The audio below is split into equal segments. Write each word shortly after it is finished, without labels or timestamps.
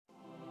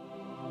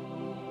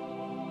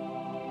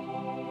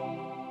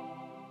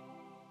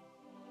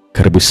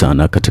Karibu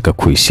sana katika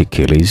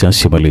kuisikiliza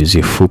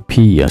simulizi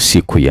fupi ya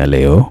siku ya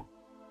leo.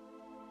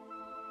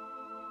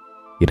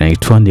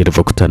 Inaitwa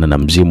Nilivyokutana na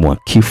Mzimu wa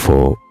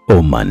Kifo,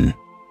 Oman.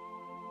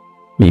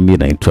 Mimi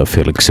naitwa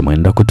Felix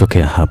Mwenda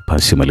kutokea hapa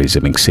Simulizi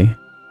Mixi.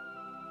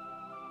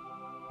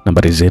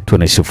 Nambari zetu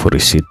ni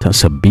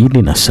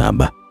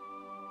 0677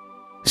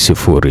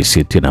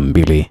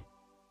 062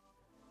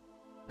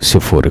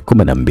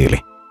 012.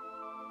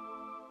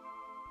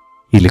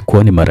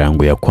 Ilikuwa ni mara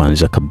yangu ya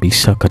kwanza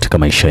kabisa katika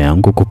maisha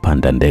yangu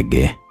kupanda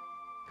ndege.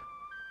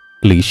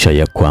 Licha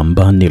ya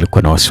kwamba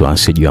nilikuwa na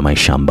wasiwasi juu ya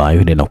maisha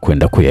ambayo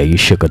ninakwenda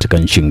kuyaishi katika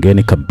nchi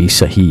ngeni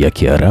kabisa hii ya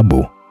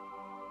Kiarabu.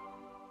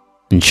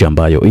 Nchi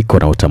ambayo iko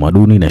na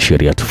utamaduni na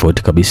sheria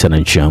tofauti kabisa na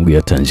nchi yangu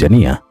ya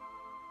Tanzania.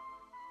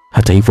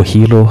 Hata hivyo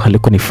hilo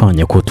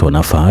halikunifanya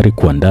kutoona fahari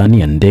kuwa ndani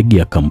ya ndege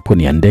ya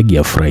kampuni ya ndege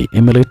ya Fly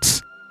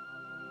Emirates,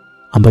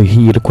 ambayo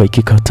hii ilikuwa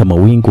ikikata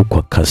mawingu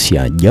kwa kasi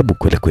ya ajabu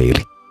kweli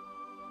kweli.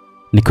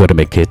 Nikiwa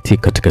nimeketi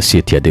katika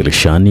siti ya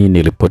dirishani,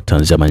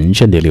 nilipotazama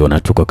nje niliona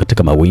tuko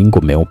katika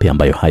mawingu meupe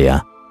ambayo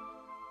haya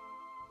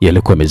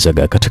yalikuwa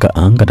yamezagaa katika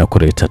anga na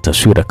kuleta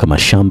taswira kama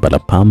shamba la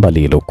pamba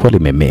lililokuwa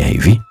limemea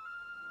hivi.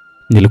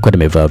 Nilikuwa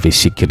nimevaa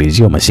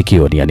visikilizio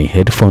masikioni, yani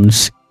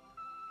headphones,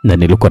 na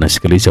nilikuwa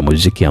nasikiliza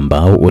muziki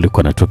ambao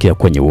ulikuwa unatokea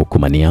kwenye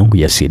ukumani yangu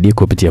ya CD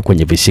kupitia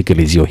kwenye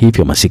visikilizio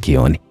hivyo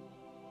masikioni.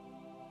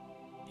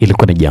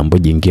 Ilikuwa ni jambo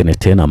jingine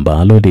tena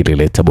ambalo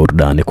lilileta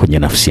burudani kwenye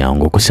nafsi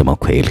yangu kusema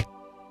kweli.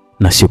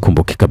 Na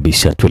sikumbuki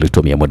kabisa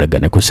tulitumia muda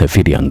gani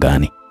kusafiri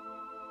angani.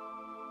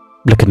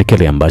 Lakini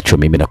kile ambacho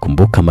mimi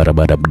nakumbuka, mara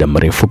baada ya muda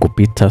mrefu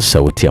kupita,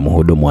 sauti ya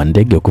mhudumu wa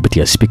ndege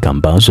kupitia spika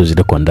ambazo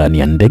zilikuwa ndani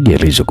ya ndege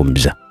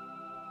ilizungumza.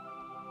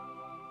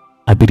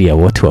 Abiria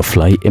wote wa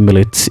Fly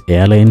Emirates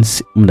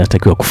Airlines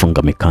mnatakiwa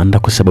kufunga mikanda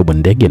kwa sababu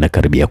ndege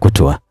inakaribia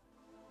kutua.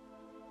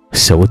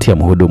 Sauti ya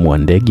mhudumu wa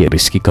ndege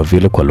ilisikika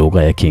vile kwa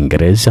lugha ya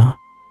Kiingereza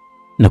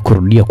na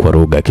kurudia kwa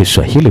lugha ya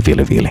Kiswahili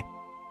vile vile.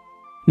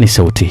 Ni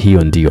sauti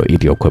hiyo ndiyo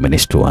iliyokuwa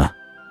imenistua.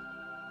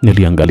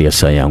 Niliangalia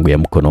saa yangu ya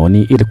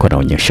mkononi, ilikuwa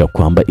inaonyesha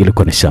kwamba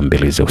ilikuwa ni saa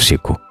 2 za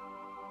usiku.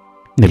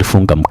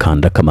 Nilifunga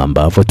mkanda kama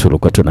ambavyo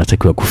tulikuwa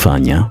tunatakiwa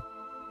kufanya,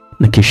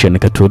 na kisha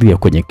nikatulia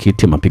kwenye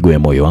kiti, mapigo ya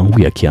moyo wangu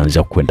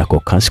yakianza kwenda kwa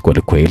kasi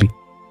kweli kweli.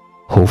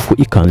 Hofu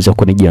ikaanza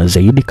kunijaa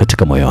zaidi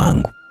katika moyo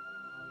wangu.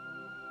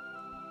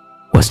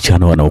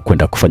 Wasichana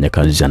wanaokwenda kufanya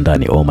kazi za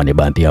ndani Oman,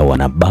 baadhi yao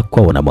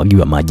wanabakwa,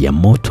 wanamwagiwa maji ya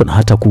moto na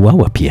hata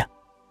kuuawa pia.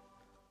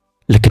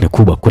 Lakini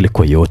kubwa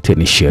kuliko yote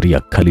ni sheria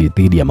kali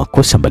dhidi ya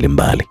makosa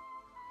mbalimbali.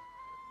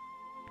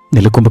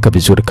 Nilikumbuka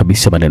vizuri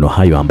kabisa maneno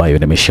hayo ambayo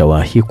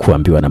nimeshawahi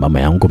kuambiwa na mama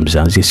yangu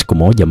mzazi siku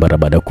moja mara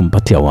baada ya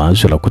kumpatia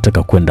wazo la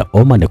kutaka kwenda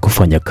Oman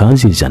kufanya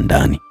kazi za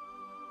ndani.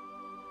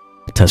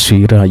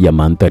 Taswira ya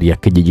mandhari ya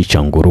kijiji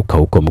cha Nguruka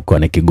huko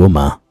mkoani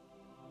Kigoma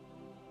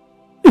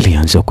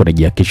ilianza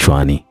kunijia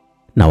kichwani,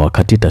 na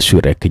wakati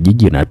taswira ya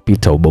kijiji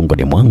inapita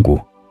ubongoni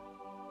mwangu,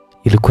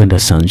 ilikwenda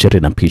sanjari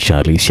na picha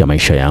halisi ya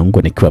maisha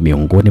yangu nikiwa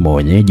miongoni mwa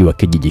wenyeji wa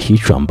kijiji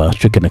hicho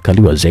ambacho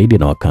kinakaliwa zaidi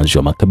na wakazi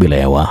wa makabila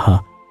ya Waha,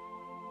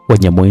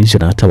 Wanyamwezi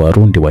na hata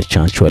Warundi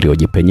wachache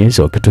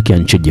waliojipenyeza wakitokea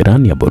nchi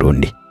jirani ya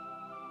Burundi.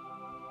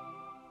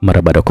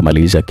 Mara baada ya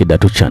kumaliza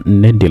kidato cha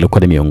 4 nilikuwa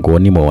ni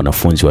miongoni mwa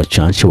wanafunzi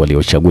wachache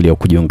waliochaguliwa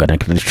kujiunga na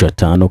kidato cha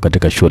 5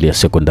 katika shule ya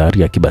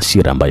sekondari ya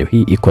Kibasira ambayo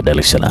hii iko Dar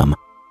es Salaam.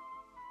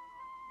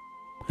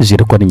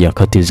 Zilikuwa ni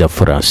nyakati za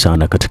furaha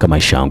sana katika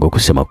maisha yangu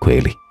kusema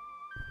kweli.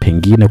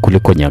 Pengine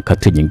kuliko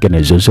nyakati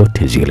nyingine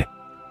zozote zile.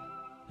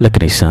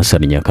 Lakini sasa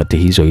ni nyakati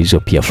hizo hizo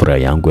pia furaha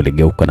yangu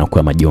iligeuka na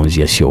kuwa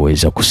majonzi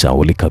yasiyoweza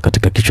kusahaulika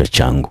katika kichwa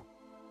changu.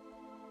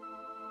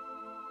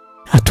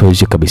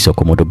 Hatuwezi kabisa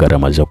kumudu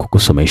gharama za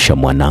kukusomesha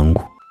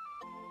mwanangu.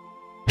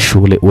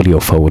 Shule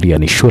uliofaulia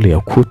ni shule ya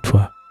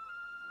kutwa,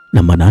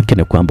 na maana yake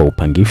ni kwamba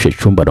upangishe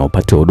chumba na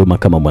upate huduma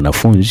kama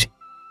mwanafunzi.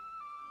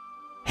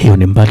 Hiyo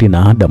ni mbali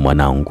na ada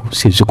mwanangu,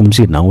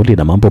 sizungumzi nauli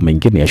na mambo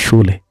mengine ya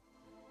shule.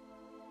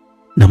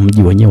 Na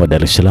mji wenyewe wa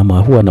Dar es Salaam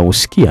huwa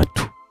nausikia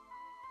tu.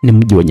 Ni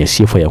mji wenye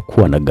sifa ya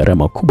kuwa na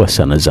gharama kubwa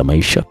sana za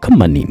maisha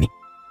kama nini.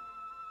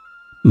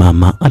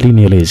 Mama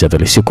alinieleza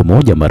vile siku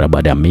moja mara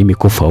baada ya mimi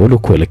kufaulu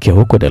kuelekea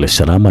huko Dar es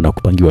Salaam na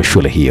kupangiwa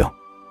shule hiyo.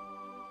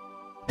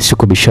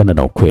 Sikubishana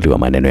na ukweli wa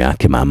maneno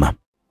yake mama.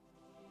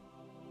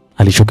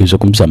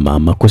 Alichokizungumza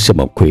mama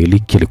kusema ukweli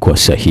kilikuwa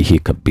sahihi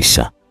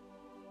kabisa.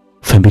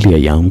 Familia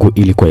yangu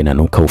ilikuwa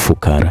inanuka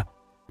ufukara,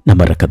 na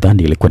mara kadhaa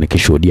nilikuwa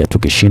nikishuhudia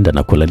tukishinda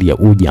na kulalia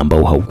uji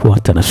ambao haukuwa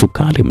hata na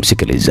sukari,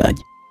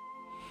 msikilizaji.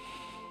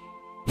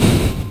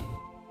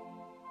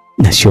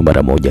 Na sio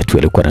mara moja tu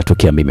ilikuwa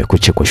natokea mimi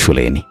kuchekwa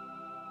shuleni.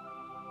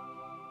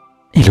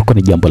 Ilikuwa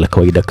ni jambo la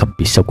kawaida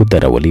kabisa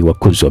kudharauliwa,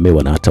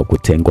 kuzomewa na hata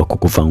kutengwa kwa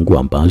kuvaa nguo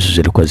ambazo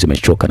zilikuwa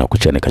zimechoka na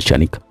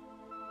kuchanika.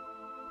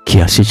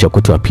 Kiasi cha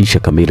kutoa picha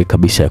kamili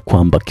kabisa ya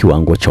kwamba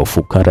kiwango cha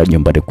ufukara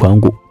nyumbani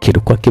kwangu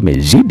kilikuwa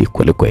kimezidi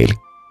kweli kweli.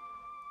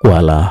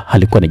 Wala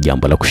halikuwa ni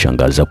jambo la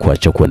kushangaza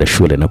kuacha kwenda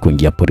shule na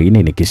kuingia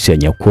porini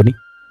nikisenya kuni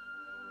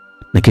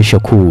na kisha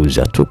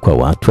kuuza tu kwa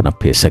watu, na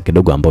pesa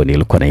kidogo ambayo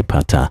nilikuwa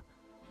naipata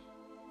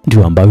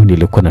ndio ambayo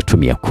nilikuwa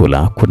natumia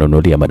kula,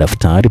 kununulia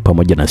madaftari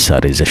pamoja na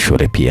sare za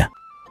shule pia.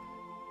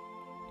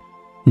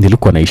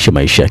 Nilikuwa naishi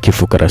maisha ya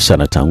kifukara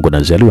sana tangu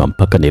nazaliwa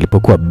mpaka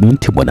nilipokuwa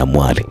binti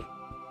mwanamwali,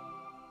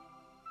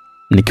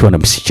 nikiwa na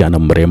msichana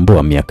mrembo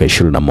wa miaka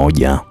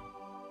 21.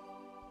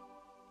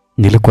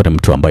 Nilikuwa na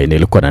mtu ambaye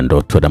nilikuwa na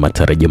ndoto na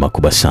matarajio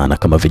makubwa sana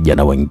kama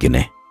vijana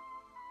wengine.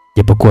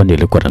 Japokuwa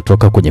nilikuwa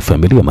natoka kwenye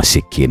familia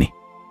masikini,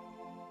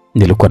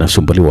 nilikuwa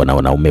nasumbuliwa na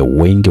wanaume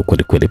wengi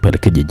kweli pale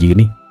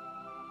kijijini,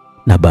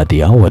 na baadhi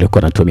yao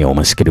walikuwa wanatumia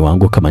umasikini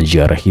wangu kama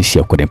njia rahisi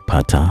ya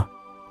kunipata.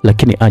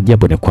 Lakini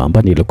ajabu ni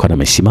kwamba nilikuwa na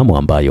misimamo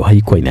ambayo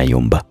haikuwa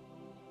inayumba.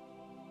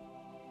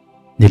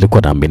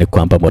 Nilikuwa naamini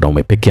kwamba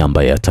mwanaume pekee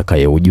ambaye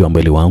atakayeujua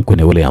mwili wangu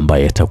ni yule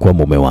ambaye atakuwa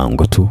mume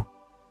wangu tu.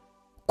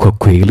 Kwa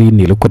kweli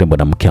nilikuwa ni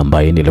mwanamke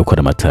ambaye nilikuwa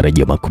na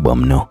matarajio makubwa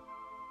mno,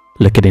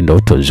 lakini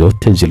ndoto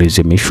zote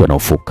zilizimishwa na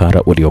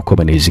ufukara uliokuwa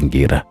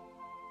umenizingira.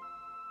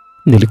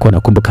 Nilikuwa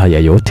nakumbuka haya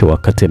yote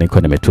wakati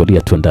nilikuwa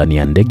nimetulia tu ndani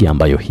ya ndege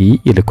ambayo hii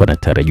ilikuwa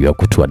inatarajiwa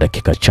kutua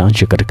dakika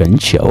chache katika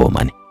nchi ya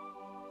Oman.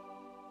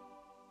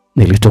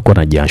 Nilitokwa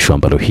na jasho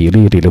ambalo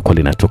hili lilikuwa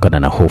linatokana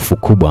na hofu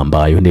kubwa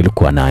ambayo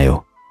nilikuwa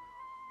nayo.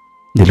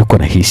 Nilikuwa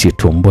nahisi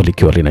tumbo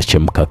likiwa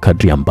linachemka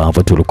kadri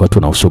ambavyo tulikuwa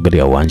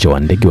tunausogelea uwanja wa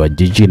ndege wa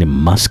jijini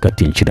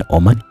Muscat nchini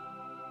Oman.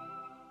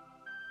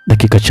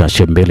 Dakika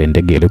chache mbele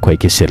ndege ilikuwa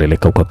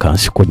ikisereleka kwa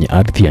kasi kwenye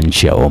ardhi ya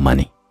nchi ya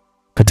Oman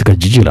katika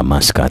jiji la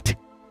Muscat.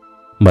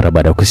 Mara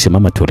baada ya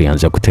kusimama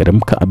tulianza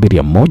kuteremka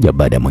abiria mmoja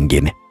baada ya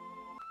mwingine.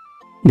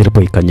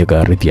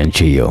 Nilipoikanyaga ardhi ya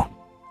nchi hiyo,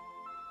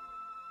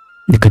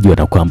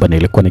 nikajiona kwamba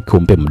nilikuwa ni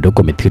kiumbe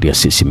mdogo mithili ya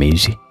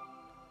sisimizi.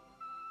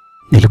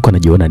 Nilikuwa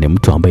najiona ni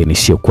mtu ambaye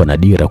nisiyokuwa na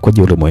dira kwa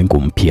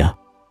ulimwengu mpya.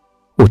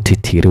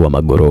 Utitiri wa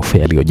magorofa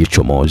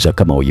yaliyojichomoza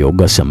kama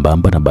uyoga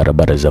sambamba na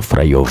barabara za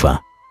flyover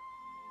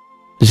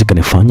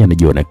zikanifanya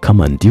nijione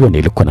kama ndio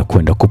nilikuwa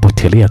nakwenda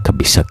kupotelea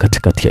kabisa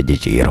katikati ya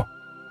jiji hilo.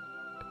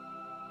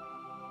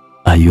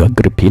 Ayu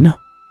Agripina?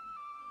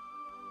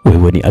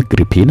 Wewe ni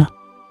Agripina?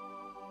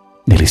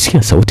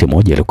 Nilisikia sauti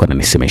moja ilikuwa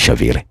inanisemesha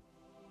vile.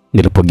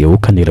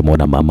 Nilipogeuka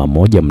nilimwona mama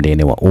mmoja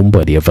mnene wa umbo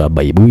aliyevaa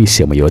baibui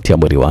sehemu yote ya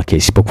mwili wake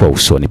isipokuwa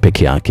usoni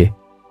peke yake.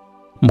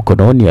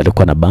 Mkononi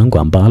alikuwa na bango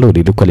ambalo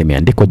lilikuwa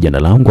limeandikwa jina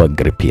langu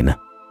Agripina.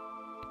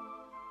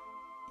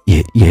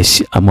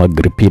 Yes, I'm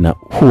Agripina.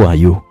 Who are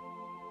you?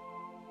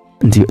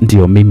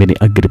 Ndio mimi ni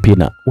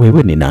Agripina.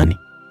 Wewe ni nani?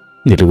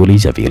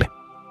 Niliuliza vile.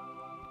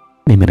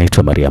 Mimi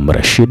naitwa Mariam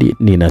Rashidi,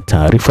 nina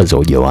taarifa za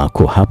ujio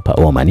wako hapa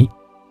Oman,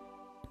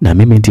 na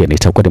mimi ndiye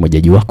nitakuwa ni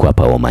mwenyeji wako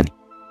hapa Oman.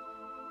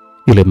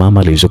 Yule mama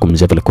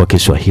alizungumzia vile kwa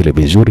Kiswahili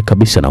vizuri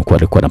kabisa, na kwa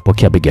alikuwa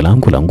anapokea begi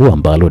langu la nguo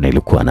ambalo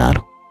nilikuwa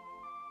nalo.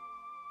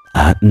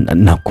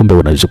 Na kumbe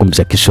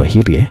unazungumza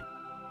Kiswahili eh?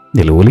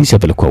 Niliuliza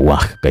vile kwa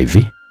uhakika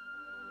hivi.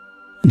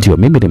 Ndio,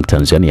 mimi ni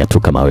Mtanzania tu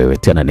kama wewe,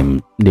 tena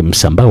ni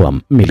msambaa wa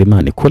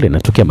milimani kule,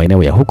 natokea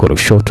maeneo ya huko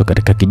Lushoto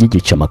katika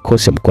kijiji cha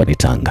Makose mkoani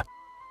Tanga.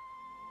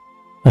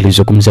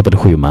 Alizungumza vile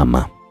huyu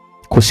mama.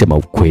 Kusema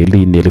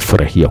ukweli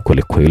nilifurahia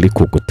kweli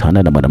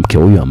kukutana na mwanamke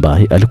huyu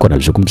ambaye alikuwa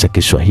anazungumza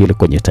Kiswahili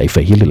kwenye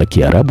taifa hili la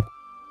Kiarabu.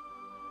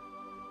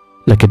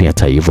 Lakini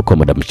hata hivyo, kwa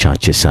muda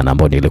mchache sana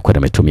ambao nilikuwa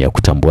nimetumia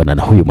kutambuana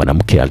na huyu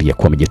mwanamke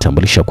aliyekuwa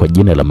amejitambulisha kwa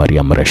jina la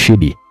Mariam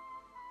Rashidi,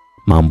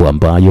 mambo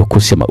ambayo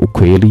kusema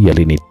ukweli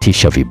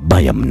yalinitisha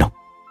vibaya mno.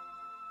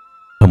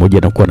 Pamoja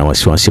na kuwa na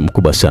wasiwasi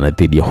mkubwa sana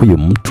dhidi ya huyu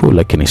mtu,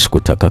 lakini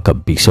sikutaka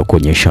kabisa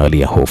kuonyesha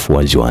hali ya hofu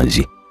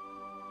waziwazi.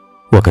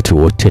 Wakati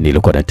wote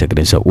nilikuwa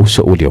natengeneza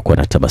uso uliokuwa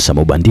na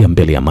tabasamu bandia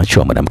mbele ya macho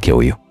ya mwanamke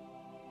huyo.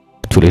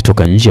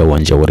 Tulitoka nje ya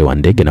uwanja wa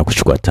ndege na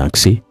kuchukua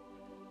taksi,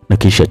 na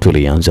kisha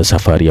tulianza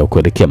safari ya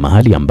kuelekea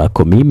mahali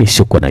ambako mimi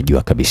sikuwa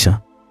najua kabisa.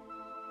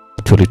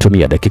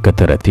 Tulitumia dakika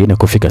 30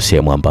 kufika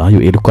sehemu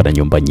ambayo ilikuwa na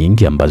nyumba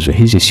nyingi ambazo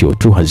hizi sio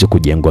tu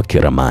hazikujengwa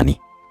kiramani,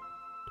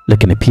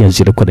 lakini pia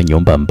zilikuwa na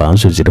nyumba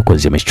ambazo zilikuwa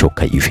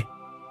zimechoka hivi.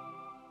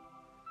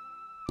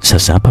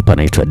 Sasa hapa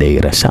panaitwa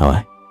Deira,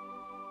 sawa?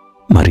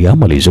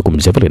 Mariam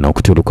alizungumzia vile, na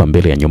tulikuwa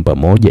mbele ya nyumba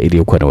moja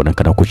iliyokuwa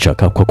inaonekana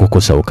kuchaka kwa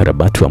kukosa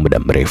ukarabati wa muda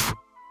mrefu.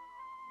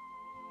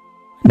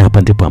 Na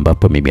hapa ndipo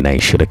ambapo mimi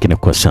naishi, lakini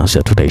kwa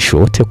sasa tutaishi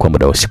wote kwa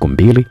muda wa siku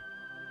 2.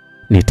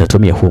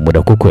 Nitatumia huu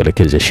muda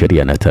kukuelekeza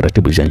sheria na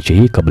taratibu za nchi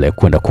hii kabla ya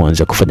kwenda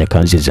kuanza kufanya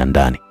kazi za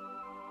ndani.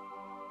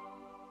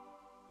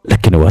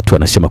 Lakini watu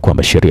wanasema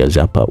kwamba sheria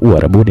za hapa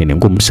Uarabuni ni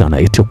ngumu sana,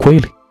 eti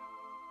kweli?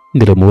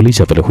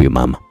 Nilimuuliza vile huyu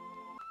mama.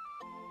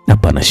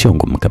 Hapana, sio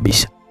ngumu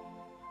kabisa,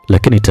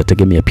 lakini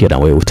itategemea pia na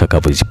wewe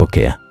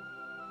utakavyozipokea.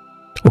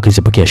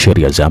 Ukizipokea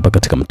sheria za hapa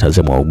katika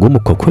mtazamo wa ugumu,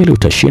 kwa kweli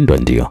utashindwa,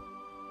 ndio.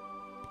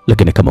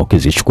 Lakini kama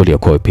ukizichukulia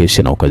kwa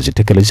wepesi na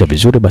ukazitekeleza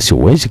vizuri, basi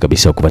uwezi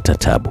kabisa kupata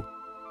tabu.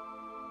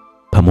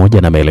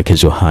 Pamoja na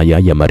maelekezo haya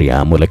ya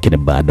Mariamu, lakini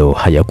bado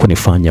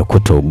hayakunifanya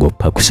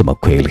kutoogopa kusema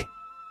kweli.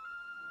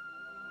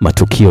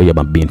 Matukio ya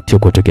mabinti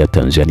kutokea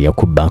Tanzania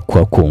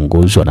kubakwa,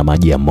 kuunguzwa na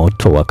maji ya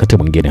moto, wakati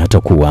mwingine hata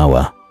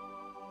kuuawa,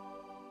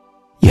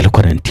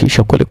 yalikuwa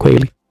yananitisha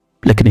kweli.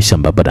 Lakini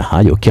sambamba na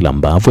hayo, kila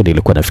ambavyo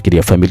nilikuwa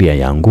nafikiria familia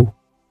yangu,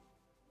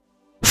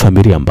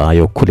 familia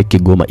ambayo kule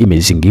Kigoma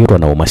imezingirwa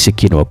na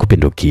umasikini wa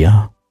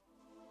kupindukia,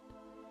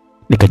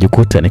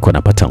 nikajikuta niko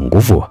napata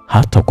nguvu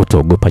hata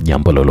kutoogopa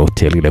jambo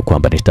lolote lile,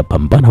 kwamba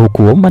nitapambana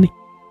huku Oman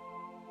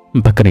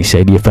mpaka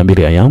nisaidie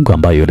familia yangu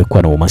ambayo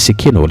ilikuwa na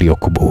umasikini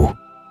uliokubuu.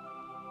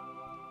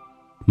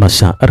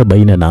 Masaa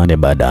 48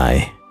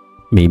 baadaye,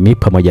 mimi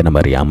pamoja na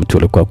Mariam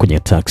tulikuwa kwenye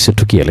taksi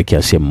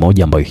tukielekea sehemu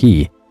moja ambayo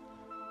hii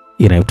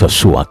inaitwa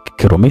Suak,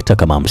 kilomita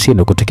kama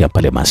 50 kutoka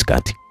pale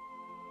Maskati.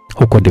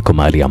 Huko ndiko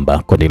mahali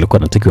ambako nilikuwa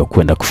natakiwa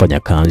kwenda kufanya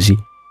kazi,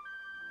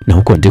 na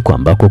huko ndiko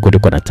ambako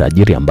kulikuwa na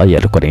tajiri ambaye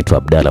alikuwa anaitwa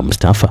Abdalla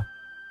Mustafa,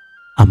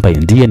 ambaye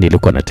ndiye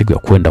nilikuwa natakiwa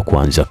kwenda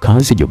kuanza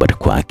kazi nyumbani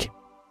kwake.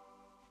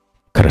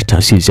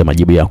 Karatasi za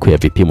majibu yako ya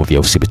vipimo vya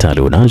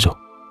hospitali unazo?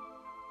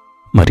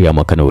 Mariam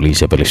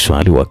akaniuliza vile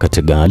swali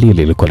wakati gari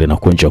lilikuwa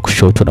linakunja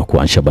kushoto na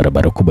kuacha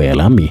barabara kubwa ya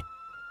lami.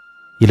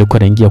 Ilikuwa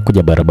inaingia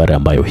kwenye barabara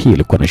ambayo hii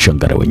ilikuwa na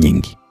changarawe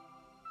nyingi.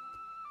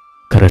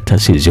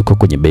 Karatasi ziko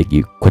kwenye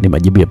begi, kwani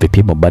majibu ya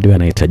vipimo bado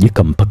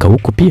yanahitajika mpaka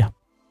huko pia?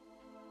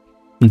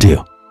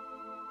 Ndio,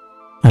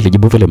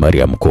 alijibu vile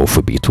Mariam kwa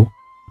ufupi tu.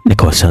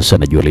 Nikawa sasa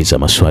najiuliza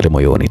maswali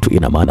moyoni tu,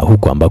 ina maana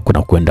huko ambako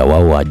na kwenda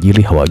wao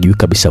waajili hawajui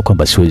kabisa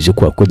kwamba siwezi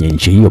kuwa kwenye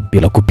nchi hiyo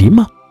bila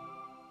kupima?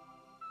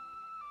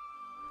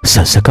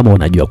 Sasa kama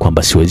wanajua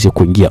kwamba siwezi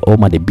kuingia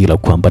Oman bila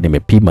kwamba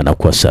nimepima na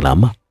kuwa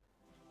salama,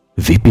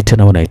 vipi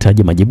tena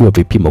wanahitaji majibu ya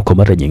vipimo kwa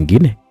mara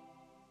nyingine?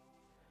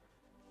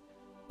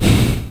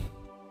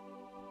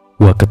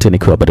 Wakati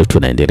nikiwa bado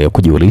tunaendelea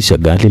kujiuliza,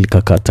 gari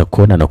likakata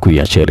kona na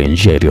kuiacha ile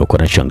njia iliyokuwa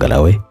na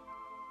changarawe.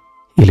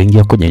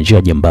 Iliingia kwenye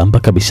njia nyembamba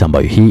kabisa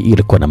ambayo hii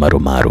ilikuwa na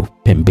marumaru.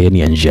 Pembeni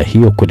ya njia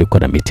hiyo kulikuwa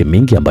na miti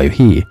mingi ambayo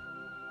hii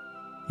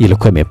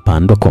ilikuwa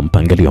imepandwa kwa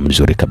mpangilio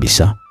mzuri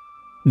kabisa.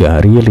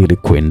 Gari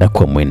lilikwenda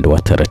kwa mwendo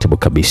wa taratibu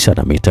kabisa,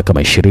 na mita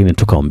kama 20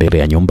 toka mbele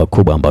ya nyumba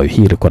kubwa ambayo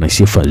hii ilikuwa na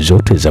sifa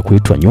zote za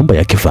kuitwa nyumba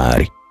ya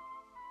kifahari.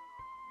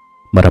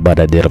 Mara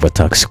baada ya dereva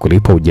taksi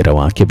kulipa ujira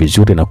wake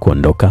vizuri na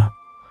kuondoka,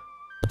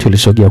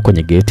 tulisogea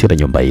kwenye geti la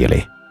nyumba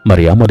ile.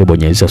 Mariam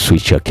alibonyeza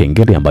switch ya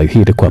kengele ambayo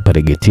hii ilikuwa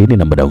pale getini,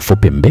 na muda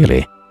mfupi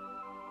mbele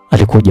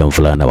alikuja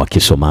mvulana wa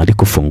Kisomali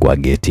kufungua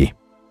geti.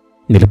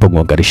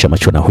 Nilipomwangalia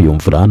macho na huyu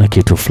mvulana,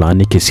 kitu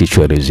fulani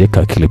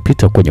kisichoelezeka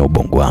kilipita kwenye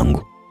ubongo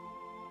wangu.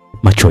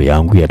 Macho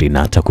yangu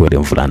yalinata kwa yule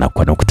mvulana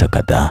kwa nukta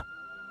kadhaa.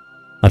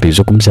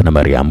 Alizungumza na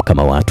Mariam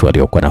kama watu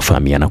waliokuwa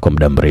nafahamiana kwa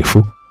muda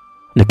mrefu,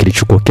 na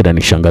kilichokuwa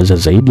kinanishangaza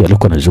zaidi,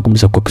 alikuwa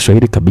anazungumza kwa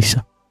Kiswahili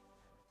kabisa.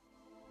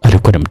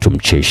 Alikuwa ni mtu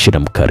mcheshi na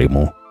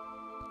mkarimu.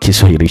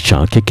 Kiswahili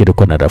chake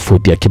kilikuwa na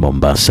rafudhi ya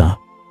Kimombasa.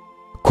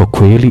 Kwa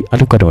kweli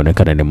alikuwa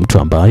anaonekana ni mtu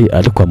ambaye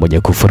alikuwa mwenye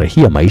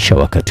kufurahia maisha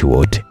wakati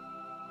wote.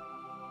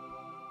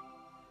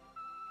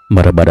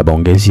 Mara baada ya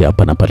maongezi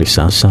hapa na pale,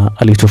 sasa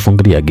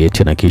alitufungulia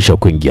geti na kisha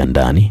kuingia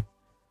ndani.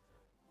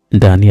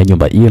 Ndani ya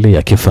nyumba ile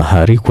ya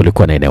kifahari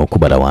kulikuwa na eneo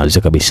kubwa la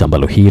wazi kabisa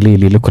ambalo hili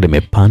lilikuwa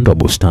limepandwa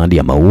bustani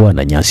ya maua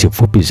na nyasi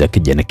fupi za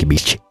kijani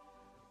kibichi.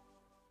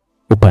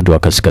 Upande wa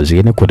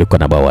kaskazini kulikuwa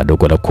na bwawa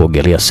dogo la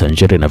kuogelea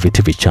sanjari na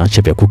viti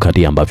vichache vya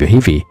kukalia ambavyo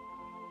hivi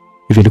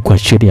vilikuwa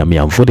chini ya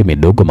miavuli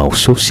midogo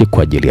mahususi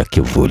kwa ajili ya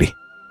kivuli.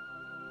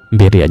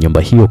 Mbele ya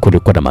nyumba hiyo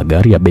kulikuwa na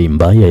magari ya bei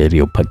mbaya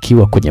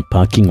yaliyopakiwa kwenye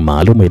parking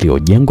maalum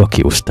iliyojengwa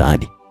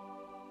kiustadi.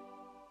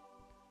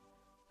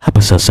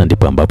 Hapa sasa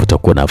ndipo ambapo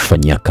tutakuwa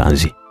nafanyia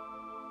kazi.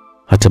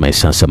 Hata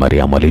sasa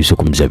Mariam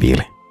alizungumza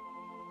vile.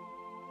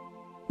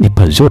 Ni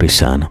pazuri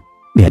sana.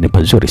 Ni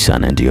pazuri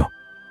sana ndio.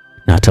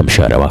 Na hata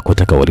mshahara wako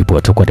utakaolipo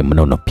utakuwa ni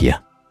mnono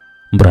pia.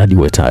 Mradi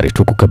uwe tayari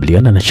tu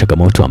kukabiliana na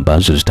changamoto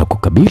ambazo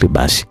zitakukabili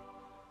basi.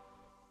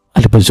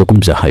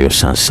 Alipozungumza hayo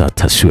sasa,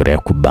 taswira ya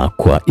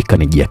kubakwa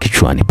ikanijia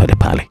kichwani pale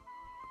pale.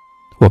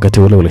 Wakati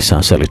ule ule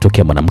sasa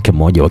alitokea mwanamke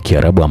mmoja wa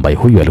Kiarabu ambaye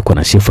huyu alikuwa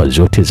na sifa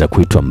zote za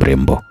kuitwa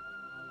mrembo.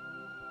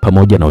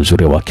 Pamoja na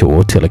uzuri wake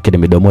wote, lakini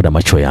midomo na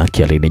macho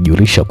yake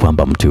alinijulisha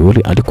kwamba mtu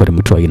yule alikuwa ni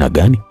mtu wa aina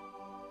gani.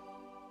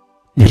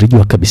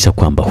 Nilijua kabisa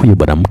kwamba huyu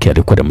mwanamke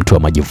alikuwa ni mtu wa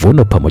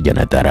majivuno pamoja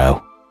na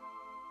dharau.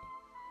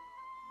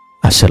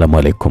 Asalamu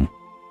alaikum,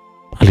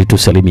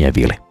 alitusalimia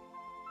vile.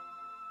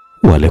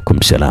 Wa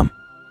alaikum salam.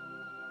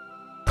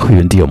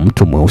 Huyu ndiyo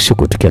mtu mweusi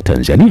kutoka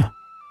Tanzania,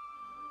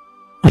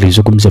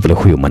 alizungumza vile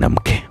huyu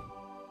mwanamke.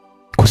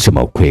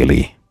 Kusema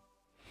ukweli,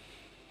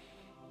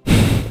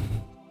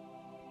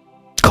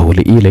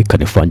 kauli ile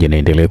kanifanya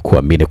niendelee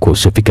kuamini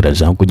kuhusu fikra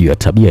zangu juu ya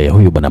tabia ya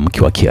huyu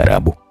mwanamke wa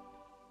Kiarabu.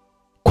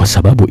 Kwa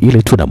sababu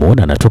ile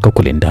tunamuona anatoka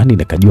kule ndani,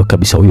 nikajua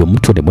kabisa huyu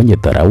mtu ni mwenye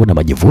dharau na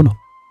majivuno.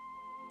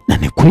 Na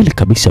ni kweli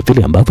kabisa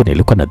vile ambavyo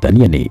nilikuwa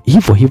nadhania ni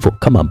hivyo hivyo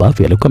kama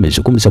ambavyo alikuwa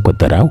amezungumza kwa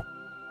dharau.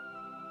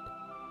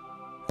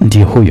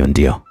 Ndio huyo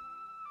ndio,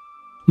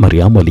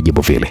 Mariam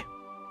alijibu vile.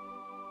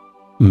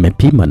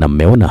 Mmepima na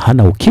mmeona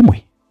hana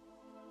ukimwi?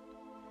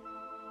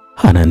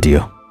 Hana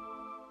ndio.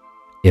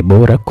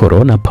 Ebola,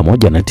 corona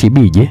pamoja na TB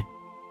je?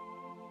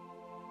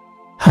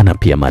 Hana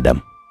pia madam.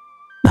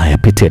 Haya,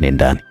 piteni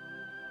ndani,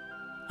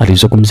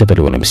 alizungumza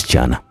vile yule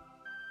msichana.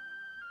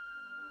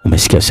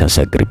 Umesikia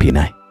sasa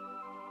Agripina?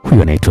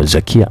 Huyu anaitwa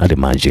Zakia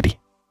Al-Majiri,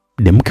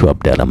 ni mke wa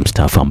Abdalla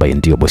Mustafa ambaye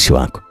ndio bosi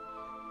wako.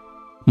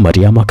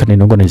 Mariam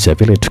akaninong'oneza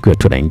vile tukiwa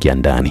tunaingia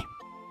ndani.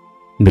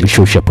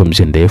 Nilishusha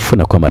pumzi ndefu,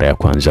 na kwa mara ya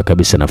kwanza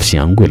kabisa nafsi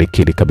yangu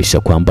ilikiri kabisa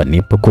kwamba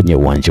nipo kwenye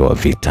uwanja wa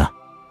vita.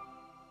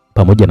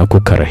 Pamoja na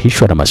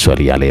kukarahishwa na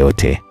maswali yale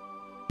yote,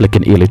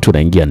 Lakini ile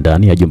tunaingia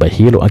ndani ya jumba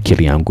hilo,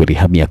 akili yangu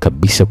ilihamia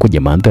kabisa kwenye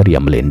mandhari ya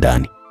mle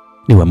ndani.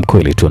 Niwe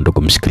mkweli tu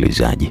ndugu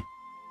msikilizaji,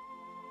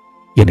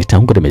 yaani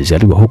tangu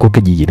nimezaliwa huko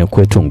kijijini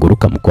kwetu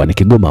Nguruka mkoani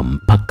Kigoma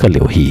mpaka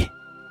leo hii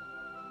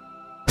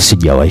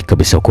sijawahi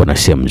kabisa kuona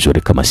sehemu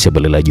nzuri kama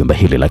sebule la jumba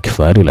hili la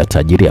kifahari la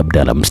tajiri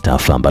Abdalla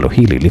mstaafu, ambalo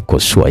hili liko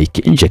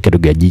Swaik nje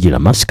kidogo ya jiji la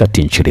Muscat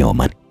nchini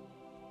Oman.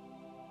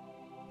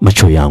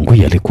 Macho yangu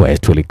yalikuwa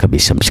yatuli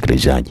kabisa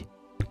msikilizaji.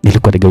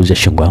 Nilikuwa nigeuza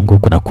shingo yangu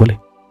huko na kule.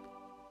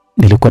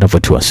 Nilikuwa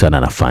navutiwa sana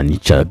na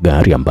fanicha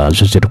gari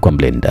ambazo zilikuwa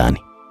mle ndani.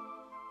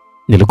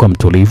 Nilikuwa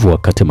mtulivu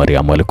wakati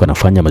Mariamu alikuwa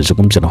anafanya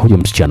mazungumzo na huyo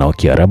msichana wa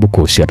Kiarabu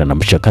kuhusiana na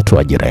mchakato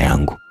wa ajira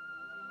yangu.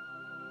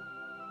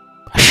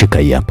 Ashika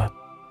hapa.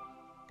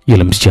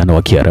 Yule msichana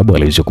wa Kiarabu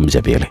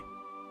alizungumza vile.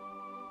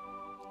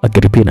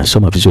 Agripa,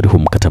 nasoma vizuri huu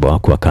mkataba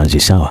wako wa kazi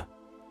sawa?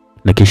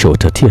 Na kisha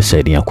utatia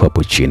saini yako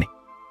hapo chini.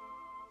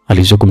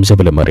 Alizungumza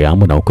vile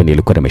Mariamu, na huko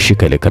nilikuwa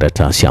nimeshika ile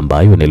karatasi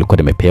ambayo nilikuwa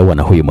nimepewa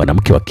na huyu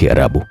mwanamke wa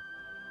Kiarabu.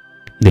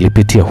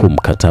 Nilipitia huu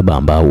mkataba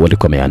ambao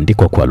ulikuwa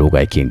umeandikwa kwa lugha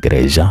ya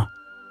Kiingereza,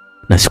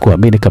 na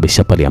sikuamini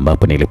kabisa pale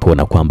ambapo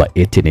nilipoona kwamba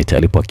eti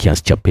nitalipwa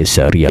kiasi cha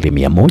pesa riali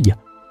 100,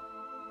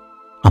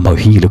 ambayo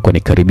hii ilikuwa ni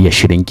karibia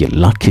shilingi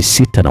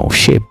 600,000 na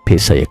ushe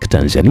pesa ya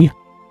Tanzania.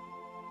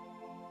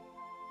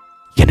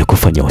 Yaani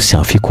kufanya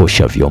usafi,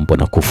 kuosha vyombo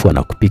na kufua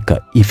na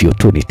kupika, hivyo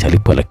tu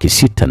nitalipwa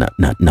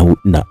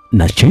 600,000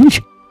 na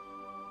change.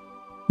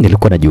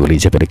 Nilikuwa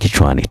najiuliza vile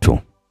kichwani tu.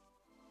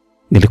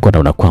 Nilikuwa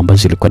naona kwamba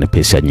zilikuwa ni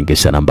pesa nyingi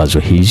sana ambazo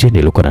hizi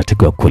nilikuwa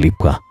natakiwa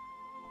kulipwa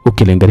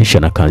ukilinganisha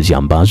na kazi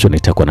ambazo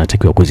nitakuwa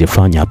natakiwa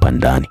kuzifanya hapa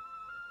ndani.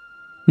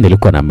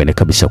 Nilikuwa naamini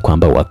kabisa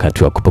kwamba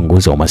wakati wa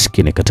kupunguza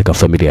umaskini katika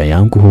familia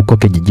yangu huko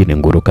kijijini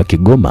Nguruka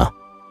Kigoma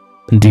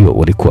ndio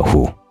ulikuwa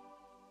huu.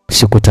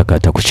 Sikutaka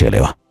hata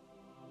kuchelewa.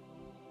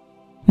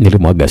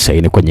 Nilimwaga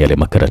saini kwenye yale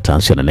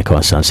makaratasi na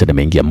nikawa sasa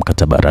nimeingia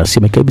mkataba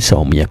rasmi kabisa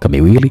wa miaka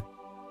 2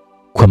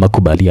 kwa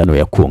makubaliano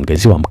ya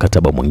kuongezewa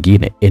mkataba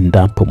mwingine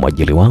endapo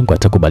mwajili wangu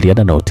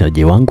atakubaliana na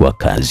utendaji wangu wa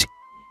kazi.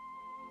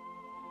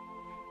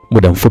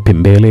 Muda mfupi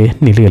mbele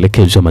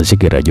nilielekezwa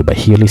mazingira ya jumba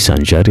hili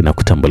sanjari na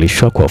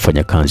kutambulishwa kwa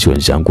wafanyakazi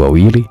wenzangu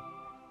wawili.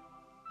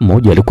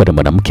 Mmoja alikuwa ni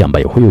mwanamke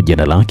ambaye huyo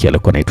jina lake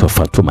alikuwa anaitwa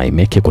Fatuma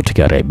Imeke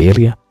kutoka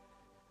Liberia,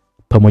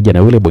 pamoja na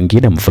yule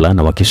mwingine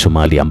mvulana wa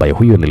Kisomali ambaye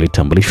huyo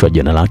nilitambulishwa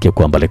jina lake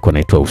kwamba alikuwa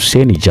anaitwa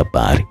Hussein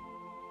Jabari.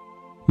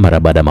 Mara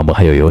baada ya mambo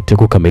hayo yote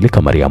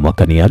kukamilika, Mariamu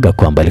akaniaga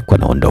kwamba alikuwa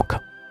anaondoka.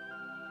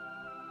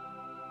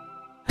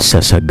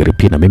 Sasa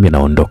Agripa, na mimi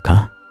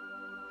naondoka.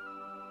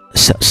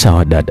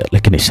 Sawa dada,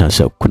 lakini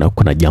sasa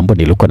kuna jambo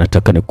nilikuwa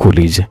nataka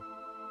nikuulize.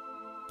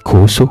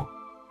 Kuhusu?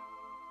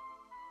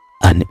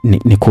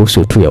 Ni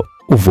kuhusu tu ya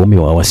uvumi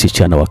wa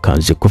wasichana wa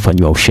kazi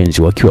kufanywa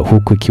ushenzi wakiwa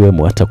huku,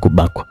 ikiwemo hata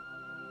kubakwa.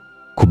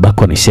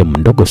 Kubakwa ni sehemu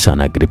ndogo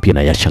sana Agripa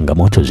na ya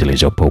changamoto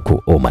zilizopo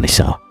huku Oman,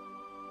 sawa?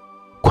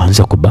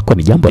 Kwanza kubakwa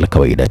ni jambo la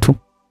kawaida tu.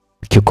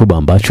 Kikubwa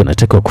ambacho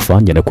nataka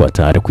kufanya ni kuwa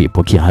tayari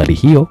kuipokea hali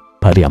hiyo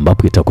pale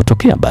ambapo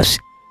itakutokea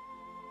basi.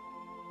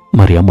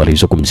 Mariamu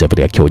alizungumza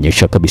vile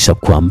akionyesha kabisa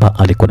kwamba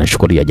alikuwa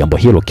anashukulia jambo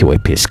hilo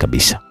kiwepesi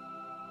kabisa.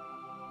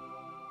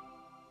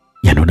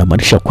 Yaani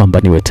unamaanisha kwamba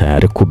niwe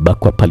tayari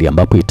kubakwa pale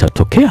ambapo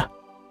itatokea?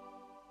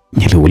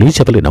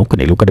 Niliuliza pale, na huko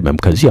nilikuwa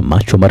nimemkazia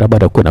macho mara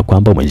baada ya kuona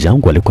kwamba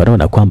mwenzangu alikuwa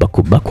anaona kwamba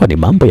kubakwa ni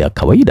mambo ya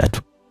kawaida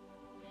tu.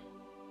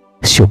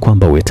 Sio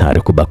kwamba uwe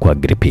tayari kubakwa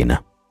Agripa.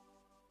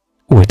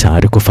 Uwe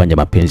tayari kufanya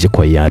mapenzi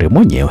kwa hiari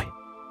mwenyewe.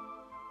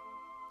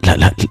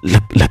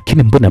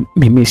 Lakini mbona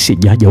mimi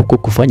sijaja huku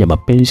kufanya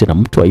mapenzi na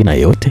mtu aina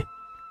yote?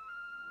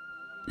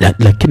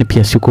 Lakini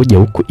pia sikuja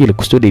huku ili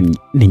kusudi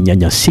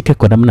ninyanyasike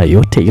kwa namna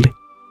yote ile.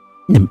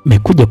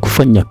 Nimekuja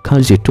kufanya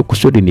kazi tu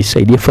kusudi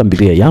nisaidie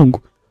familia yangu.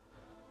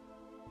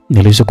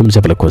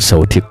 Nilizungumza pale kwa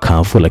sauti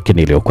kavu,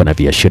 lakini iliyokuwa na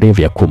viashiria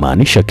vya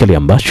kumaanisha kile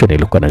ambacho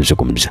nilikuwa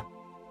nazungumza.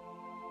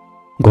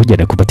 Ngoja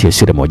nikupatie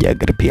siri moja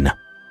Agripa.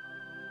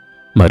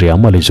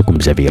 Mariamu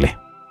alizungumza vile.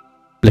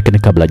 Lakini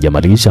kabla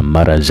hajamaliza,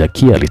 mara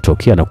Zakia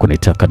alitokea na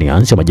kunitaka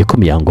nianze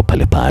majukumu yangu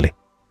pale pale.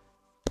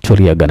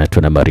 Tuliagana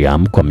tu na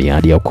Mariamu kwa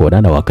miadi ya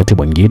kuonana wakati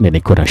mwingine,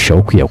 niko na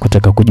shauku ya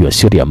kutaka kujua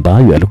siri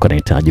ambayo alikuwa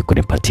anahitaji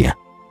kunipatia.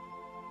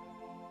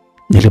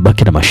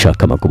 Nilibaki na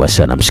mashaka makubwa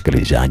sana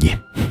msikilizaji.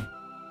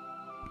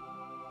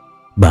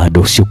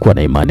 Bado sikuwa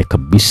na imani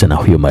kabisa na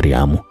huyo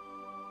Mariamu.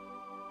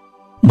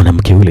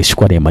 Mwanamke yule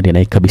sikuwa na imani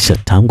naye kabisa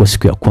tangu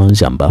siku ya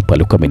kwanza ambapo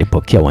alikuwa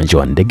amenipokea uwanja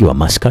wa ndege wa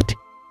Muscat.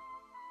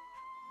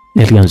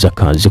 Nilianza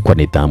kazi kwa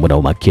nidhamu na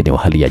umakini wa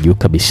hali ya juu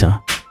kabisa.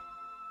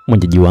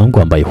 Mwenyeji wangu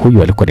ambaye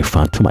huyu alikuwa ni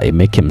Fatuma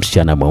Imeke,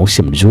 msichana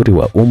mweusi mzuri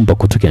wa umbo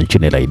kutoka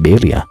nchini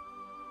Liberia,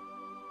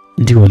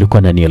 ndio alikuwa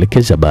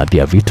ananielekeza baadhi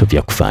ya vitu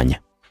vya kufanya.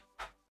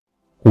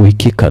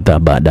 Wiki kadhaa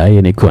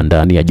baadaye, nikiwa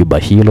ndani ya jumba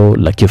hilo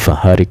la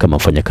kifahari kama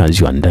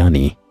mfanyakazi wa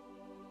ndani,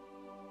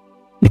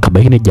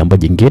 nikabaini jambo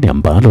jingine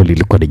ambalo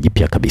lilikuwa ni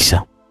jipya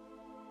kabisa.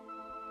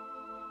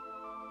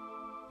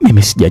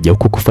 Mimi sijaja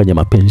huku kufanya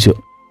mapenzi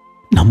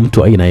na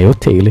mtu aina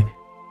yote ile,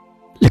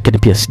 lakini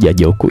pia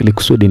sijaja huku ili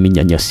kusudi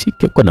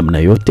ninyanyasike kwa namna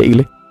yote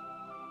ile.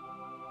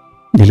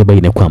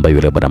 Nilibaini kwamba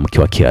yule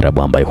mwanamke wa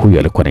Kiarabu ambaye huyu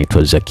alikuwa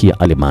anaitwa Zakia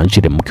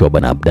Al-Majid, mke wa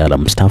bwana Abdalla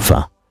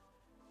Mustafa,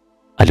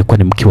 alikuwa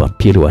ni mke wa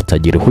pili wa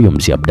tajiri huyo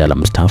Mzee Abdalla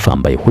Mustafa,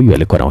 ambaye huyu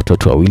alikuwa na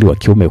watoto wawili wa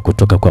kiume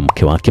kutoka kwa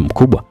mke wake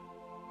mkubwa,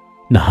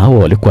 na hawa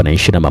walikuwa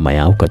wanaishi na mama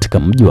yao katika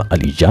mji wa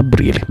Al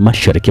Jabril,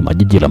 mashariki mwa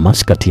jiji la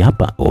Muscat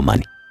hapa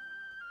Oman.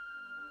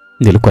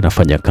 Nilikuwa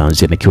nafanya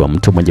kazi nikiwa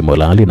mtu mwenye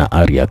morali na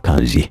ari ya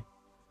kazi,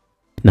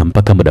 na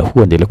mpaka muda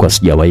huo nilikuwa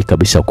sijawahi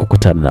kabisa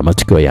kukutana na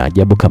matukio ya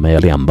ajabu kama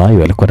yale ambayo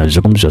yalikuwa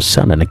yanazungumzwa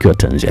sana nikiwa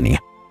Tanzania.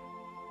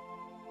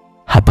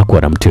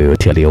 Hapakuwa na mtu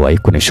yeyote aliyewahi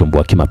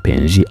kunisumbua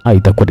kimapenzi,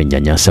 aidha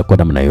kuninyanyasa kwa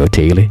namna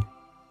yoyote ile,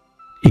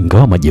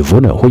 ingawa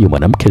majivuno ya huyu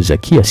mwanamke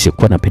Zakia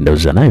sikuwa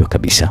napendezwa nayo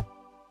kabisa.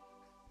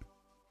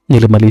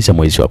 Nilimaliza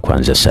mwezi wa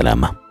kwanza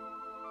salama,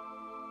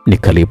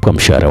 nikalipwa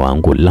mshahara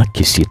wangu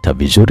Laki6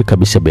 vizuri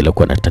kabisa bila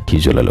kuwa na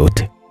tatizo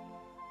lolote.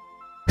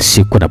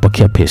 Siku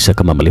napokea pesa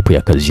kama malipo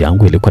ya kazi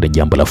yangu ilikuwa ni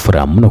jambo la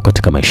furaha mno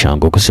katika maisha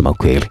yangu kusema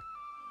kweli.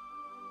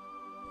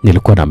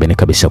 Nilikuwa naamini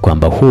kabisa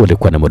kwamba huu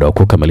ulikuwa ni muda wa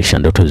kukamilisha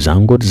ndoto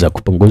zangu za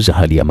kupunguza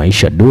hali ya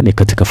maisha duni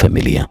katika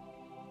familia.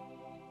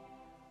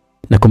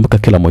 Nakumbuka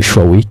kila mwisho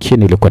wa wiki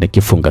nilikuwa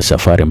nikifunga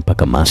safari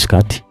mpaka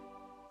Muscat.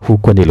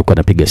 Huko nilikuwa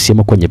napiga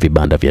simu kwenye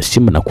vibanda vya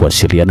simu na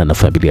kuwasiliana na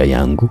familia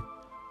yangu,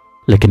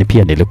 lakini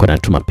pia nilikuwa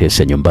natuma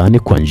pesa nyumbani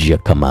kwa njia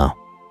kama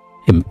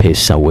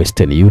M-Pesa,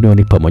 Western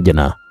Union pamoja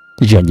na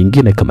njia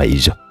nyingine kama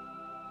hizo.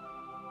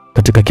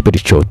 Katika kipindi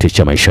chote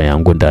cha maisha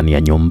yangu ndani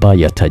ya nyumba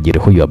ya tajiri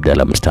huyu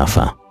Abdalla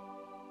Mustafa,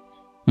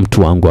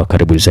 mtu wangu wa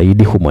karibu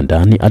zaidi humo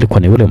ndani alikuwa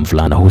ni yule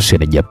mvulana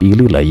Hussein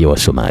Jabili, raia wa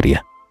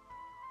Somalia.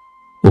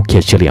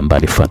 Ukiachilia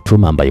mbali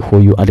Fatuma ambaye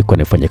huyu alikuwa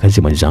ni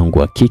mfanyakazi mwenzangu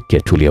wa kike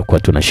tuliokuwa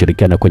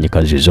tunashirikiana kwenye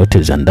kazi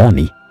zote za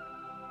ndani,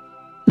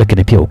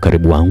 lakini pia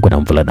ukaribu wangu na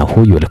mvulana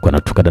huyu ulikuwa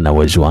unatokana na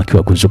uwezo wake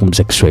wa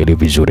kuzungumza Kiswahili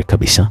vizuri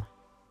kabisa.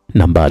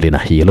 Na mbali na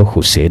hilo,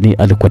 Hussein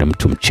alikuwa ni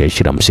mtu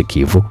mcheshi na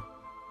msikivu.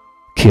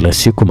 Kila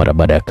siku mara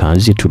baada ya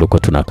kazi tulikuwa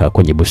tunakaa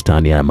kwenye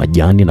bustani ya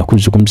majani na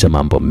kuzungumza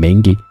mambo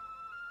mengi,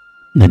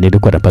 na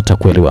nilikuwa napata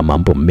kuelewa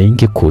mambo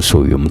mengi kuhusu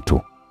huyu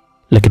mtu,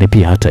 lakini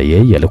pia hata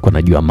yeye alikuwa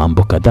anajua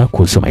mambo kadhaa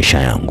kuhusu maisha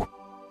yangu.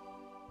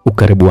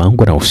 Ukaribu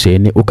wangu na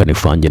Hussein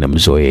ukanifanya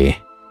nimzoee.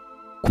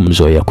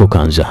 Kumzoea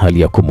kukaanza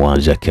hali ya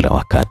kumwaza kila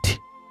wakati.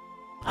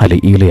 Hali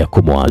ile ya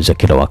kumwaza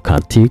kila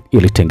wakati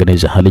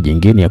ilitengeneza hali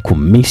nyingine ya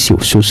kumisi,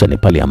 hususan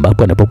pale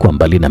ambapo anapokuwa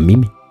mbali na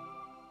mimi.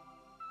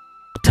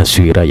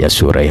 Taswira ya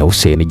sura ya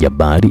Hussein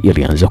Jabari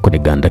ilianza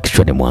kuniganda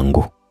kichwani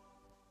mwangu.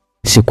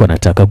 Sikuwa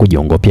nataka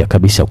kujiongopea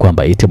kabisa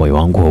kwamba eti moyo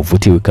wangu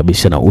hauvutiwi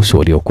kabisa na uso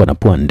uliokuwa na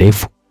pua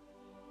ndefu,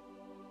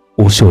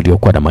 uso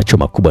uliokuwa na macho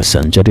makubwa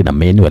sanjari na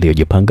meno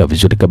aliyojipanga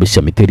vizuri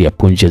kabisa mithili ya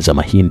punje za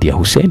mahindi ya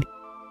Hussein.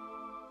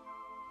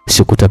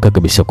 Sikutaka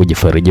kabisa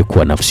kujifariji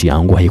kuwa nafsi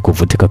yangu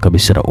haikuvutika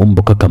kabisa na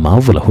umbo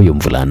kakamavu la huyu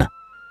mvulana,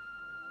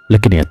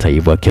 lakini hata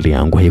hivyo akili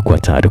yangu haikuwa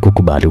tayari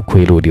kukubali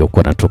ukweli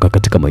uliokuwa natoka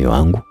katika moyo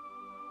wangu.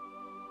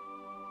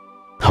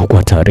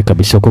 Haukuwa tayari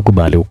kabisa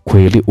kukubali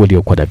ukweli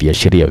uliokuwa na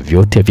viashiria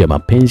vyote vya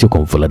mapenzi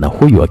kwa mvulana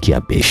huyu wa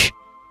Kiabeshi.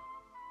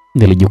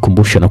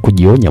 Nilijikumbusha na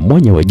kujionya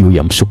mwenyewe juu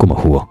ya msukumo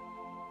huo,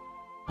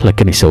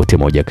 lakini sauti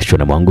moja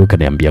kichwani mwangu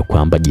ikaniambia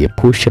kwamba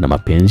jiepushe na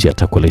mapenzi,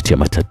 yatakuletea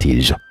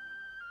matatizo.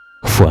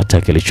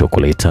 Fuata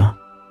kilichokuleta.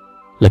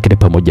 Lakini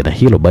pamoja na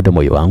hilo, bado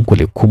moyo wangu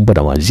ulikumbwa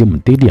na wazimu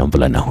dhidi ya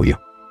mvulana huyo.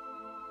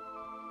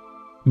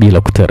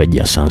 Bila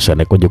kutarajia sasa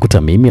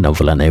nikajikuta mimi na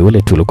mvulana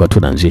yule tulikuwa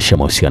tunaanzisha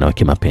mahusiano ya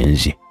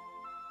kimapenzi.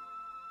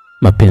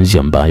 Mapenzi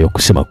ambayo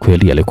kusema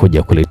kweli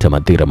yalikuja kuleta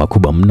madhira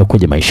makubwa mno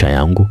kwenye maisha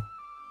yangu,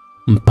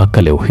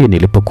 mpaka leo hii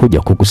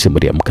nilipokuja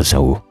kukusimulia mkasa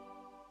huu.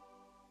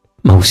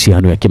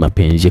 Mahusiano ya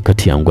kimapenzi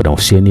kati yangu na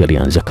Hussein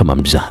yalianza kama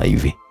mzaha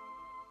hivi.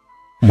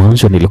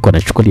 Mwanzo nilikuwa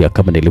nachukulia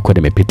kama nilikuwa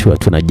nimepitiwa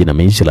tu na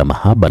jinamizi la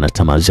mahaba na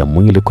tamaa za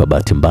mwili. Kwa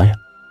bahati mbaya,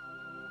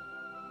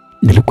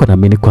 nilikuwa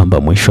naamini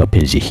kwamba mwisho wa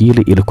penzi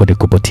hili ilikuwa ni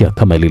kupotea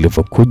kama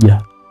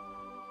lilivyokuja,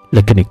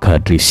 lakini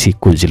kadri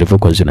siku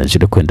zilivyokuwa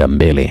zinazidi kwenda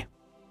mbele,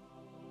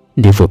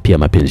 ndivyo pia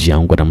mapenzi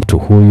yangu na mtu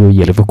huyu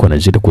yalivyokuwa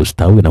yanazidi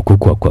kustawi na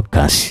kukua kwa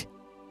kasi.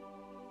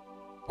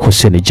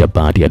 Hussein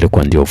Jabari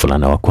alikuwa ndio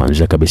mvulana wa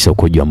kwanza kabisa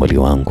kujua mwili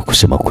wangu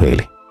kusema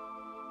kweli.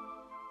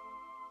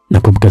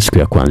 Nakumbuka siku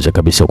ya kwanza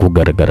kabisa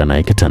kugaragara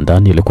naye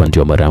kitandani ilikuwa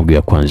ndio mara yangu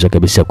ya kwanza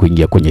kabisa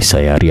kuingia kwenye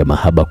sayari ya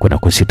mahaba kwa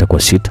kusita kwa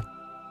sita.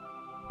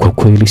 Kwa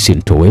kweli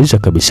sintoweza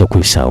kabisa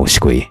kuisahau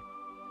siku hii.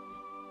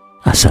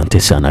 Asante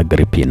sana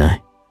Agripina,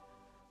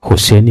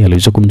 Hussein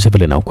alizungumza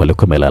vile na kwa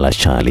alikuwa amelala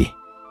chali.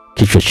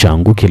 Kichwa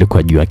changu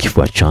kilikuwa juu ya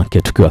kifua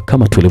chake tukiwa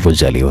kama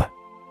tulivyozaliwa.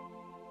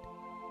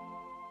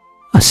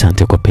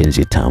 Asante kwa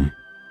penzi tamu.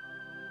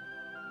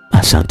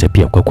 Asante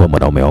pia kwa kuwa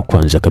mwanaume wa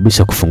kwanza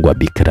kabisa kufungua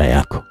bikira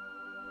yako.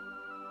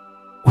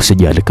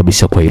 Usijali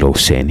kabisa kwa hilo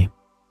Hussein,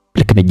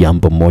 lakini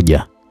jambo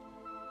moja.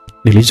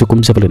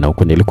 Nilizungumza vile na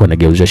huko nilikuwa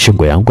nageuza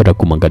shingo yangu na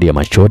kumwangalia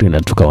machoni na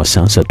tukawa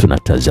sasa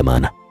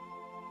tunatazamana.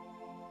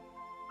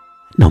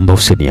 Naomba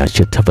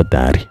usiniache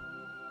tafadhali.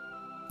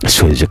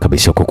 Siwezi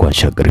kabisa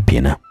kukuacha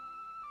Agripina.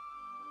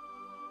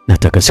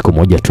 Nataka siku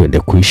moja tuende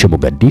kuishi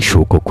Mogadishu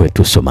huko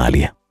kwetu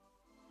Somalia.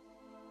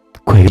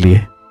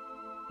 Kweli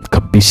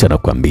kabisa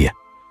nakwambia.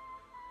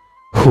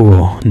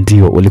 Huo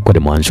ndio ulikuwa ni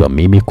mwanzo wa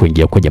mimi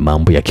kuingia kwenye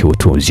mambo ya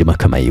kiutu uzima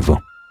kama hivyo.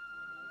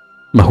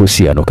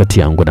 Mahusiano kati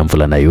yangu na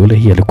mvulana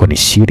yule yalikuwa ni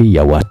siri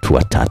ya watu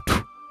watatu,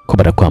 kwa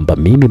maana kwamba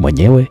mimi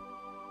mwenyewe,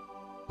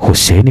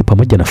 Hussein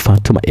pamoja na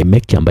Fatuma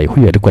Emeki ambaye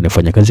huyo alikuwa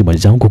anafanya kazi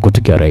mwenzangu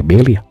kutoka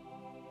Liberia.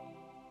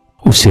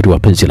 Usiri wa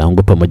penzi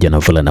langu pamoja na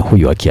mvulana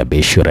huyo wa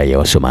Kihabeshi raia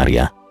wa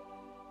Somalia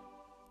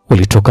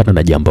ulitokana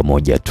na jambo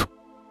moja tu.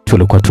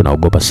 Tulikuwa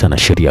tunaogopa sana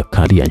sheria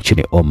kali ya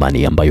nchini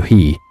Oman ambayo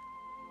hii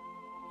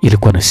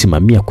ilikuwa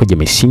nasimamia kwenye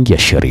misingi ya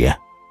sheria.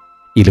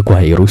 Ilikuwa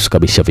hairuhusu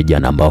kabisa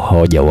vijana ambao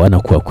hawajaoana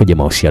kuwa kwenye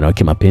mahusiano ya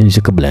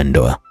kimapenzi kabla ya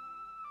ndoa.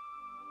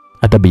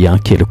 Adabu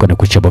yake ilikuwa ni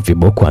kuchapa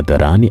viboko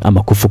hadharani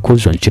ama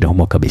kufukuzwa nchini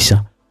humo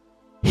kabisa.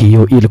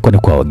 Hiyo ilikuwa ni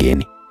kwa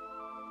wageni,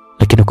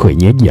 lakini kwa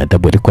wenyeji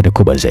adabu ilikuwa ni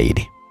kubwa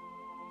zaidi.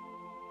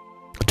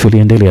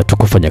 Tuliendelea tu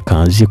kufanya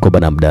kazi kwa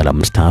Bwana Abdalla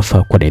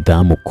Mustafa kwa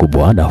nidhamu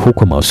kubwa, na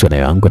huko mahusiano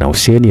yangu na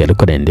Hussein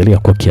yalikuwa yanaendelea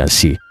kwa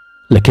kiasi,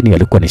 lakini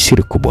yalikuwa ni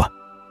siri kubwa.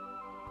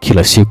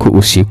 Kila siku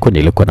usiku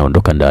nilikuwa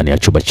naondoka ndani ya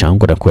chumba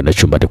changu na kwenda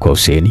chumbani kwa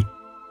Hussein.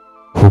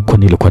 Huko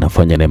nilikuwa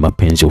nafanya naye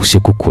mapenzi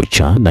usiku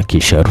kucha, na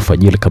kisha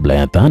alfajiri kabla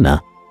ya adhana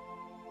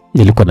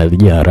nilikuwa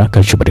narejea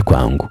haraka chumbani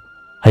kwangu.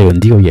 Hayo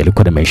ndio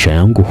yalikuwa na maisha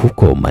yangu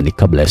huko Oman,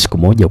 kabla ya siku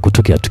moja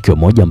kutokea tukio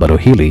moja ambalo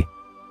hili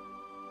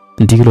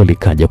ndilo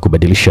likaja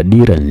kubadilisha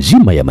dira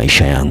nzima ya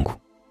maisha yangu.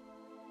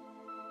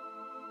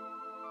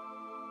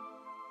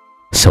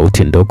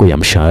 Sauti ndogo ya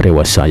mshale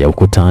wa saa ya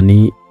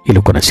ukutani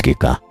ilikuwa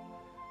nasikika.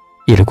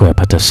 Ilikuwa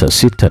yapata saa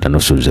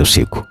 6:30 za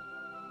usiku.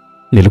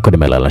 Nilikuwa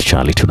nimelala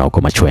chali tu, na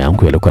kwa macho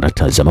yangu yalikuwa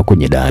yanatazama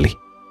kwenye dali.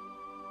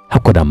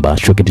 Hakuna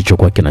ambacho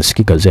kilichokuwa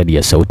kinasikika zaidi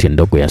ya sauti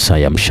ndogo ya saa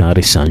ya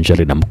mshale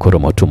sanjari na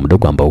mkoromoto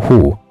mdogo ambao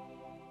huu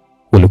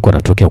ulikuwa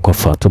unatokea kwa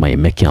Fatuma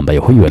Emeki ambaye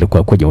huyu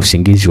alikuwa kwenye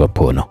usingizi wa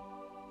pono.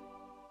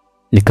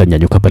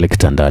 Nikanyanyuka pale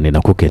kitandani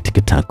na kuketi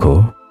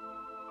kitako.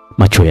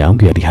 Macho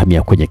yangu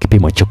yalihamia kwenye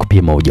kipimo cha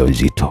kupima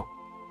ujauzito.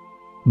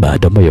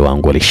 Baada moyo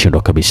wangu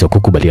alishindwa kabisa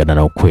kukubaliana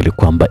na ukweli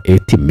kwamba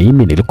eti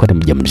mimi nilikuwa ni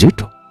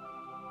mjamzito.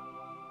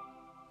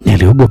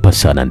 Niliogopa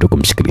sana ndugu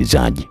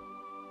msikilizaji,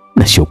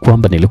 na sio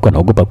kwamba nilikuwa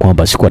naogopa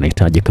kwamba sikuwa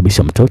nahitaji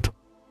kabisa mtoto,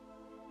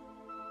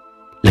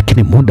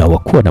 lakini muda wa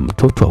kuwa na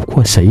mtoto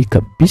haukuwa sahihi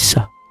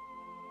kabisa.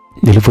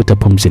 Nilivuta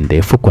pumzi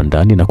ndefu kwa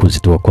ndani na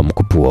kuzitoa kwa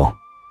mkupuo.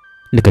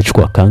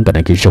 Nikachukua kanga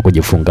na kisha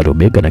kujifunga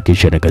lubega, na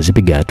kisha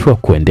nikazipiga hatua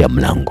kuendea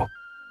mlango.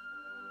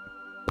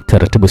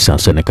 Taratibu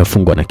sasa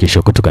nikafungwa na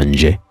kisha kutoka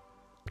nje.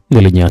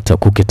 Nilinyata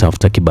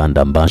kukitafuta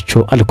kibanda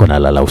ambacho alikuwa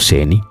analala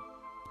Hussein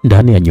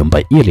ndani ya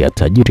nyumba ile ya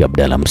tajiri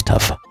Abdalla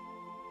Mustafa.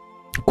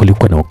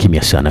 Kulikuwa na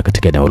ukimya sana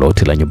katika eneo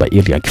lote la nyumba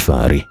ile ya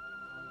kifahari.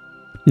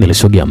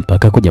 Nilisogea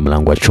mpaka kwenye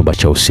mlango wa chumba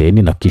cha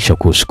Hussein na kisha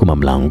kusukuma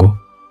mlango.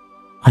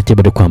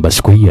 Ajabu kwamba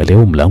siku hii ya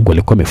leo mlango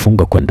ulikuwa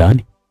umefungwa kwa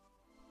ndani.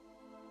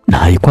 Na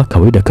haikuwa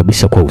kawaida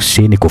kabisa kwa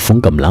Hussein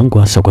kufunga mlango,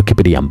 hasa kwa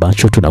kipindi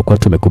ambacho tunakuwa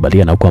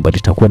tumekubaliana kwamba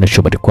litakuwa na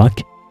chumbani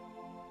kwake.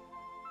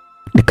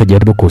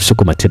 Nikajaribu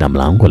kusukuma tena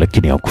mlango,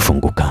 lakini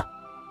haukufunguka.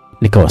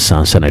 Nikawa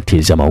sasa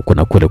natizama huko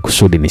na kule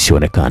kusudi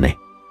nisionekane.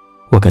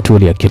 Wakati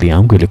ule akili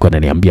yangu ilikuwa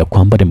inaniambia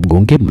kwamba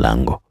nimgonge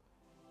mlango.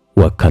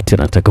 Wakati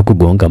nataka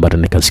kugonga, mara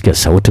nikasikia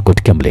sauti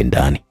kutoka mle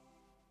ndani.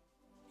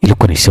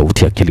 Ilikuwa ni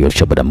sauti ya kilio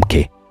cha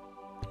mwanamke.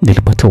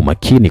 Nilipata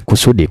umakini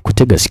kusudi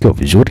kutega sikio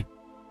vizuri.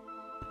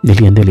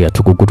 Niliendelea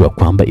tu kugundua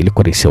kwamba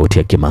ilikuwa ni sauti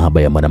ya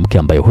kimahaba ya mwanamke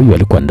ambaye huyu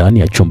alikuwa ndani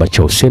ya chumba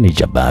cha Hussein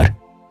Jabbar.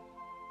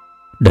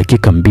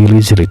 Dakika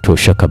 2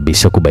 zilitosha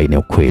kabisa kubaini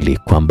ukweli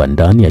kwamba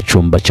ndani ya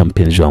chumba cha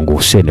mpenzi wangu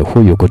Hussein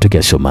huyu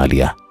kutoka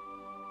Somalia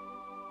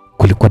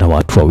kulikuwa na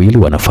watu wawili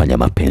wanafanya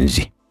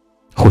mapenzi.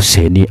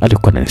 Hussein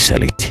alikuwa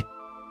ananisaliti.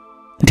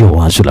 Ndio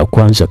wazo la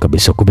kwanza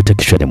kabisa kupita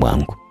kichwani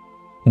mwangu.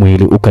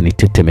 Mwili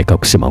ukanitetemeka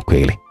kusema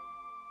kweli.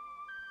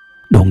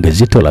 Donge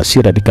zito la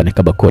hasira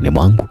likanikaba koni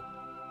mwangu.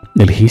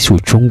 Nilihisi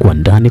uchungu wa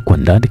ndani kwa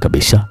ndani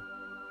kabisa.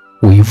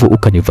 Wivu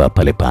ukanivaa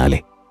pale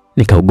pale.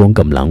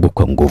 Nikaugonga mlango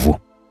kwa nguvu,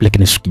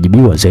 lakini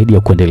sikujibiwa zaidi ya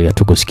kuendelea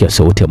tu kusikia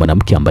sauti ya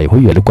mwanamke ambaye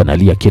huyu alikuwa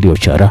analia kilio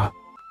cha raha.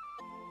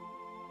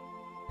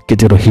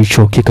 Kitendo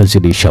hicho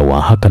kikazidisha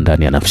wahaka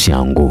ndani ya nafsi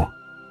yangu.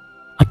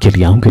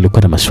 Akili yangu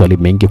ilikuwa na maswali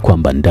mengi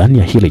kwamba ndani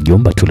ya hili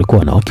jumba tulikuwa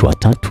wanawake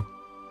watatu.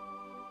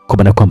 Kwa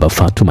maana kwamba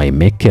Fatuma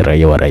Emeki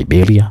raia wa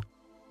Liberia,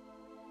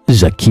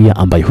 Zakia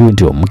ambaye huyu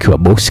ndio mke wa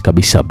bosi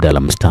kabisa Abdalla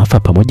Mustafa,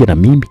 pamoja na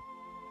mimi.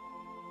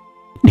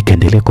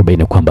 Nikaendelea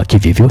kubaini kwamba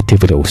kivivyote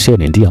vile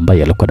Hussein ndiye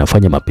ambaye alikuwa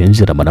anafanya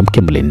mapenzi na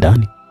mwanamke mle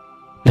ndani.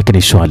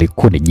 Lakini swali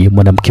kuu ni je,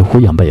 mwanamke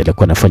huyu ambaye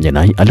alikuwa anafanya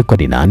naye alikuwa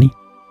ni nani?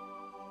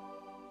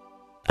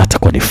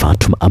 Atakuwa ni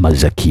Fatuma ama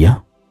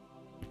Zakia?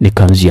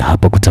 Nikaanzia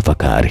hapa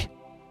kutafakari.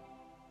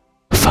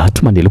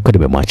 Fatuma nilikuwa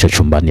nimemwacha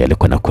chumbani,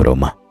 alikuwa na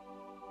koroma.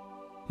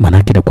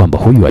 Manake ni kwamba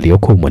huyu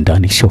aliyoko humo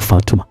ndani sio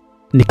Fatuma.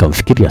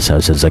 Nikamfikiria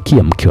sasa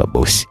Zakia mke wa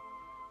bosi.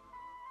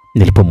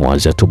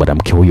 Nilipomwaza tu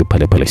mwanamke huyu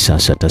pale pale,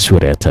 sasa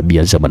taswira ya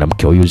tabia za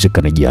mwanamke huyu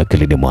zikanijia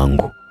akilini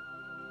mwangu.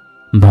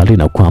 Mbali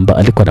na kwamba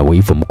alikuwa na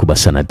wivu mkubwa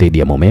sana dhidi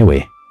ya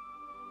mumewe,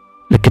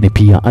 lakini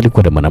pia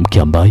alikuwa na mwanamke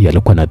ambaye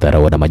alikuwa na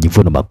dharau na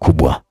majivuno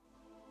makubwa.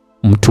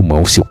 Mtu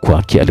mweusi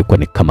kwake alikuwa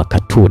ni kama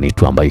katuni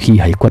tu ambayo hii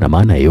haikuwa na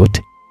maana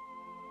yoyote.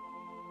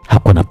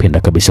 Hakuwa anapenda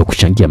kabisa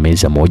kuchangia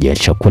meza moja ya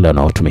chakula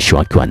na watumishi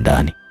wake wa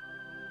ndani.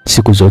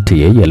 Siku zote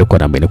yeye alikuwa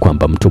anaamini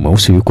kwamba mtu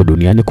mweusi yuko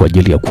duniani kwa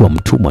ajili ya kuwa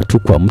mtumwa tu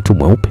kwa mtu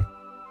mweupe.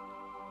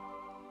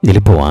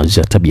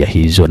 Nilipoanza tabia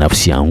hizo,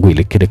 nafsi yangu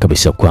ilikiri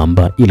kabisa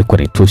kwamba ilikuwa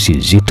ni tusi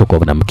zito kwa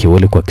mwanamke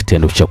yule kwa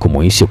kitendo cha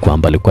kumuhisi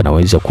kwamba alikuwa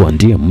anaweza kuwa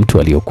ndiye mtu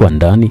aliyokuwa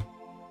ndani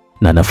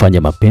na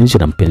anafanya mapenzi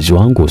na mpenzi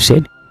wangu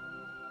Hussein.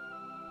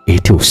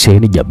 Eti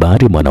Hussein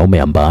Jabari,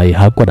 mwanaume ambaye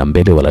hakuwa na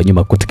mbele wala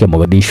nyuma kutoka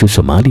Mogadishu,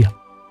 Somalia,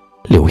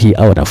 leo hii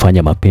au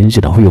anafanya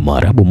mapenzi na huyo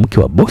Mwarabu, mke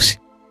wa bosi?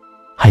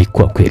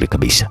 Haikuwa kweli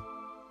kabisa.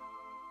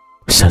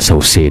 Sasa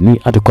Hussein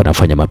alikuwa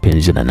anafanya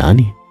mapenzi na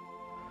nani?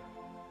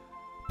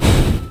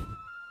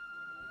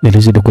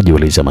 Nilizidi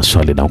kujiuliza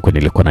maswali na huko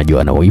nilikuwa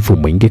najua na wivu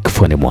mwingi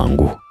kifuani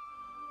mwangu.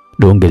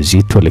 Donge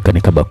zito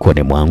likanikaba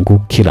kooni mwangu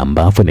kila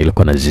ambapo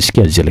nilikuwa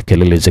nazisikia zile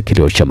kelele za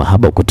kilio cha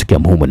mahaba kutoka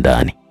humu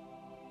ndani.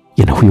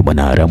 Yana huyu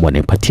mwanaharamu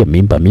anipatia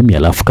mimba mimi,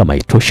 alafu kama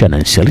itosha na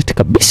nisaliti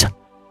kabisa.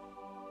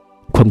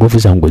 Kwa nguvu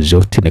zangu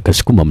zote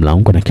nikasukuma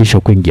mlango na kisha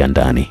kuingia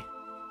ndani.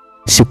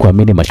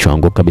 Sikuamini macho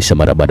yangu kabisa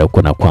mara baada ya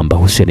kuona kwamba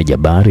Hussein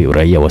Jabari,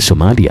 raia wa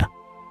Somalia,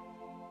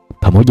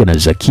 pamoja na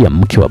Zakia,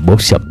 mke wa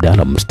bosi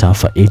Abdalla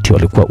Mustafa, eti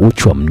walikuwa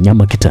uchi wa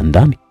mnyama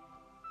kitandani.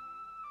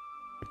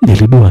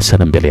 Nilidua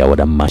sana mbele ya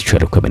wana, macho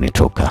yalikuwa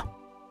yamenitoka.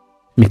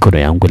 Mikono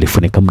yangu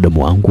ilifunika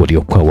mdomo wangu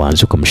uliokuwa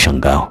wazi kwa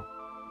mshangao.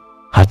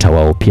 Hata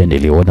wao pia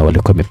niliona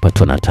walikuwa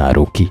wamepatwa na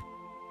taharuki.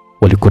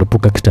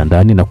 Walikurupuka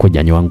kitandani na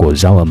kunyanyua nguo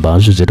zao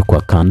ambazo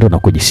zilikuwa kando na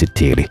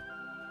kujisitiri.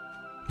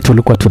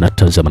 Tulikuwa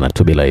tunatazama na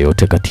tu bila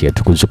yote kati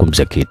yetu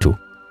kuzungumza kitu.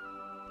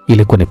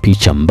 Ilikuwa ni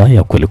picha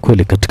mbaya kweli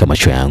kweli katika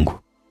macho yangu.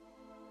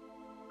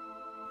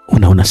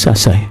 Unaona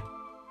sasa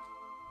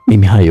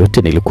mimi haya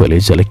yote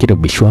nilikueleza, lakini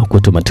ubishi wako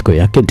tu matokeo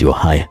yake ndio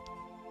haya.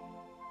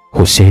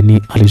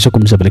 Hussein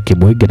alizungumza bila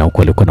kibwege na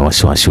huko alikuwa na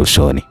wasiwasi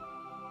usoni.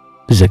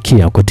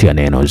 Zakia hakutia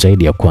neno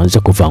zaidi ya kwanza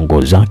kuvaa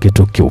nguo zake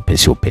tu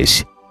kiupesi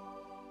upesi.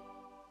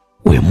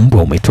 We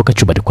mbwa, umetoka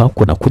chumbani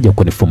kwako na kuja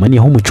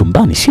kunifumania humu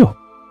chumbani, sio?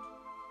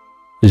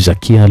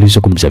 Zakia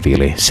alizungumza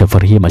vile.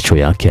 Safari hii macho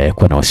yake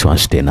hayakuwa na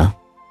wasiwasi tena.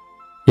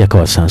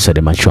 Yakawa sasa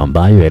ni macho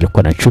ambayo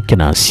yalikuwa na chuki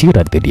na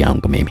hasira dhidi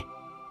yangu mimi.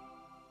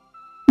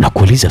 Na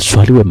kuuliza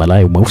swali, we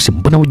malaya mweusi,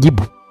 mbona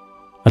ujibu?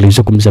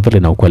 Alizungumza vile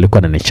na huko alikuwa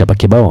ananichapa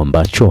kibao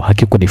ambacho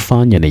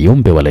hakikunifanya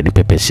niombe wala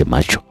nipepese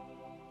macho.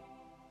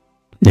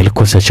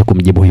 Nilikosa cha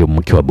kumjibu huyo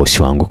mke wa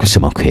bosi wangu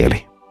kusema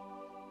kweli.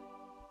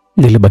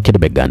 Nilibaki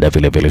nimeganda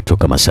vile vile tu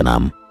kama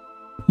sanamu.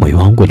 Moyo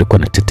wangu ulikuwa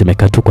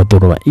unatetemeka tu kwa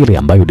dhuluma ile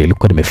ambayo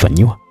nilikuwa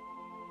nimefanyiwa.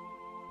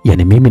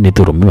 Yaani mimi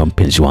nidhulumiwa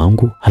mpenzi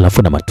wangu,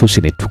 halafu na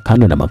matusi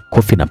nitukano na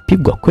makofi na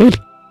pigwa kweli?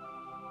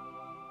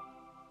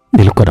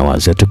 Nilikuwa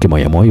nawaza tu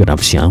kimoyo moyo,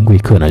 nafsi yangu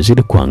ikiwa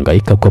inazidi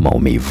kuhangaika kwa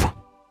maumivu.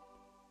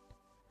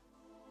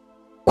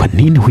 Kwa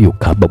nini huyu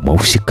kaba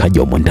mweusi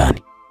kaja humo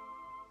ndani?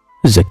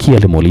 Zakia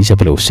alimuuliza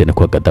vile Hussein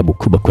kwa ghadhabu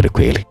kubwa kweli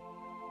kweli.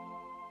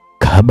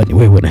 Kaba ni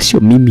wewe na sio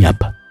mimi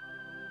hapa.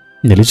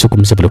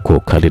 Nilizungumza vile kwa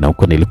ukali na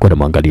huko nilikuwa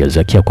namwangalia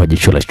Zakia kwa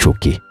jicho la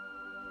chuki.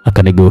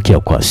 Akanigeukia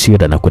kwa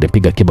hasira na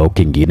kunipiga kibao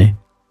kingine.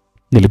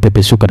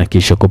 Nilipepesuka na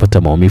kisha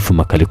kupata maumivu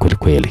makali kweli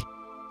kweli.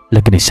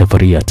 Lakini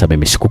safari hata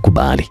mimi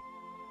sikukubali.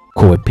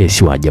 Kwa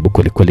wepesi wa ajabu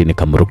kweli kweli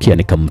nikamrukia,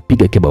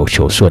 nikampiga kibao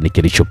cha usoni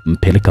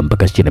kilichompeleka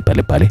mpaka chini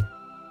pale pale.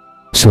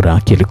 Sura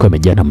yake ilikuwa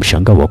imejaa na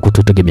mshangao wa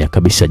kutotegemea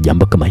kabisa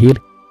jambo kama hili.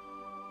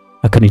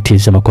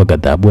 Akanitizama kwa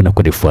ghadhabu na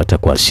kunifuata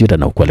kwa hasira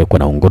na huko alikuwa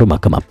anaunguruma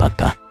kama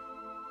paka.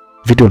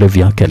 Vidole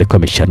vyake alikuwa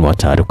ameshanua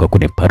tayari kwa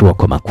kuniparua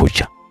kwa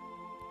makucha.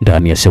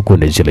 Ndani ya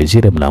sekunde zile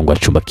zile mlango wa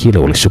chumba kile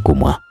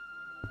ulisukumwa.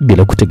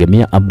 Bila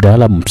kutegemea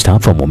Abdalla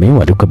Mustafa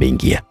mumeo alikuwa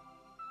ameingia.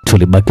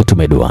 Tulibaki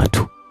tumeduaa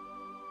tu.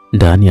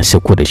 Ndani ya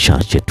sekunde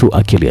chache tu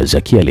akili ya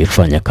Zakia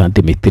ilifanya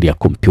kazi mithili ya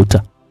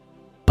kompyuta.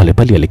 Pale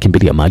pale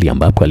alikimbilia mahali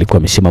ambapo alikuwa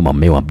amesimama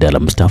mmeo Abdalla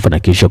Mustafa na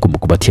kisha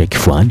kumkumbatia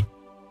kifuani.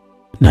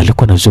 Na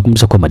alikuwa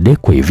anazungumza kwa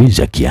madeko hivi,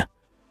 Zakia,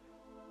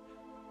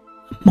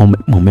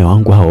 mume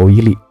wangu hao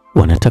wawili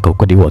wanataka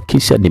kukodiwa,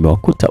 kisha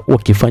nimewakuta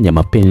wakifanya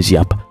mapenzi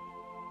hapa.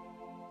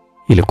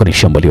 Ilikuwa ni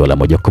shambulio la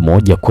moja kwa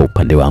moja kwa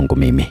upande wangu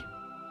mimi.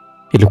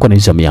 Ilikuwa ni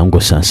zamu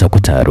yangu sasa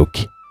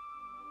kutaharuki.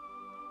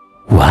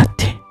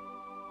 What?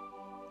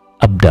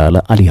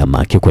 Abdalla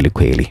alihamaki kweli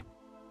kweli.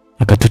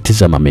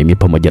 Akatutizama mimi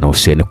pamoja na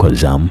Hussein kwa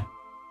zamu.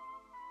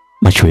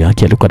 Macho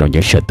yake yalikuwa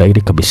yanaonyesha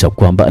dhahiri kabisa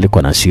kwamba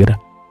alikuwa na hasira.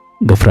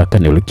 Ghafla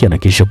akaniulikia na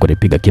kisha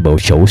kunipiga kibao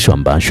cha uso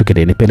ambacho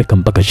kilinipeleka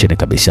mpaka chini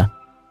kabisa.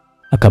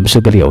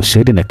 Akamsogelea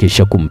Hussein na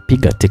kisha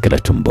kumpiga teke la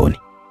tumboni.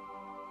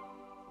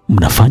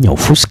 Mnafanya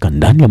ufuska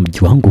ndani ya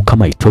mji wangu,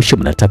 kama itoshe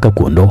mnataka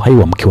kuondoa uhai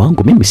wa mke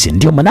wangu mimi, si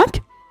ndio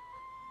manake?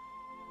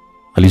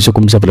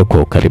 Alizungumza vile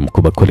kwa ukali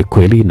mkubwa kweli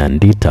kweli, na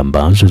ndita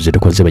ambazo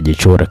zilikuwa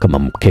zimejichora kama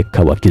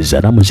mkeka wa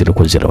kizaramu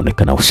zilikuwa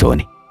zinaonekana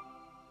usoni.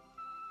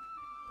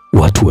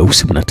 Watu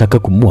weusi mnataka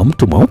kumua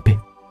mtu mweupe,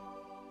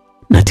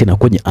 na tena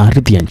kwenye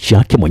ardhi ya nchi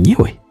yake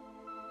mwenyewe?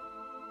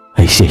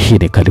 Aisha, hii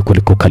ni kali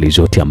kuliko kali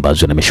zote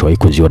ambazo nimeshawahi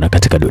kuziona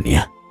katika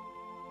dunia.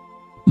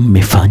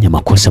 Mmefanya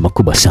makosa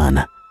makubwa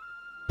sana.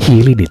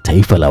 Hili ni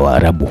taifa la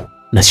Waarabu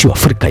na sio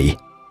Afrika hii.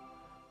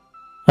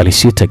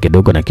 Alisita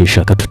kidogo na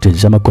kisha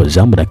akatutazama kwa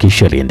zamu na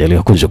kisha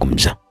aliendelea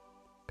kuzungumza.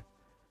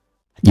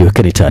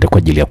 Jiwekeni tayari kwa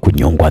ajili ya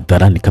kunyongwa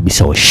hadharani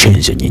kabisa,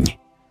 washenzi nyinyi.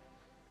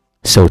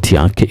 Sauti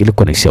yake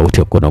ilikuwa ni sauti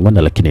ya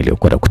kunong'ona lakini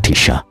iliyokuwa na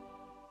kutisha.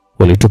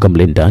 Walitoka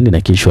mle ndani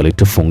na kisha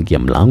walitufungia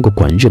mlango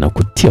kwa nje na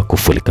kutia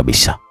kufuli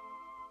kabisa.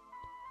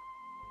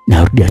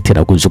 Narudia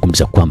tena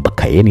kuzungumza kwamba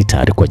kaeni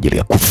tayari kwa ajili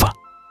ya kufa.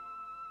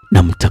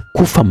 Na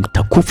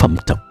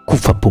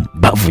mtakufa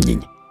pumbavu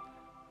nyinyi.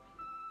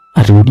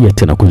 Alirudia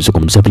tena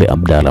kuzungumza vile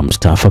Abdalla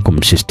Mustafa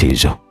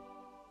kumsisitizo.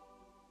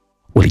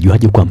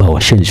 Walijuaje kwamba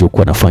washenzi huko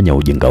wanafanya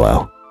ujinga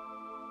wao?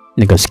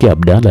 Nikasikia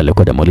Abdalla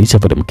alikuwa anamuuliza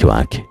pale mke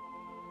wake.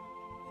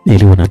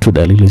 Niliona tu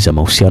dalili za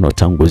mahusiano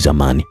tangu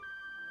zamani.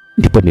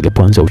 Ndipo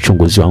nilipoanza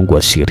uchunguzi wangu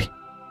wa siri.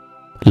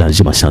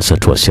 Lazima sasa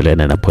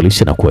tuwasiliane na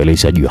polisi na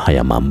kueleza juu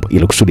haya mambo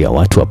ili kusudi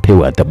watu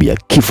wapewe adhabu ya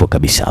kifo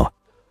kabisa.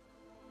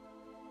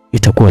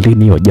 Itakuwa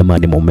lini hiyo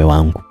jamani mume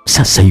wangu?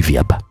 Sasa hivi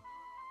hapa.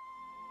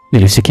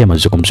 Nilisikia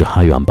mazungumzo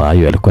hayo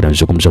ambayo yalikuwa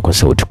yanazungumzwa kwa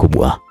sauti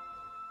kubwa.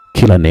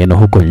 Kila neno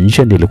huko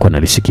nje nilikuwa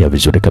nalisikia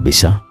vizuri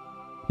kabisa.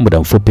 Muda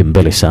mfupi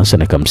mbele sasa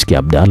nikamsikia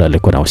Abdalla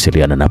alikuwa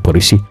anawasiliana na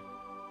polisi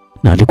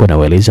na alikuwa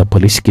anawaeleza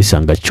polisi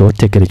kisanga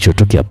chote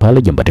kilichotokea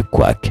pale nyumbani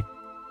kwake.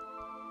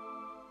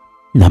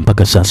 Na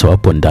mpaka sasa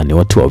wapo ndani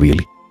watu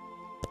wawili.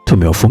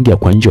 Tumewafungia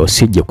kwa nje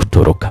wasije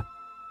kutoroka.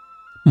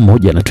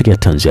 Mmoja anatokea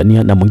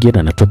Tanzania na mwingine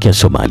anatokea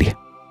Somalia.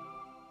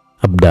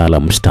 Abdalla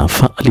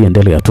Mustafa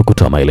aliendelea tu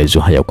kutoa maelezo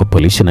haya kwa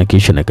polisi na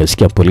kisha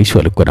nikasikia polisi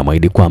walikuwa na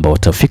maidi kwamba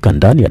watafika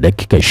ndani ya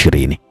dakika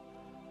 20.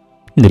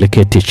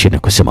 Niliketi chini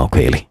kusema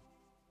kweli.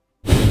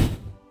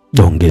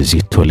 Donge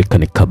zito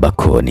likanikaba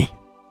koni.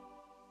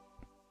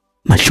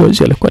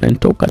 Machozi yalikuwa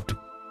yanatoka tu.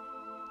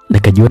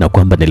 Nikajiona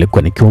kwamba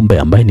nilikuwa ni kiumbe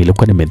ambaye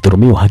nilikuwa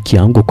nimedhulumiwa haki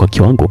yangu kwa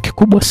kiwango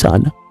kikubwa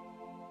sana.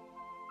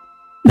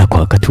 Na kwa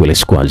wakati ule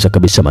sikuanza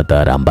kabisa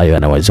madhara ambayo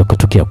yanaweza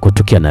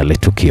kutokea na ile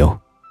tukio.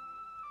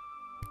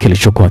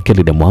 Kilichokuwa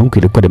akilini mwangu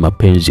ilikuwa ni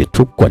mapenzi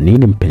tu. Kwa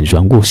nini mpenzi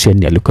wangu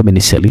Hussein alikuwa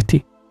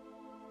amenisaliti?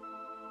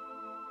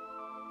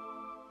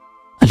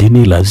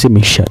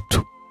 Alinilazimisha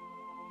tu.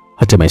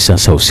 Hata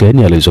sasa Hussein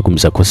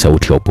alizungumza kwa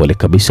sauti ya upole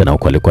kabisa na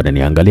alikuwa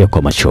ananiangalia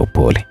kwa macho ya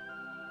upole.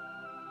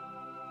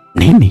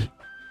 Nini?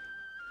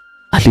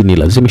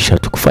 Alinilazimisha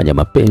tu kufanya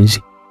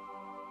mapenzi.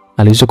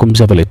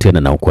 Alizungumza vile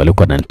tena na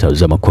alikuwa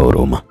ananitazama kwa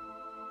huruma.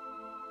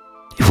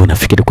 Hivyo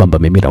nafikiri kwamba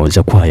mimi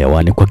naweza kuwa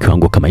hayawani kwa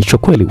kiwango kama hicho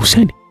kweli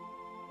Hussein?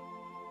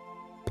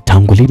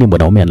 Tangu lini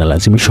mwanaume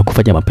analazimishwa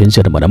kufanya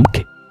mapenzi na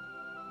mwanamke?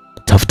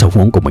 Tafuta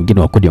uongo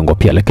mwingine wa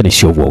kuniongopea lakini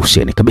sio wa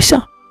Hussein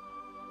kabisa.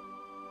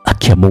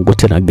 Akia Mungu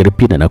tena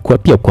Agripina na kuwa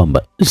pia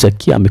kwamba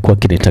Zakia amekuwa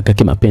akinitaka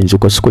kimapenzi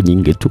kwa siku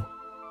nyingi tu.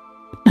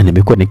 Na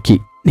nimekuwa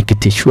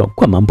nikitishwa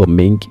kwa mambo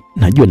mengi.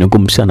 Najua ni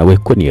ngumu sana wewe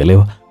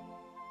kunielewa.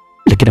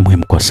 Lakini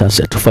muhimu kwa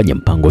sasa tufanye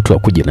mpango tu wa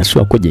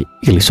kujinasua kwenye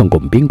ile songo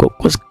mbingo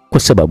kwa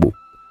sababu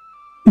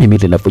mimi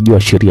ninavyojua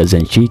sheria za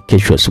nchi,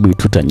 kesho asubuhi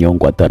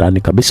tutanyongwa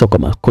hadharani kabisa kwa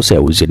makosa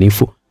ya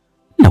uzinifu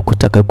na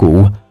kutaka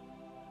kuua.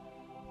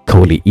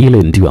 Kauli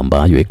ile ndio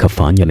ambayo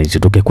ikafanya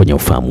nizitoke kwenye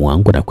ufahamu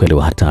wangu na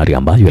kuelewa hatari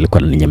ambayo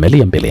ilikuwa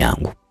inanyemelea mbele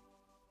yangu.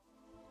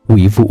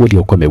 Wivu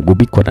uliokuwa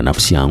umegubikwa na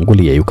nafsi yangu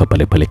liyeyuka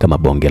pale pale kama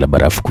bonge la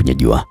barafu kwenye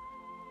jua.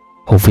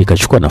 Hofu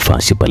ikachukua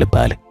nafasi pale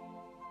pale.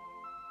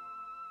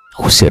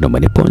 Hussein,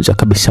 umeniponza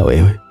kabisa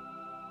wewe.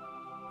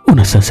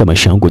 Una sasa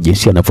maisha yangu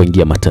jinsi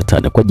yanavyoingia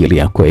matatani kwa ajili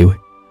yako wewe.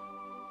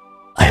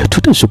 Hayo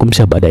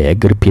tutazungumzia baada ya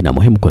Agripina.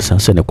 Muhimu kwa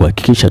sasa ni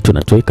kuhakikisha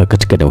tunatoeka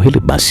katika eneo hili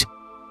basi.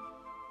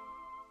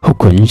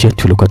 Huko nje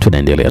tulikuwa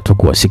tunaendelea tu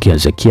kuwasikia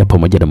Zakia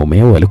pamoja na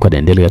mumeo walikuwa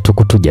wanaendelea tu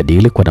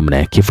kutujadili kwa namna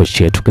ya kifo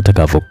chetu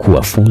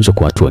kitakavyokuwa funzo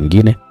kwa watu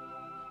wengine,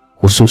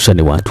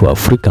 hususan watu wa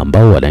Afrika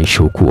ambao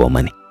wanaishi huku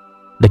Oman.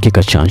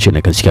 Dakika chache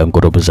nikasikia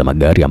ngorobo za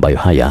magari ambayo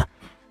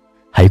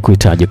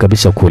haikuhitaji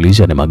kabisa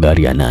kuuliza ni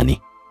magari ya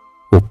nani.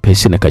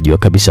 Upesi nikajua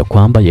kabisa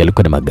kwamba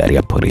yalikuwa ni magari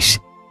ya polisi.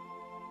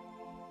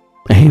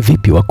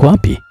 Vipi, wako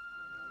wapi?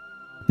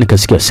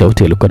 Nikasikia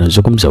sauti ilikuwa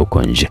inazungumza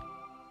huko nje.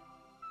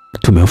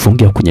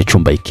 Tumewafungia kwenye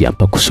chumba hiki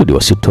hapa kusudi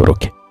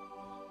wasitoroke.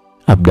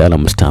 Abdalla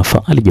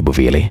Mustafa alijibu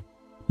vile.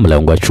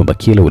 Mlango wa chumba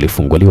kile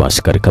ulifunguliwa,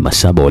 askari kama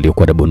 7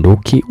 waliokuwa na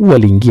bunduki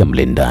waliingia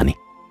mle ndani.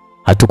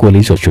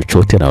 Hatukuelezwa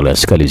chochote na wale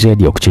askari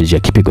zaidi ya kuchezea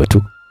kipigo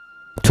tu.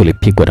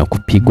 Tulipigwa na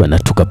kupigwa na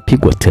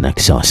tukapigwa tena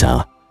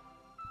kisawasawa.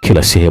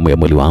 Kila sehemu ya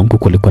mwili wangu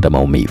kulikuwa na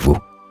maumivu.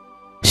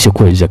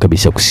 Sikuweza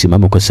kabisa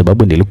kusimama kwa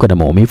sababu nilikuwa na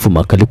maumivu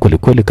makali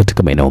kweli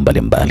katika maeneo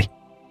mbalimbali.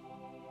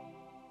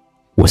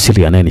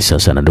 Wasilianeni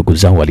sasa na ndugu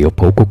zao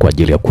waliopo huko kwa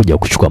ajili ya kuja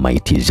kuchukua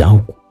maiti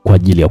zao kwa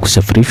ajili ya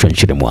kusafirishwa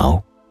nchini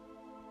mwao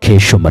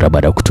kesho mara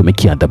baada ya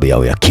kutumikia adhabu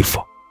yao ya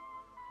kifo.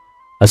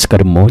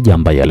 Askari mmoja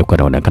ambaye alikuwa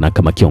anaonekana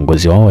kama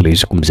kiongozi wao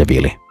alizungumza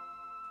vile.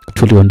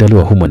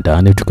 Tuliondaliwa humo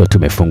ndani tukiwa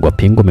tumefungwa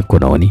pingu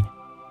mikononi.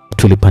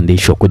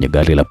 Tulipandishwa kwenye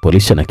gari la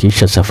polisi na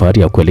kisha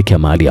safari ya kuelekea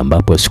mahali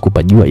ambapo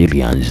sikupajua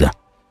ilianza.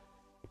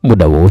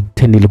 Muda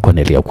wote nilikuwa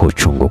nalia kwa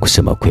uchungu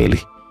kusema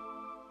kweli.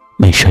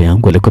 Maisha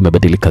yangu yalikuwa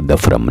yamebadilika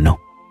ghafla mno.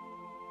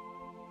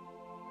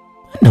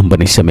 Naomba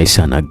nisamehe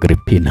sana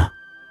Agripina.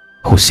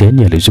 Hussein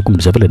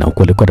alizungumza vile na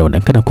ukweli kwa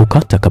anaonekana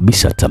kukata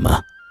kabisa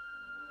tamaa.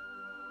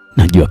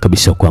 Najua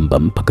kabisa kwamba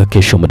mpaka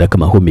kesho muda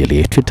kama huu miili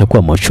yetu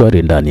itakuwa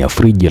mochwari ndani ya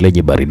friji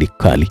lenye baridi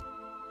kali.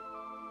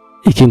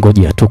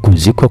 ikingoja tu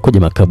kuzikwa kwenye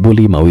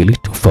makaburi mawili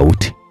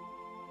tofauti.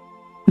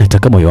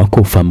 Nataka moyo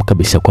wako ufahamu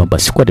kabisa kwamba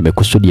sikuwa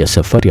nimekusudia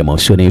safari ya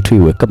mahusiano yetu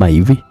iwe kama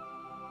hivi.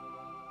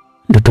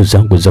 Ndoto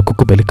zangu za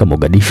kukupeleka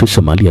Mogadishu,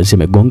 Somalia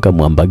zimegonga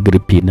mwamba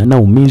Gripina.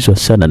 Naumizwa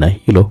sana na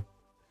hilo,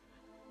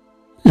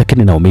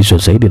 lakini naumizwa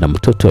zaidi na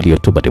mtoto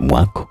aliyotumbani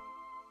mwako.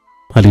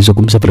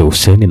 Alizungumza vile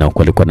Hussein, na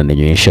huko alikuwa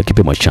ananionyesha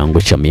kipimo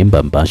changu cha mimba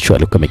ambacho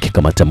alikuwa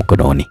amekikamata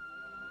mkononi.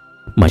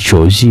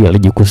 Machozi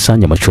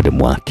yalijikusanya machoni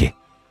mwake.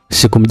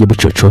 Sikumjibu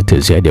chochote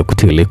zaidi ya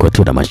kutiririkwa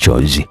tu na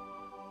machozi.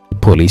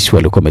 Polisi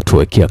walikuwa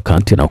wametuwekea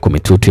kati na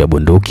mitutu ya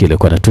bunduki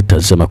ilikuwa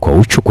inatutazama kwa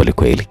uchu kweli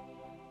kweli.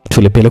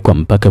 Tulipelekwa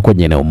mpaka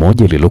kwenye eneo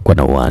moja lililokuwa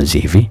na uwazi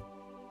hivi.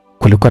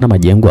 Kulikuwa na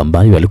majengo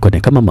ambayo yalikuwa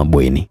ni kama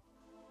mabweni.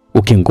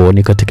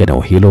 Ukingoni katika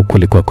eneo hilo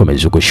kulikuwa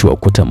kumezungushiwa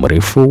ukuta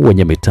mrefu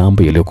wenye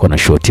mitambo iliyokuwa na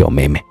shoti ya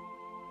umeme.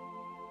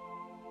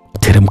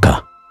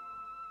 Teremka,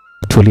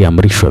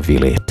 tuliamrishwa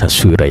vile,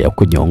 taswira ya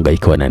kunyonga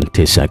ikawa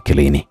inanitesa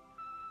akilini.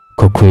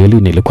 Kwa kweli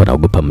nilikuwa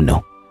naogopa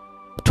mno.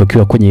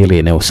 Tukiwa kwenye ile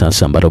eneo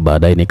sasa ambalo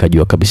baadaye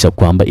nikajua kabisa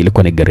kwamba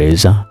ilikuwa ni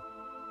gereza,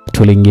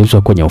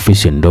 tuliingizwa kwenye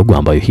ofisi ndogo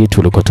ambayo hii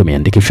tulikuwa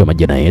tumeandikishwa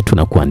majina yetu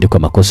na kuandikwa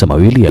makosa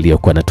mawili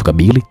yaliyokuwa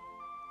yanatukabili.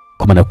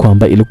 Kwa maana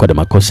kwamba ilikuwa na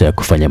makosa ya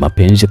kufanya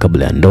mapenzi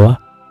kabla ya ndoa,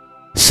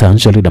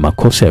 sanjali na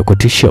makosa ya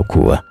kutishia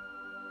kuwa.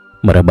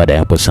 Mara baada ya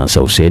hapo sasa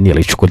Hussein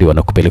alichukuliwa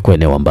na kupelekwa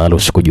eneo ambalo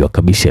sikujua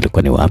kabisa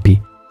ilikuwa ni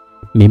wapi.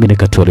 Mimi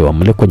nikatolewa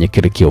mle kwenye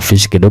kile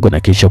ofisi kidogo na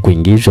kisha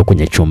kuingizwa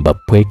kwenye chumba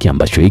pweke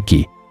ambacho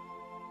hiki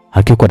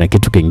hakikuwa na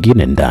kitu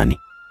kingine ndani.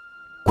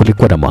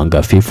 Kulikuwa na mwanga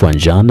hafifu wa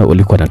njano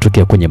ulikuwa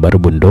unatokea kwenye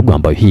barubu ndogo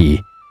ambayo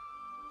hii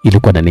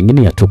ilikuwa na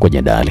ning'inia tu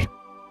kwenye dari.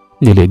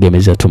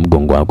 Niliegemeza tu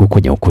mgongo wangu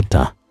kwenye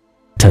ukuta.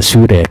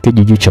 Taswira ya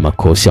kijiji cha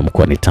Makosi ya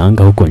mkoani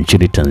Tanga huko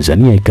nchini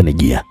Tanzania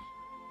ikanijia.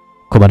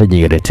 Kwa mara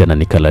nyingine tena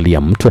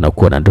nikalalia mtu na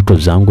kuona ndoto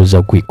zangu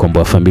za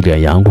kuikomboa familia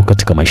yangu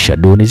katika maisha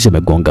duni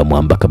zimegonga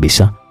mwamba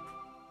kabisa.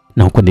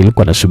 Na huko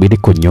nilikuwa nasubiri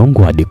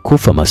kunyongwa hadi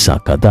kufa masaa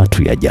kadhaa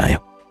tu yajayo.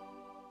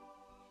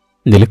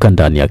 Nilikaa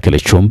ndani ya kile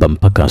chumba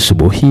mpaka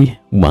asubuhi.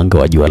 Mwanga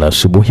wa jua la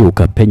asubuhi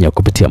ukapenya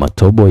kupitia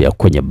matobo ya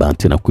kwenye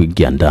bati na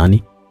kuingia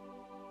ndani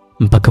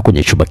mpaka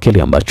kwenye chumba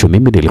kile ambacho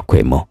mimi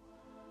nilikuwemo.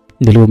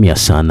 Niliumia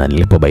sana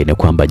nilipobaini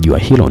kwamba jua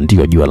hilo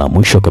ndio jua la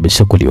mwisho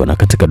kabisa kuliona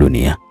katika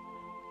dunia.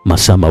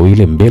 Masaa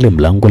mawili mbele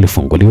mlango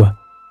ulifunguliwa.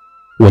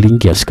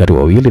 Waliingia askari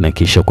wawili na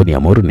kisha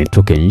kuniamuru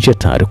nitoke nje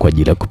tayari kwa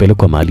ajili ya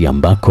kupelekwa mahali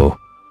ambako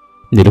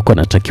nilikuwa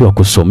natakiwa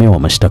kusomewa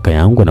mashtaka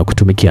yangu na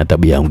kutumikia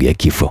adhabu yangu ya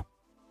kifo.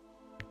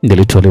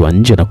 Nilitolewa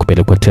nje na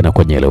kupelekwa tena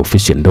kwenye ile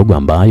ofisi ndogo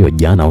ambayo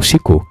jana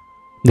usiku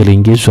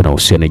niliingizwa na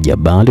Hussein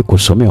Jabali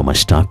kusomewa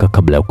mashtaka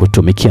kabla ya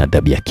kutumikia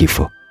adhabu ya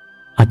kifo.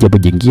 Ajabu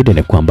jingine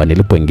ni kwamba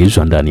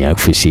nilipoingizwa ndani ya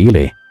ofisi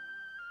ile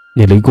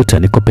nilikuta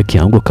niko peke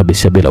yangu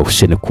kabisa bila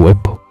Hussein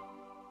kuwepo.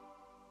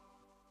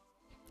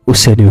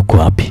 Hussein yuko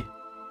wapi?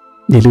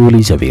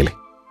 Niliuliza vile.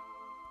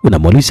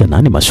 Unamuuliza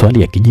nani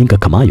maswali ya kijinga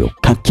kama hayo?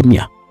 Kaa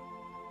kimya.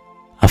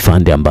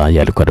 Afande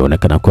ambaye alikuwa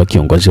anaonekana kuwa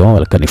kiongozi wao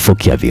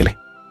akanifukia vile.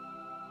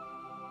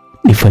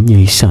 Nifanyie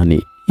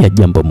hisani ya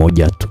jambo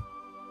moja tu.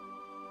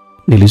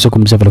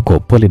 Nilizungumza vile kwa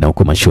upole na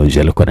huko machozi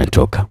yalikuwa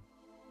yanatoka.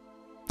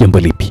 Jambo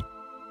lipi?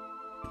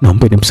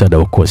 Naomba ni msaada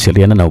wa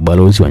kuwasiliana na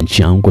ubalozi wa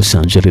nchi yangu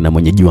sanjari na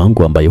mwenyeji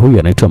wangu ambaye huyu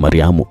anaitwa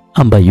Mariamu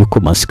ambaye yuko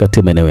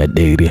Maskati maeneo ya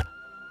Dairia,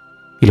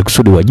 ili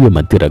kusudi wajue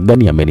madhara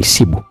gani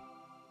yamenisibu.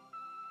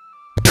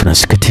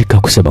 Tunasikitika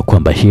kusema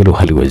kwamba hilo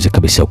haliwezi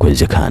kabisa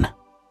kuwezekana.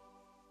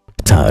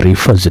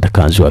 Taarifa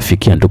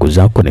zitakazowafikia ndugu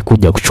zako ni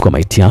kuja kuchukua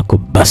maiti yako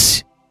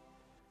basi.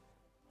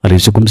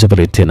 Alizungumza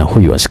vile tena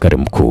huyu askari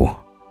mkuu.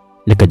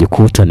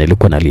 Nikajikuta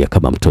nilikuwa nalia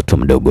kama mtoto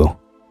mdogo.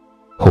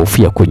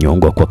 Hofu ya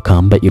kunyongwa kwa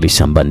kamba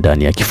ilisambaa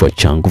ndani ya kifua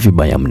changu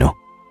vibaya mno.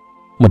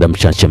 Muda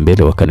mchache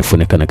mbele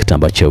wakanifunika na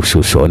kitambaa cheusi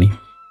usoni.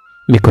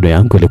 Mikono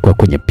yangu ilikuwa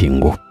kwenye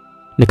pingu.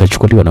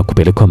 Nikachukuliwa na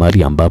kupelekwa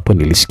mahali ambapo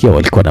nilisikia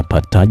walikuwa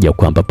wanapataja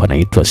kwamba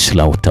panaitwa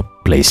Slaughter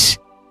Place.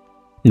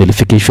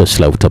 Nilifikishwa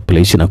Slaughter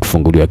Place na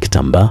kufunguliwa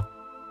kitambaa.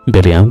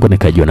 Mbele yangu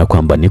nikajiona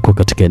kwamba niko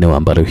katika eneo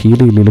ambalo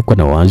hili lilikuwa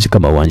na wazi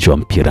kama uwanja wa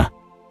mpira.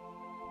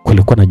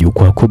 Kulikuwa na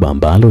jukwaa kubwa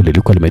ambalo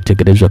lilikuwa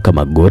limetengenezwa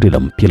kama goli la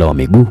mpira wa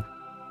miguu.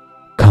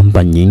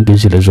 Kamba nyingi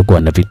zilizokuwa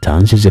na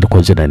vitanzi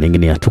zilikuwa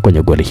zinaning'inia tu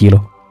kwenye goli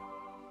hilo.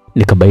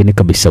 Nikabaini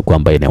kabisa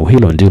kwamba eneo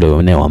hilo ndilo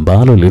eneo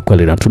ambalo lilikuwa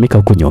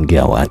linatumika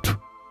kunyongea watu.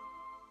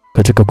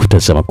 Katika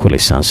kutazama kule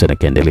sasa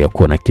nikaendelea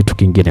kuona kitu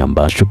kingine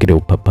ambacho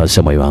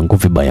kiliupapasa moyo wangu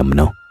vibaya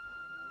mno.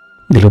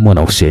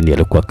 Nilimwona Hussein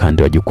alikuwa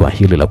kando ya jukwaa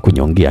hili la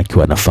kunyongea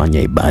akiwa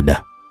anafanya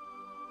ibada.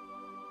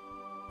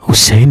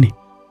 Hussein?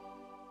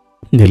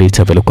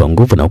 Niliita vile kwa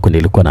nguvu na huko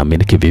nilikuwa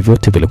naamini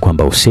kivyote vile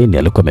kwamba Hussein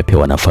alikuwa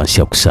amepewa nafasi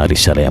ya kusali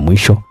sala ya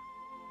mwisho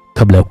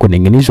kabla ya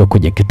kuning'inizwa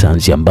kwenye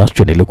kitanzi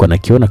ambacho nilikuwa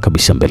nakiona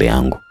kabisa mbele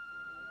yangu.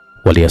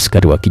 Wale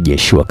askari wa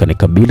kijeshi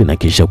wakanikabili na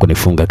kisha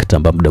kunifunga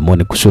kitambaa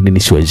mdomoni kusudi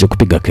nisiweze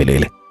kupiga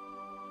kelele.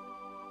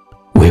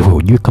 Wewe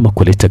hujui kama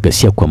kuleta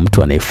ghasia kwa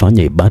mtu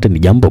anayefanya ibada ni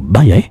jambo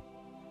baya eh?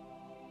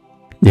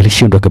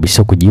 Nilishindwa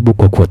kabisa kujibu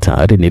kwa kuwa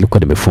tayari nilikuwa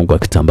nimefungwa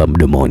kitambaa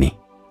mdomoni.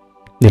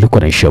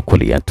 Nilikuwa naishia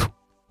kulia tu.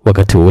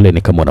 Wakati ule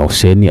nikamwona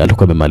Hussein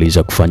alikuwa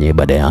amemaliza kufanya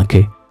ibada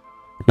yake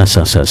na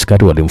sasa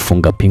askari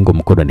walimfunga pingu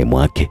mkononi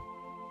mwake.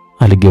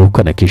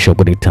 Aligeuka na kisha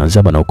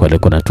kunitazama na huko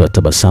alikuwa anatoa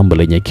tabasamu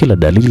lenye kila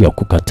dalili ya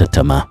kukata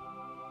tamaa.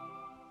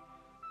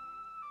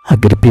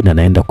 Agripina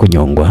anaenda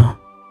kunyongwa.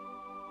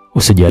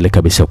 Usijali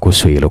kabisa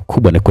kuhusu hilo,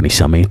 kubwa ni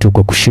kunisamehe tu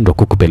kwa kushindwa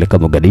kukupeleka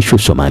Mogadishu,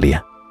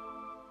 Somalia.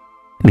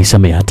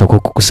 Nisamehe hata kwa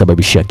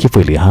kukusababishia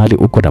kifo ili hali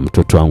uko na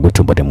mtoto wangu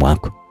tumboni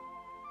mwako.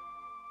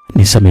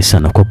 Nisamehe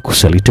sana kwa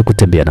kukusaliti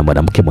kutembea na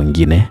mwanamke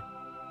mwingine.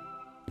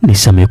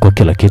 Nisamehe kwa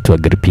kila kitu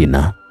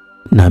Agripina.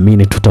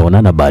 Naamini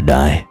tutaonana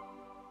baadaye.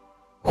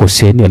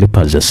 Hussein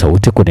alipaza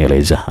sauti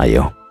kunieleza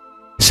hayo.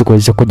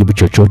 Sikuweza kujibu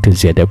chochote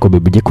ziada ya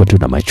kububujikwa tu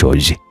na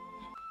machozi.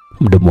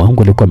 Mdomo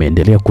wangu ulikuwa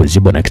umeendelea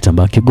kuzibwa na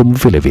kitambaa kigumu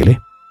vile vile.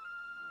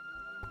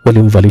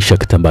 Walimvalisha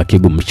kitambaa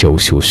kigumu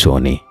cheusi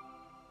usoni.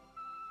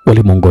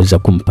 Walimuongoza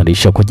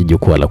kumpandisha kwa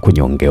jukwaa la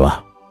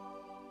kunyongewa.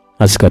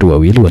 Askari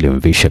wawili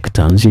walimvisha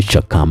kitanzi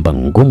cha kamba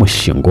ngumu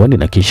shingoni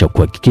na kisha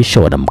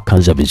kuhakikisha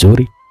wanamkaza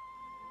vizuri.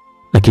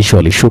 Na kisha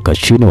walishuka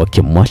chini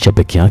wakimwacha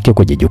peke yake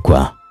kwenye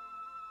jukwaa.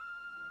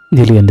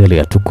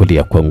 Niliendelea tu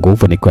kulia kwa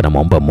nguvu nikiwa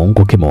namwomba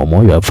Mungu kwa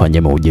moyo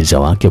afanye muujiza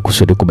wake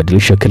kusudi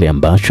kubadilisha kile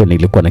ambacho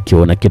nilikuwa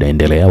nakiona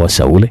kinaendelea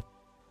Wasaule.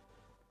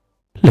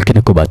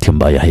 Lakini kwa bahati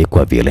mbaya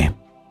haikuwa vile.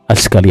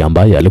 Askari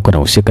ambaye alikuwa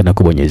anahusika na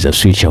kubonyeza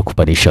switch ya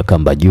kupandisha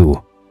kamba juu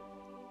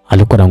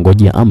alikuwa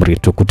anangojea amri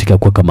tu kutoka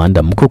kwa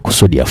kamanda mkuu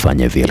kusudi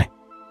afanye vile.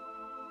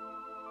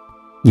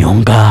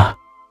 Nyonga!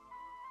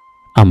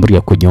 Amri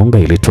ya kunyonga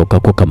ilitoka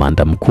kwa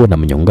kamanda mkuu na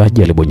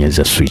mnyongaji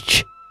alibonyeza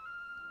switch.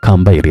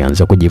 Kamba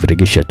ilianza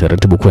kujiviringisha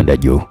taratibu kwenda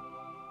juu.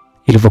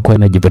 Ilivyokuwa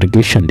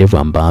inajiviringisha ndivyo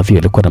ambavyo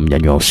ilikuwa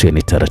inamnyanyua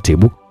Hussein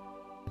taratibu,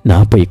 na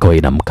hapo ikawa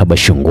inamkaba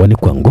shingoni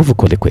kwa nguvu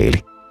kweli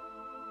kweli.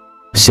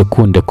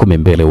 Sekunde 10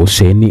 mbele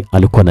Hussein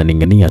alikuwa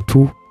ananing'inia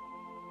tu.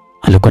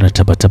 Alikuwa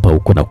anatapatapa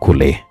huko na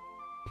kule.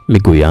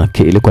 Miguu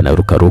yake ilikuwa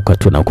inarukaruka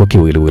tu na kwa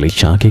kiwiliwili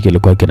chake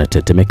kilikuwa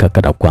kinatetemeka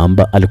kana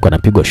kwamba alikuwa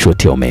anapigwa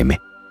shoti ya umeme.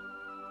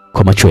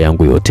 Kwa macho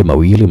yangu yote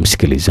mawili,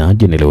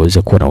 msikilizaji,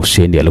 niliweza kuona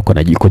Hussein alikuwa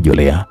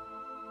anajikojolea.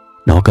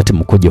 Na wakati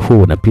mkojo huo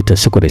unapita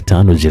sekunde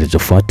 5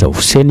 zilizofuata,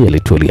 Hussein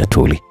alitulia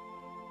tuli.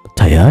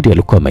 Tayari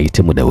alikuwa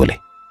maiti muda ule.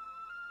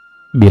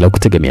 Bila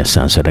kutegemea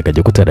sasa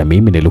nikajikuta na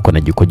mimi nilikuwa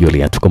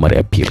najikojolea tu kwa mara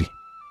ya pili.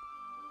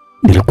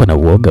 Nilikuwa na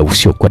uoga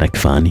usiokuwa na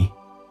kifani.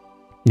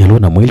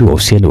 Niliona mwili wa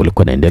Hussein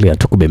ulikuwa unaendelea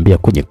tu kubembea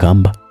kwenye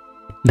kamba,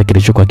 na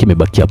kilichokuwa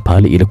kimebakia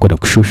pale ilikuwa na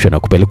kushusha na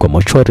kupelekwa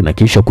mochwari na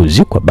kisha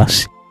kuzikwa.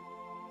 Basi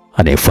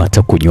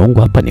anayefuata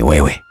kunyongwa hapa ni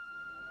wewe.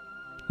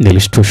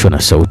 Nilishtushwa na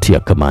sauti ya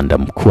kamanda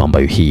mkuu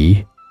ambayo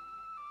hii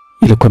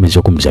ilikuwa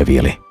imezungumza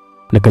vile.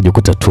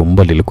 Nikajikuta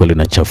tumbo lilikuwa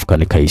linachafuka,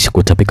 nikahisi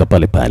kutapika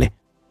pale pale.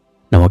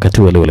 Na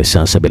wakati ule ule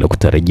sasa bila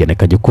kutarajia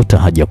nikajikuta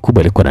haja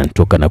kubwa ilikuwa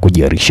inanitoka na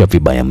kujiarisha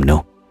vibaya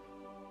mno.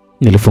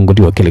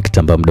 Nilifunguliwa kile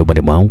kitambaa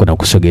mdomoni mwangu na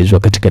kusogezwa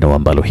katika eneo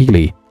ambalo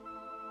hili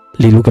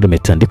lilikuwa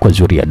limetandikwa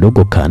zuria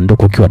dogo, kando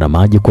kukiwa na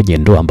maji kwenye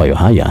ndoo ambayo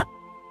haya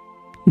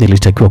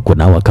nilitakiwa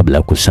kunawa kabla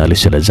ya kusali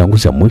sala zangu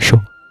za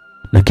mwisho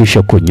na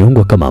kisha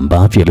kunyongwa kama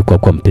ambavyo ilikuwa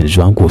kwa mpenzi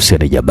wangu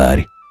Hussein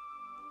Jabari.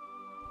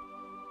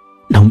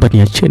 Naomba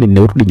niacheni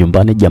nirudi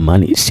nyumbani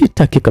jamani,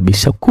 sitaki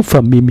kabisa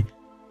kufa mimi.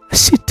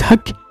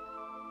 Sitaki.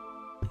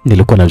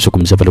 Nilikuwa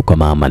nazungumza vile kwa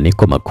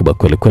maamaniko makubwa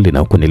kweli kweli, na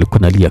huko nilikuwa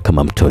nalia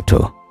kama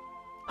mtoto.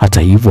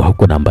 Hata hivyo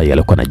hakuna ambaye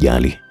alikuwa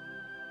anajali.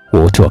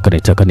 Wote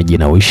wakanitaka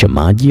nijinawishe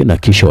maji na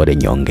kisha wale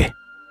nyonge.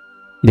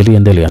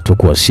 Niliendelea tu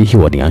kuwasihi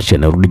waniache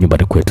narudi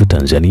nyumbani kwetu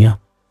Tanzania,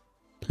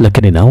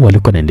 lakini nao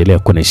walikuwa naendelea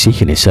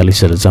kunisihi nisali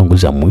sala zangu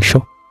za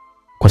mwisho,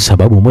 kwa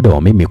sababu muda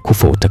wa mimi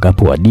kufa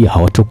utakapowadia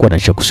hawatakuwa na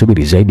cha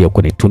kusubiri zaidi ya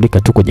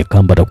kunitundika tu kwenye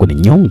kamba na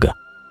kuninyonga.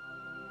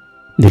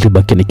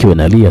 Nilibaki nikiwa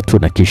nalia tu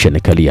na kisha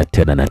nikalia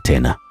tena na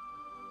tena.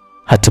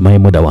 Hatimaye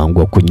muda wangu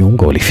wa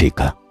kunyongwa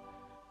ulifika.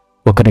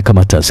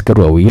 Wakanikamata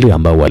askari wawili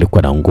ambao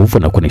walikuwa na nguvu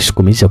na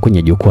kunisukumiza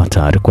kwenye jukwaa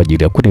tayari kwa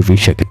ajili ya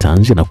kunivisha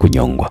kitanzi na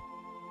kunyongwa.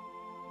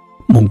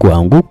 Mungu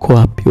wangu, uko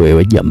wapi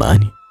wewe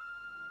jamani?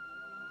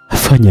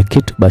 Fanya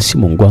kitu basi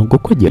Mungu wangu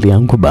kwa ajili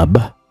yangu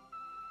Baba.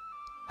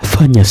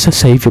 Fanya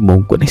sasa hivi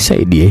Mungu,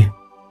 nisaidie.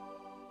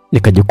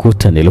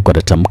 Nikajikuta nilikuwa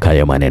natamka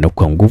haya maneno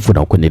kwa nguvu na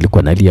huko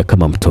nilikuwa nalia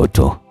kama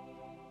mtoto.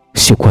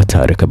 Sikuwa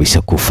tayari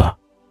kabisa kufa.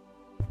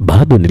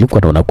 Bado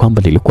nilikuwa naona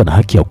kwamba nilikuwa na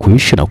haki ya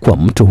kuishi na kuwa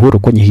mtu huru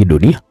kwenye hii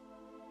dunia.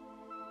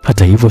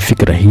 Hata hivyo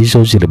fikra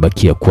hizo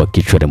zilibakia kuwa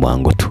kichwani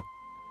mwangu tu.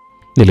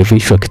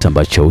 Nilivishwa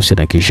kitambaa cheusi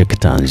na kisha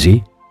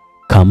kitanzi.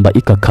 Kamba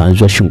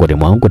ikakazwa shingoni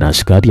mwangu na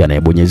askari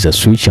anayebonyeza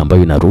switch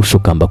ambayo inaruhusu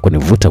kamba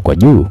kunivuta kwa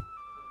juu.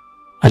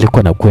 Alikuwa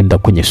anakwenda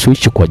kwenye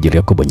switch kwa ajili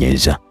ya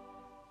kubonyeza.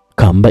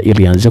 Kamba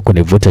ilianza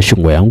kunivuta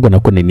shingo yangu na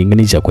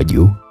kunining'iniza kwa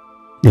juu.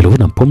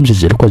 Niliona pumzi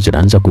zilikuwa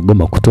zinaanza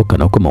kugoma kutoka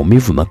na kwa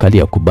maumivu makali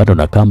ya kubana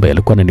na kamba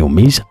yalikuwa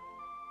yananiumiza.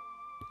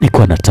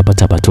 Nilikuwa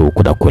natapatapa tu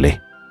huku na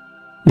kule.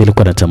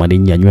 Nilikuwa natamani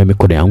nyanyue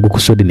mikono yangu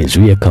kusudi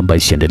nizuie kamba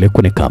isiendelee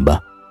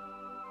kunikaba,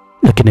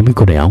 lakini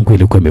mikono yangu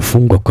ilikuwa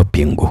imefungwa kwa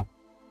pingu.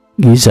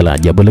 Giza la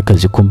ajabu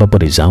likazikumba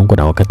pori zangu,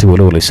 na wakati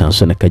ule ule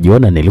sasa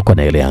nikajiona nilikuwa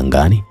naelea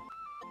angani.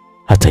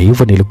 Hata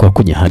hivyo nilikuwa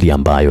kwenye hali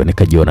ambayo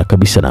nikajiona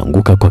kabisa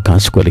naanguka kwa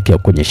kasi kuelekea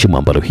kwenye shimo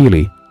ambalo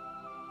hili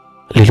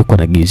lilikuwa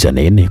na giza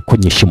nene.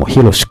 Kwenye shimo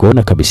hilo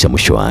sikuona kabisa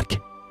mwisho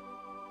wake.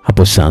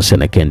 Hapo sasa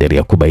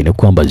nikaendelea kubaini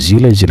kwamba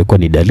zile zilikuwa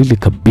ni dalili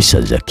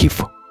kabisa za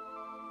kifo.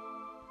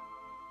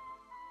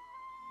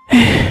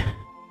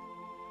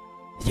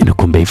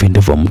 Kumbe hivi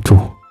ndivyo mtu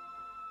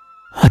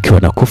akiwa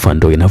nakufa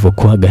ndo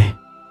inavyokuaga.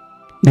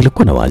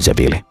 Nilikuwa na waza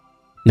vile.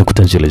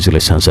 Nikuta zile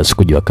sasa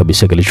sikujua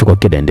kabisa kilichokuwa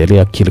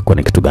kinaendelea kilikuwa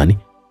ni kitu gani.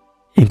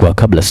 Ingawa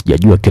kabla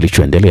sijajua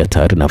kilichoendelea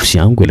tayari nafsi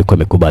yangu ilikuwa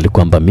imekubali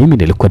kwamba mimi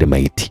nilikuwa ni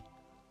maiti.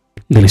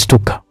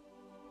 Nilistuka.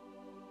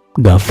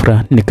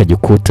 Ghafla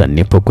nikajikuta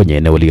nipo kwenye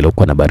eneo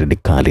lililokuwa na baridi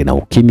kali na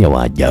ukimya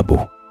wa ajabu.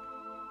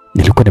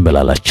 Nilikuwa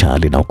nimelala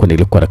chali na huko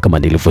nilikuwa kama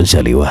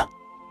nilivyozaliwa.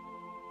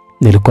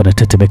 Nilikuwa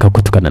natetemeka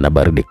kutokana na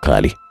baridi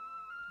kali.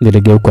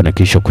 Niligeuka na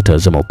kisha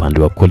kutazama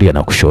upande wa kulia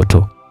na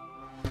kushoto.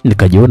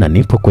 Nikajiona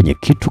nipo kwenye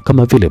kitu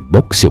kama vile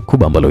boksi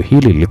kubwa ambalo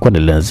hili lilikuwa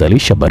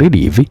linazalisha baridi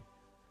hivi.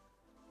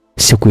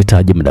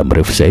 Sikuhitaji muda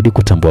mrefu zaidi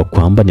kutambua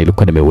kwamba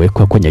nilikuwa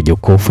nimewekwa kwenye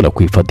jokofu la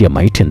kuhifadhia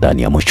maiti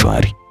ndani ya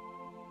mochwari.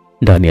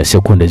 Ndani ya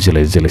sekunde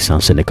zile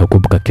sasa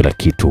nikakumbuka kila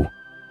kitu.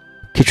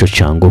 Kichwa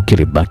changu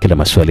kilibaki na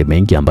maswali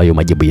mengi ambayo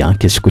majibu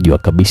yake sikujua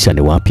kabisa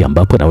ni wapi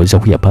ambapo naweza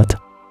kuyapata.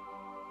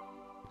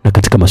 Na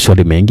katika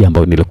maswali mengi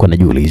ambayo nilikuwa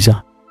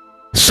najiuliza,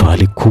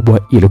 swali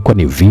kubwa ilikuwa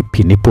ni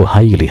vipi nipo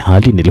hai ili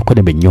hali nilikuwa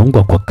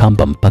nimenyongwa kwa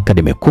kamba mpaka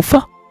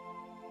nimekufa?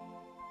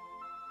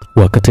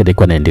 Wakati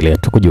nilikuwa naendelea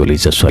tu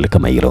kujiuliza swali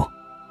kama hilo,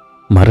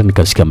 mara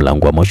nikasikia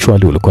mlango wa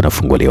mochwari ulikuwa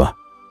unafunguliwa.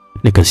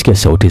 Nikasikia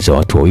sauti za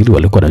watu wawili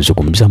walikuwa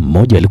wanazungumza.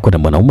 Mmoja alikuwa na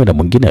mwanaume na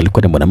mwingine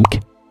alikuwa na mwanamke.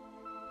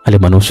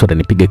 Alimanusura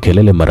nipige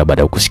kelele mara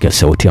baada ya kusikia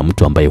sauti ya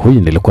mtu ambaye huyu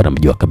nilikuwa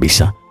namjua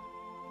kabisa.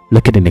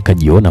 Lakini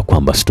nikajiona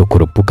kwamba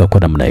sitokurupuka kwa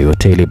namna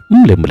yoyote ile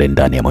mle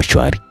ndani ya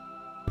mochwari.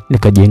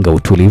 Nikajenga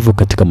utulivu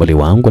katika mwili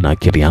wangu na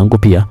akili yangu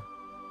pia.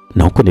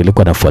 Na huko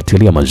nilikuwa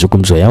nafuatilia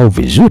mazungumzo yao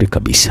vizuri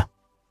kabisa.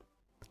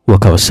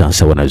 Wakawa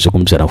sasa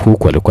wanazungumza na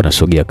huku walikuwa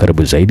nasogea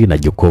karibu zaidi na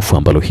jokofu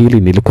ambalo hili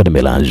nilikuwa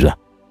nimelazwa.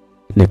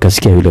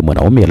 Nikasikia yule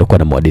mwanaume alikuwa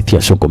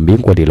anamhadithia songo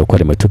mbingu alilokuwa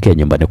limetokea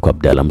nyumbani kwa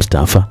Abdalla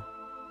Mustafa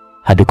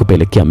hadi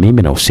kupelekea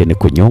mimi na Hussein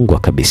kunyongwa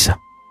kabisa.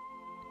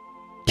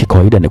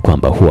 Kikawaida ni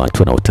kwamba huwa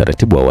watu na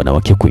utaratibu wa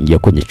wanawake kuingia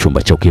kwenye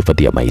chumba cha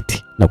kuhifadhia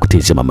maiti na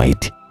kutizama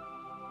maiti.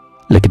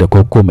 Lakini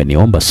kwa kuwa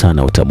umeniomba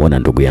sana utamwona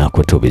ndugu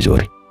yako tu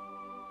vizuri.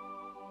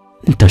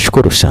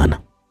 Nitashukuru sana.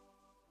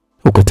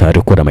 Uko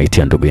tayari kuona maiti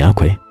ya ndugu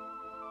yako?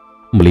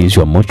 Mlinzi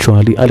wa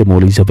mochwari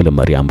alimuuliza vile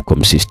Mariam kwa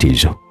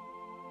msisitizo.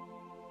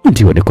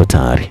 Ndio, niko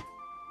tayari.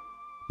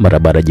 Mara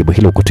baada ya jibu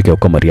hilo kutoka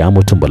kwa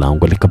Mariam, tumbo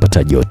langu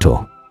likapata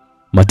joto.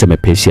 Mate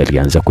mepesi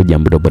alianza kuja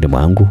mdomoni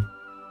mwangu.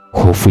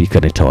 Hofu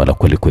ikanitawala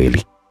kweli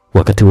kweli.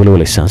 Wakati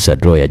ule sasa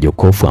drawer ya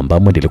jokofu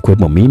ambamo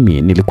nilikuwa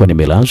mimi nilikuwa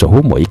nimelazwa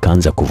humo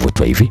ikaanza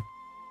kuvutwa hivi.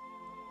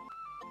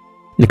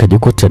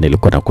 Nikajikuta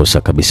nilikuwa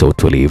nakosa kabisa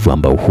utulivu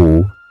ambao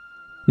huu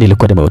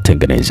nilikuwa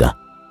nimeutengeneza.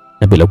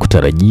 Na bila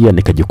kutarajia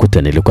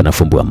nikajikuta nilikuwa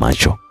nafumbua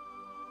macho.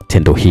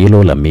 Tendo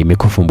hilo la mimi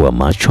kufumbua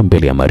macho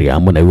mbele ya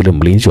Mariamu na yule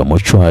mlinzi wa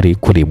mochwari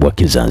kulibwa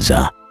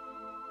kizaza.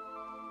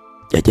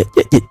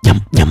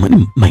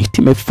 Jamani,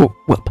 maiti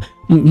imefungwa.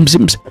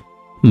 Mzimu.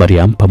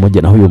 Mariam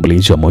pamoja na huyo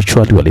mlinzi wa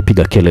mochwari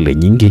walipiga kelele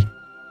nyingi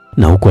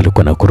na huko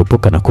alikuwa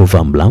nakurupuka na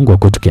kuvaa mlango wa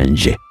kutokea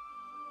nje.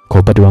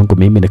 Kwa upande wangu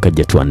mimi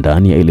nikajatua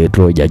ndani ya ile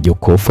drawer ya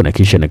jokofu na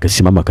kisha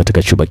nikasimama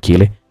katika chumba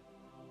kile.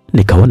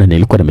 Nikaona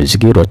nilikuwa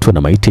nimezingirwa tu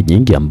na maiti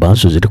nyingi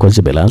ambazo zilikuwa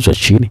zimelazwa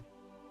chini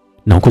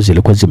na huko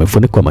zilikuwa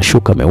zimefunikwa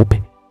mashuka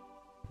meupe.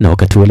 Na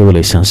wakati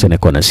ule sasa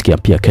nilikuwa nasikia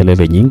pia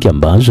kelele nyingi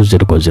ambazo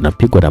zilikuwa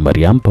zinapigwa na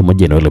Mariam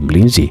pamoja na yule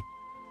mlinzi.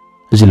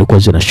 Zilikuwa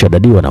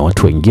zinashadadiwa na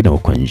watu wengine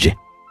huko nje.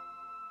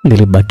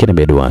 Nilibaki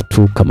nimedoa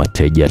tu kama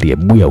teja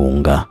aliyebuya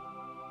unga.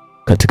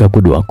 Katika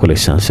kudua kule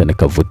sasa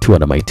nikavutiwa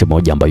na maiti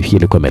moja ambayo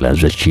ilikuwa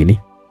imelazwa chini.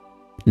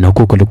 Na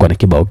huko kulikuwa na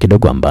kibao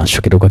kidogo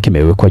ambacho kilikuwa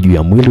kimewekwa juu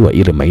ya mwili wa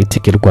ile maiti,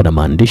 kilikuwa na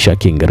maandishi ya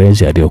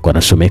Kiingereza yaliyokuwa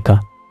yanasomeka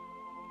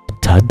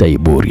Tada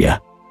Iburia.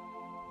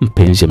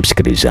 Mpenzi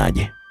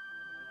msikilizaji,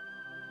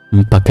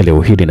 mpaka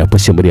leo hii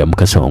ninaposimulia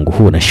mkasa wangu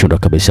huu nashindwa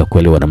kabisa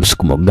kuelewa na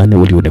msukumo gani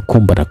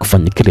ulionikumba na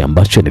kufanya kile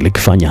ambacho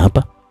nilikifanya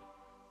hapa.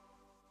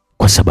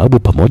 Kwa sababu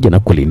pamoja na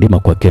kulindima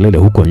kwa kelele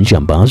huko nje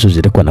ambazo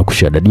zilikuwa na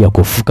kushadadia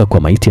kufuka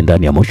kwa maiti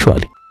ndani ya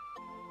mochwari,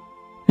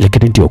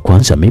 lakini ndio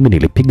kwanza mimi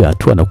nilipiga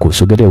hatua na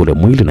kusogelea ule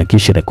mwili na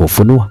kisha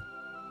nikufunua.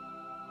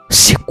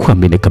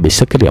 Sikuamini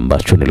kabisa kile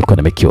ambacho nilikuwa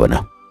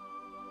nimekiona.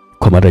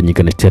 Kwa mara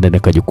nyingine tena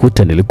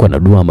nikajikuta nilikuwa na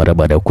dua mara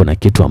baada ya kuona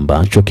kitu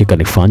ambacho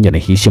kikanifanya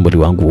nihisi mwili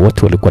wangu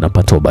wote ulikuwa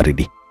unapata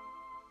ubaridi.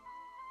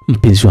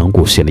 Mpenzi wangu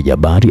Hussein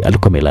Jabari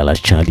alikuwa amelala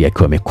chali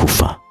akiwa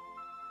amekufa.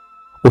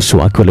 Uso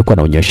wake ulikuwa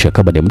unaonyesha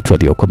kama ni mtu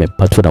aliyokuwa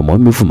amepatwa na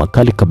maumivu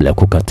makali kabla ya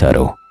kukata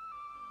roho.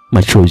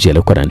 Machozi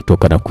yalikuwa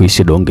yanatoka na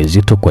kuhisi donge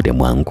zito kwa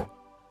damu yangu.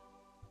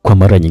 Kwa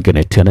mara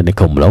nyingine tena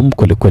nikamlaumu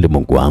kweli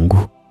Mungu wangu.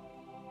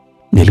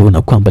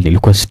 Niliona kwamba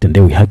nilikuwa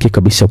sitendewi haki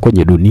kabisa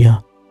kwenye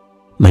dunia.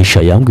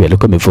 Maisha yangu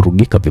yalikuwa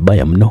yamevurugika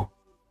vibaya mno.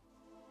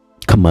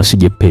 Kama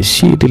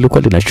sijepesi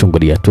lilikuwa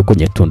linachungulia tu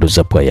kwenye tundu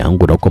za pua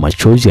yangu na kwa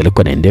machozi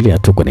yalikuwa yanaendelea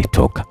tu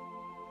kunitoka.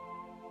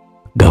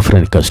 Ghafla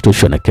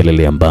nikastushwa na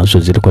kelele ambazo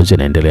zilikuwa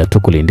zinaendelea tu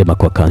kulindima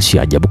kwa kasi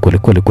ya ajabu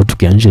kwelikweli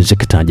kutoka nje,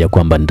 zikitaja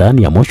kwamba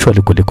ndani ya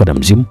mochwari kulikuwa na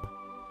mzimu.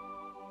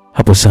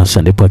 Hapo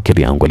sasa ndipo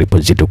akili yangu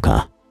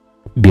ilipoziduka.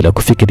 Bila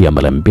kufikiria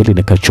mara mbili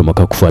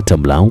nikachomoka kufuata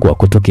mlango wa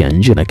kutokea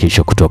nje na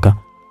kisha kutoka.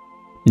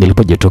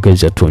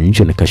 Nilipojitokeza tu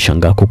nje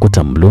nikashangaa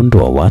kukuta mlundo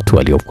wa watu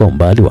waliokuwa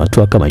umbali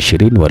watu kama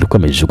 20 walikuwa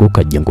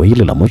wamezunguka jengo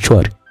hili la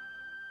mochwari.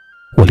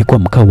 Walikuwa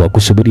mkao wa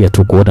kusubiria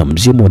tu kuona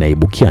mzimu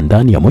unaibukia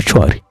ndani ya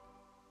mochwari.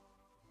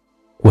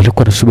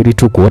 Walikuwa nasubiri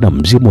tu kuona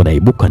mzimu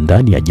unaibuka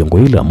ndani ya jengo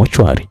hili la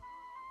mochwari.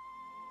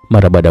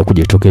 Mara baada ya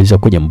kujitokeza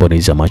kwenye mboni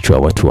za macho ya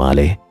watu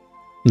wale,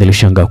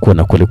 nilishangaa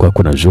kuona kulikuwa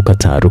kunazuka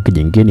taharuki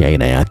nyingine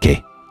aina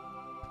yake.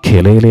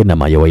 Kelele na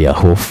mayowe ya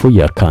hofu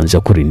yakaanza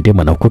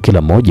kurindima na huko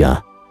kila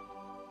mmoja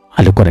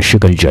alikuwa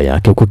anashika njia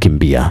yake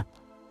kukimbia.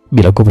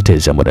 Bila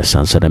kupoteza muda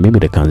sasa na mimi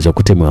nikaanza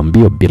kutemwa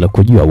mbio bila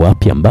kujua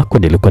wapi ambako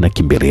nilikuwa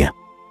nakimbilia.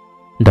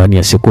 Ndani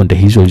ya sekunde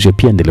hizo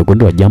pia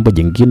niligundua jambo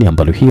jingine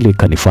ambalo hili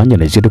kanifanya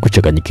nizidi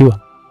kuchanganyikiwa.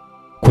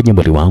 Kwenye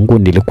mwili wangu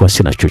nilikuwa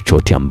sina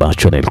chochote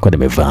ambacho nilikuwa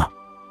nimevaa.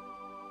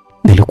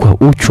 Nilikuwa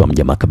uchi wa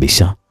mnyama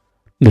kabisa.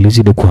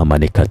 Nilizidi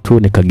kuhamanika tu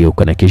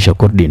nikageuka na kisha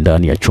kurudi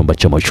ndani ya chumba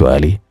cha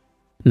mochwari.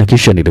 Na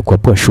kisha nilikuwa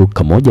pua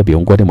shuka moja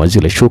miongoni mwa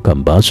zile shuka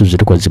ambazo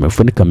zilikuwa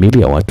zimefunika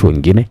miili ya watu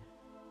wengine.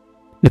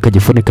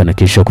 Nikajifunika na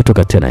kisha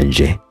kutoka tena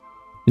nje.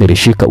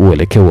 Nilishika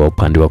uelekeo wa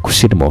upande wa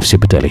kusini mwa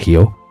hospitali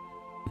hiyo.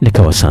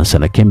 Nikawa sasa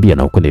nakimbia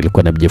na huko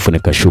nilikuwa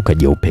nimejifunika shuka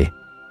jeupe.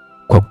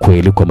 Kwa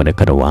kweli kwa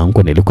muonekano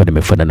wangu nilikuwa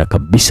nimefanana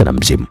kabisa na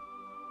mzimu.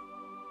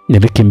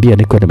 Nilikimbia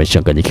nikiwa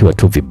nimechanganyikiwa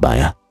tu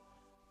vibaya.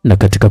 Na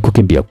katika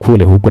kukimbia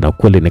kule huko na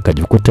kule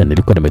nikajikuta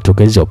nilikuwa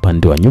nimetokeza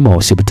upande wa nyuma wa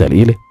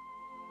hospitali ile.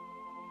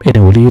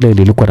 Eneo lile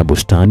lilikuwa na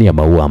bustani ya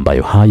maua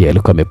ambayo haya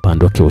yalikuwa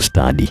yamepandwa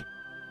kiustadi.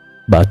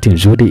 Bahati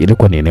nzuri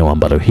ilikuwa ni eneo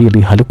ambalo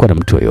hili halikuwa na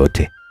mtu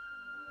yeyote.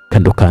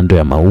 Kando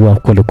ya maua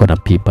kulikuwa na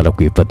pipa la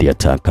kuhifadhia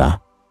taka.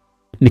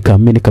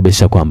 Nikaamini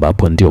kabisa kwamba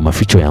hapo ndio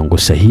maficho yangu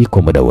sahihi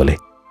kwa muda ule.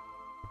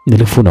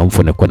 Nilifuna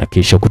mfuniko na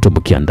kisha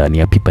kutumbukia ndani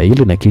ya pipa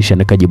hili na kisha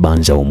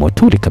nikajibanza humo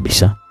tuli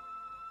kabisa.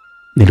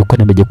 Nilikuwa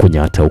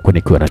nimejikunyata huko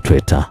nikiwa na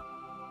tweta.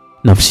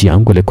 Nafsi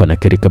yangu ilikuwa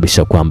nakiri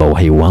kabisa kwamba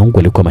uhai wangu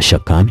ulikuwa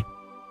mashakani.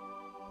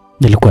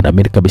 Nilikuwa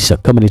naamini kabisa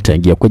kama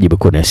nitaingia kwenye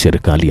mikono ya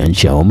serikali ya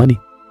nchi ya Oman,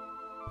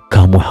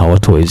 kamwe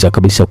hawataweza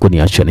kabisa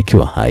kuniacha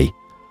nikiwa hai.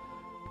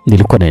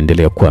 Nilikuwa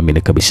naendelea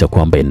kuamini kabisa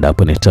kwamba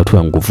endapo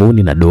nitatua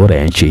nguvuni na dola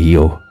ya nchi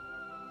hiyo,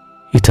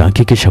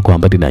 itahakikisha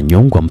kwamba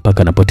ninanyongwa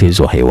mpaka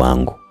napoteza uhai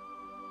wangu.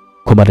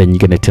 Kwa mara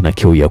nyingine tena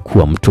kiu ya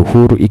kuwa mtu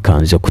huru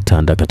ikaanza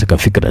kutanda katika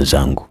fikra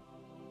zangu.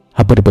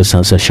 Hapo ndipo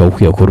sasa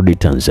shauku ya kurudi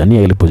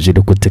Tanzania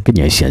ilipozidi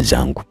kutekenya hisia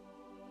zangu.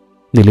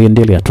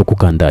 Niliendelea tu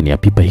kukaa ndani ya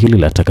pipa hili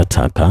la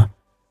takataka,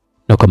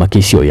 na kwa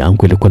makisio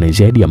yangu ilikuwa ni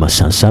zaidi ya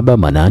masaa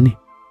 7-8.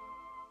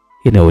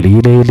 Eneo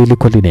lile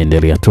lilikuwa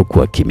linaendelea tu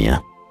kuwa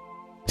kimya.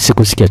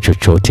 Sikusikia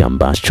chochote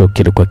ambacho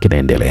kilikuwa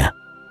kinaendelea.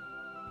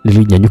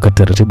 Nilinyanyuka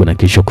taratibu na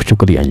kisha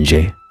kuchukulia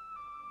nje.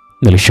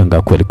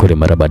 Nilishangaa kweli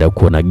mara baada ya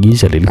kuona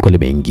giza lilikuwa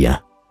limeingia.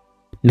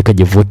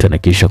 Nikajivuta na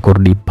kisha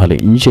kurudi pale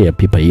nje ya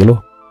pipa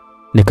hilo.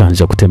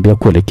 Nikaanza kutembea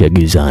kuelekea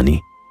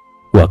gizani.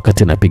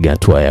 Wakati napiga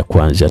hatua ya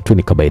kwanza tu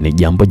nikabaini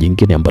jambo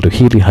jingine ambalo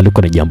hili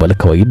halikuwa ni jambo la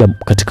kawaida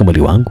katika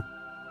mwili wangu.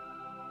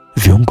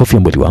 Viungo vya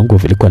mwili wangu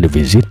vilikuwa ni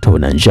vizito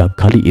na njaa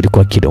kali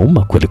ilikuwa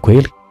kinauma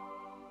kweli.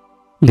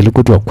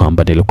 Niligundua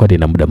kwamba nilikuwa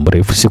nina muda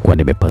mrefu sikuwa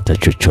nimepata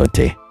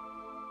chochote.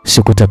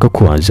 Sikutaka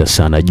kuanza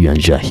sana juu ya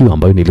njaa hiyo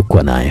ambayo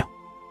nilikuwa nayo.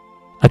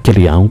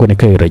 Akili yangu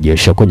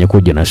nikairejesha kwenye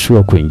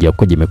kujinasua kuingia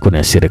kwenye mikono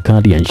ya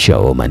serikali ya nchi ya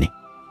Oman.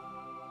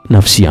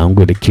 Nafsi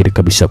yangu ilikiri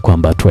kabisa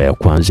kwamba hatua ya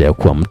kwanza ya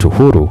kuwa mtu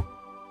huru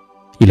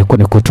ilikuwa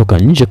ni kutoka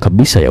nje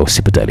kabisa ya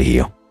hospitali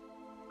hiyo.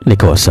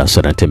 Nikawa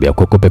sasa natembea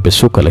kwa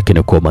kupepesuka,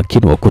 lakini kwa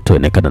umakini wa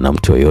kutoonekana na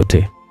mtu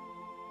yoyote.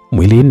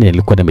 Mwilini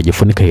nilikuwa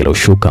nimejifunika hilo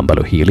shuka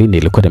ambalo hili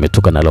nilikuwa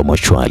nimetoka nalo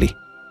mochwari.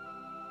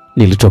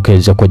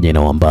 Nilitokeza kwenye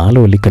eneo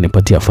ambalo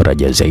likanipatia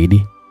faraja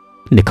zaidi.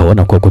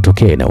 Nikaona kwa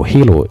kutokea eneo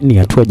hilo ni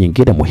hatua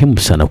nyingine muhimu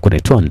sana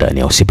kunitoa ndani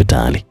ya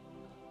hospitali.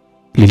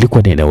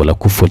 Lilikuwa ni eneo la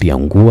kufulia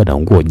nguo na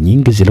nguo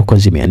nyingi zilikuwa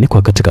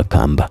zimeanikwa katika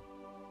kamba.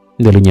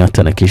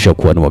 Nilinyata na kisha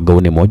kuanua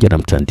gauni moja na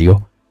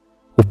mtandio.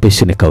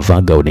 Upesi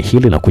nikavaa gauni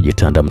hili na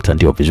kujitanda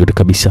mtandio vizuri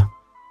kabisa.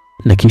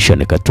 Na kisha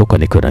nikatoka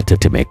nikiwa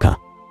natetemeka.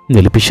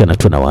 Nilipishana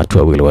tu na watu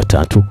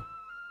 2-3.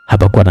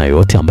 Hapakuwa na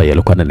yote ambaye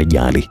alikuwa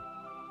ananijali.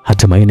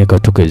 Hatimaye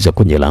nikatokeza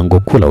kwenye lango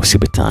kuu la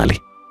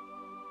hospitali.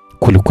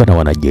 Kulikuwa na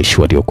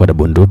wanajeshi waliokuwa na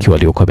bunduki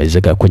waliokuwa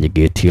wamezagaa kwenye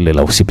geti ile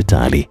la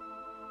hospitali.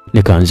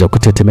 Nikaanza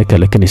kutetemeka,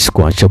 lakini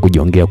sikuacha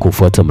kujiongea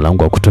kufuata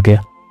mlango wa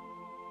kutokea.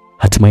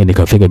 Hatimaye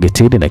nikafika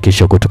getini na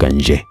kisha kutoka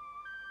nje.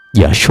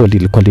 Jasho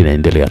lilikuwa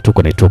linaendelea tu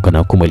kunitoka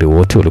na mwili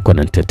wote ulikuwa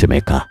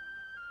unatetemeka.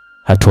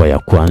 Hatua ya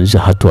kwanza,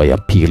 hatua ya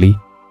pili,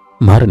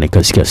 mara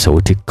nikasikia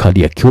sauti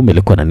kali ya kiume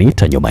ilikuwa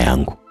inaniita nyuma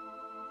yangu.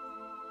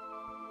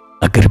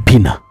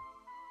 Agrippina.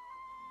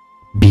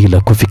 Bila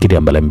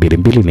kufikiria mara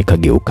mbili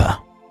nikageuka.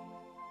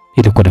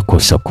 Ilikuwa ni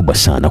kosa kubwa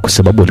sana kwa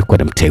sababu ilikuwa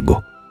ni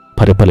mtego.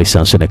 Pale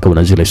sasa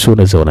nikaona zile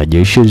sura za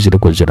wanajeshi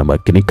zilikuwa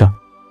zinamakinika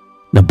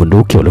na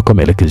bunduki walikuwa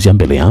wameelekezea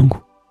mbele yangu.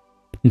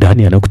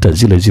 Ndani ya nukta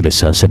zile zile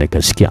sasa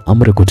nikasikia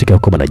amri kutoka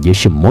kwa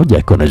mwanajeshi mmoja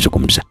akiwa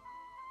anazungumza.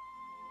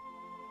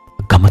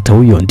 Kamata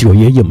huyo, ndio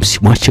yeye,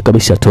 msimwache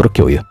kabisa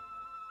atoroke huyo.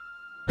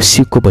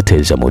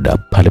 Sikupoteza muda,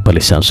 pale pale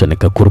sasa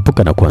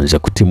nikakurupuka na kuanza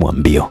kutimua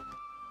mbio.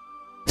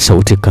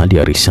 Sauti kali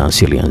ya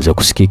risasi ilianza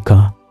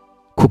kusikika,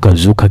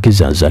 kukazuka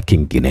kizaza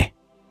kingine.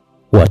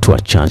 Watu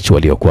wachache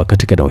waliokuwa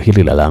katika eneo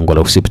hili la lango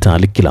la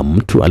hospitali, kila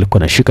mtu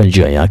alikuwa anashika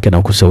njia yake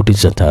na sauti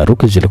za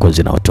taharuki zilikuwa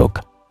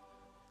zinaotoka.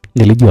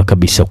 Nilijua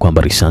kabisa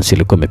kwamba risasi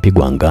ilikuwa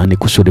imepigwa angani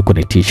kusudi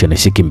kunitisha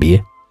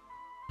nisikimbie.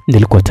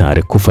 Nilikuwa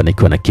tayari kufa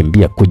nikiwa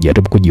nakimbia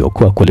kujaribu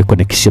kujiokoa kuliko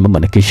nikisimama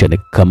na kisha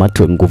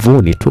nikamatwe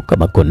nguvuni tu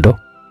kama kondoo.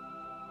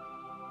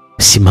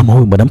 Simama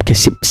wewe mwanamke,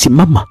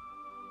 simama.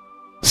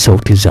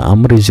 Sauti za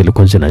amri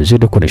zilikuwa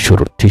zinazidi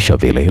kunishurutisha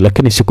vile,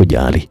 lakini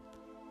sikujali.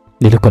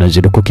 Nilikuwa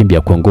nazidi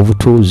kukimbia kwa nguvu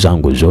tu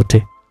zangu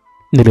zote.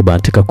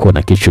 Nilibahatika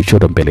kuona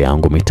kichochoro mbele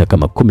yangu mita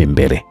kama 10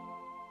 mbele.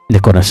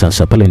 Nikaona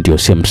sasa pale ndio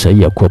sehemu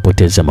sahihi ya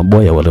kuwapoteza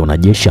maboya wale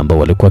wanajeshi ambao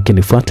walikuwa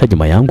wakinifuata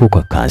nyuma yangu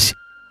kwa kasi.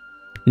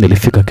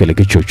 Nilifika kile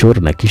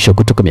kichochoro na kisha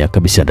kutoka miaka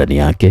kabisa ndani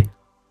yake.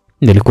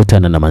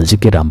 Nilikutana na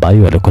mazingira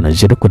ambayo yalikuwa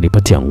nazidi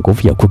kunipatia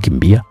nguvu ya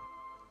kukimbia.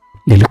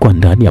 Nilikuwa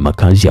ndani ya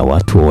makazi ya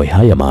watu wa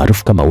haya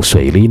maarufu kama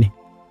Uswahilini.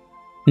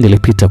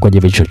 Nilipita kwenye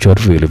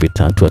vichochoro vile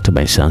vitatu,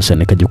 hatimaye sasa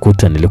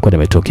nikajikuta nilikuwa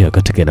nimetokea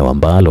katika eneo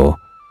ambalo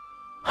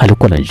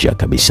halikuwa na njia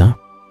kabisa.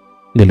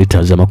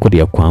 Nilitazama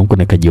kulia kwangu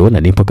nikajiona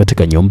nipo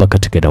katika nyumba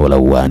katika eneo la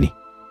uani.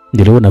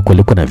 Niliona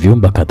kulikuwa na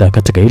vyumba kadhaa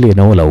katika ile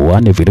eneo la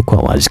uani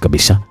vilikuwa wazi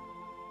kabisa.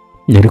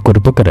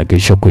 Nilikurupuka na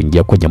kisha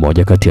kuingia kwenye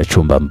moja kati ya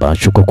chumba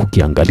ambacho kwa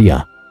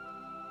kukiangalia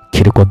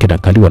kilikuwa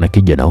kinakaliwa na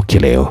kijana au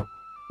kileo.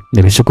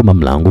 Nilisukuma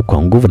mlango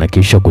kwa nguvu na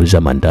kisha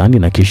kuzama ndani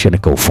na kisha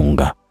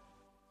nikaufunga.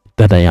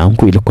 Dada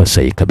yangu ilikuwa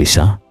sahihi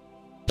kabisa.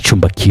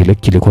 Chumba kile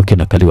kilikuwa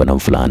kinakaliwa na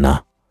mvulana.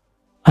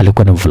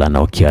 Alikuwa na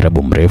mvulana wa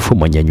Kiarabu mrefu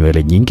mwenye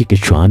nywele nyingi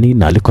kichwani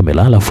na alikuwa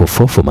amelala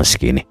fofofo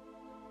maskini.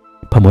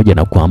 Pamoja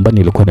na kwamba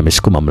nilikuwa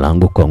nimesukuma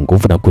mlango kwa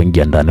nguvu na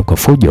kuingia ndani kwa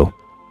fujo,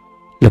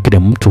 lakini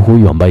mtu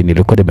huyu ambaye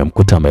nilikuwa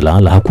nimemkuta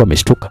amelala hakuwa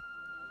ameshtuka.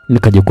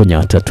 Nikajikunya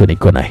atatu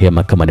nikiwa na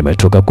hema kama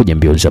nimetoka kwenye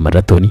mbio za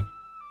marathoni.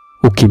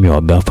 Ukimya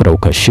wa ghafla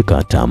ukashika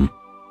hatamu.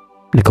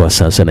 Nikawa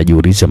sasa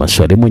najiuliza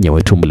maswali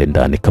mwenyewe tu mle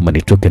ndani, kama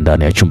nitoke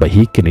ndani ya chumba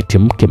hiki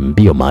nitimke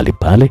mbio mahali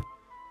pale,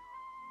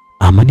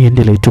 ama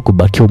niendelee tu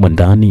kubaki humo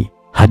ndani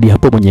hadi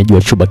hapo mwenyeji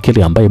wa chumba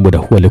kile ambaye muda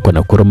huo alikuwa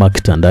anakoroma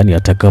kitandani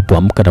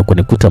atakapoamka na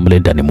kunikuta mle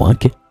ndani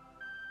mwake.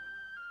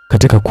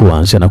 Katika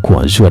kuanza na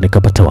kuanzua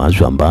nikapata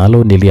wazo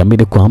ambalo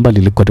niliamini kwamba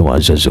lilikuwa ni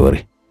wazo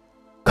zuri.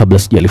 Kabla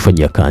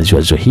sijalifanyia kazi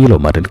wazo hilo,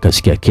 mara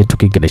nikasikia kitu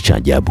kingine cha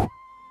ajabu.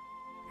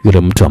 Yule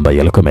mtu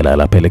ambaye alikuwa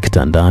amelala pale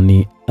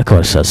kitandani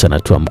akawa sasa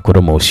anatoa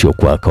mkoromo usio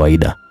kwa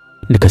kawaida.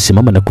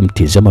 Nikasimama na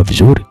kumtizama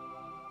vizuri.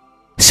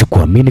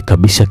 Sikuamini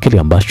kabisa kile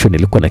ambacho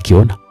nilikuwa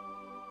nakiona.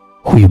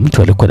 Huyu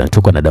mtu alikuwa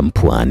anatoka na damu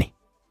puani,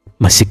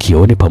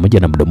 masikioni pamoja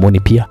na mdomoni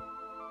pia.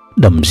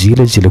 Damu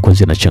zile zilikuwa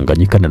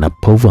zinachanganyikana na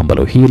povu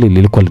ambalo hili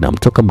lilikuwa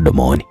linamtoka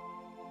mdomoni.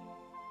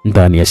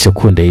 Ndani ya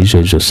sekunde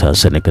hizo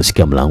sasa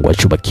nikasikia mlango wa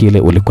chumba kile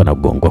ulikuwa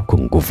unagongwa kwa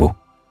nguvu.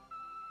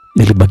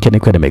 Nilibaki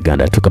nikiwa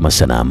nimeganda tu kama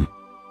sanamu.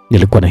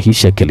 Nilikuwa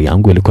nahisi akili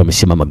yangu ilikuwa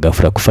imesimama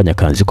ghafla kufanya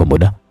kazi kwa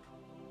muda.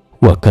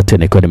 Wakati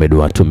nilikuwa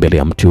nimedua tu mbele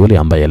ya mtu yule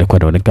ambaye alikuwa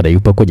anaonekana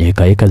yupo kwenye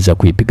hekaheka za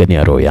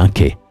kuipigania roho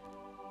yake,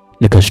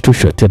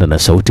 nikashtushwa tena na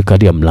sauti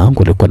kali ya mlango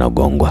ulikuwa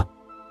unagongwa.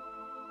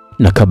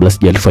 Na kabla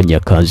sijalifanyia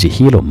kazi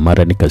hilo,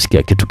 mara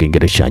nikasikia kitu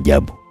kingine cha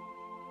ajabu.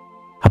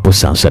 Hapo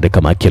sasa ni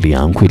kama akili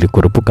yangu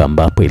ilikurupuka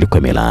ambapo ilikuwa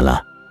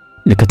imelala.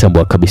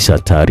 Nikatambua kabisa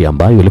hatari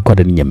ambayo ilikuwa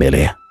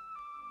inaninyemelea.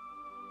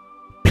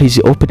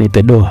 Please open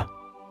the door.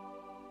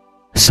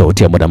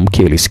 Sauti ya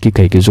mwanamke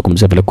ilisikika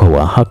ikizungumza vile kwa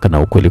wahaka, na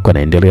huko ilikuwa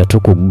inaendelea tu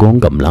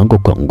kugonga mlango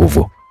kwa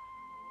nguvu.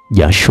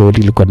 Jasho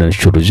lilikuwa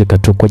linashuruzika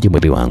tu kwenye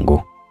mwili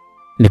wangu.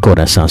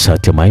 Nikaona sasa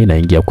hatimaye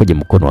naingia kwenye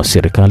mkono wa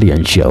serikali ya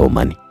nchi ya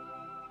Oman.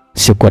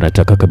 Sikuwa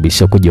nataka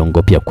kabisa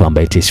kujiongopea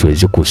kwamba eti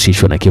siwezi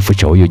kuhusishwa na kifo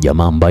cha huyu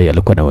jamaa ambaye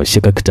alikuwa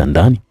anawashika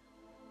kitandani.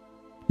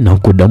 Na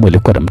huku damu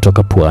ilikuwa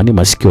inamtoka puani,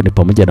 masikioni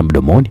pamoja na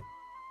mdomoni.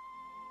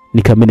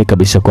 Nikaamini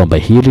kabisa kwamba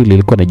hili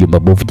lilikuwa na jumba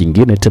bovu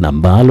jingine tena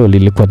ambalo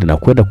lilikuwa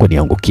linakwenda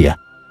kuniangukia.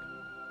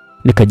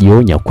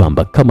 Nikajionya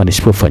kwamba kama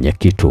nisipofanya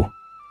kitu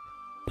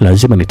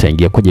lazima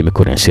nitaingia kwenye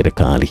mikono ya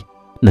serikali.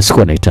 Na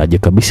sikuwa nahitaji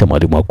kabisa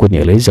mwalimu wako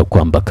nieleza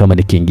kwamba kama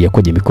nikiingia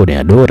kwenye mikono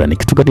ya dola ni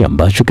kitu gani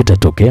ambacho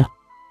kitatokea.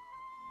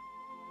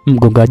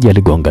 Mgongaji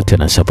aligonga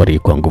tena safari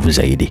kwa nguvu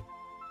zaidi.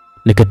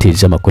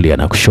 Nikatizama kulia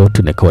na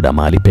kushoto, nikaona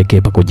mahali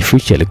pekee pa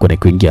kujificha ilikuwa ni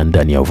kuingia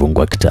ndani ya uvungu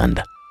wa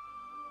kitanda.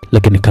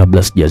 Lakini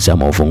kabla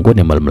sijazama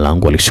uvunguni,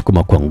 mlango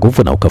alisukuma kwa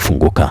nguvu na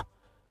ukafunguka.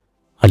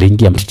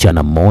 Aliingia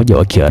msichana mmoja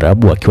wa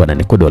Kiarabu akiwa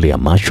ananikodolea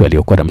macho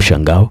aliyokuwa na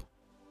mshangao,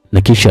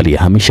 na kisha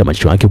aliyahamisha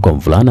macho yake kwa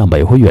mvulana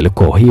ambaye huyu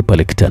alikuwa hii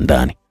pale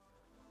kitandani.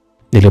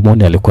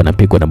 Nilimwona alikuwa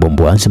anapigwa na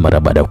bombwazi mara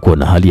baada ya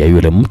kuona hali ya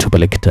yule mtu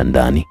pale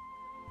kitandani.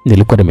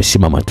 Nilikuwa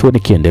nimesimama tu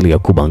nikiendelea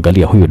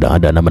kuangalia huyu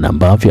dada namna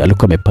ambavyo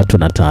alikuwa amepatwa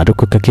na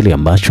taharuki kwa kile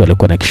ambacho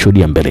alikuwa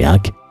anakishuhudia mbele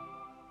yake.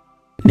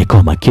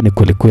 Nikawa makini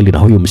kweli kweli na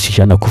huyu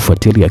msichana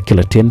kufuatilia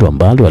kila tendo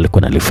ambalo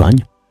alikuwa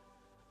analifanya.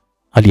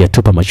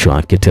 Aliyatupa macho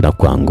yake tena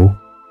kwangu,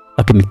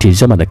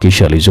 akinitizama na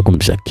kisha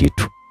alizungumza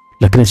kitu,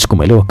 lakini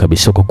sikumwelewa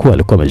kabisa kwa kuwa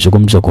alikuwa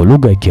amezungumza kwa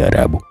lugha ya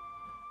Kiarabu.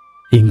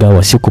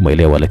 Ingawa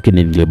sikumwelewa,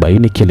 lakini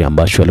nilibaini kile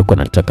ambacho alikuwa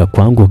anataka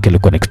kwangu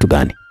kilikuwa ni kitu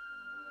gani.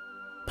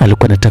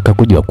 Alikuwa anataka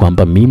kujua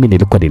kwamba mimi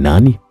nilikuwa ni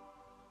nani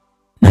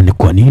na ni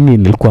kwa nini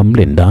nilikuwa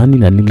mle ndani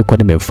na nilikuwa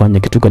nimefanya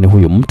kitu gani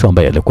huyu mtu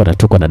ambaye alikuwa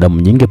anatoka na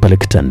damu nyingi pale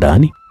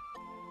kitandani.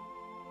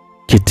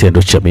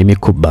 Kitendo cha mimi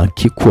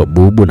kubaki kuwa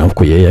bubu na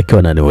huko yeye akiwa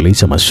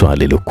ananiuliza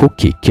maswali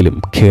lukuki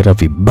kilimkera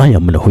vibaya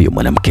mno huyu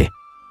mwanamke.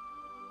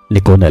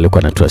 Nikaona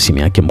alikuwa anatoa simu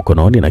yake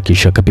mkononi na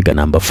kisha akapiga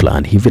namba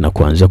fulani hivi na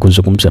kuanza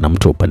kuzungumza na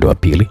mtu upande wa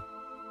pili.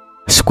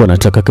 Sikuwa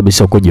nataka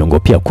kabisa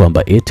kujiongopea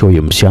kwamba eti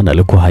huyu msichana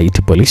alikuwa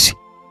haiti polisi.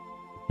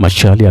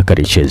 Mashali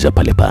akaricheza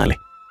pale pale.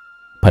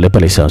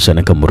 Sasa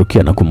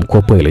nikamrukia na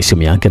kumkopa ile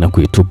simu yake na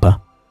kuitupa.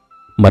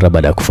 Mara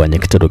baada ya kufanya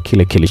kitendo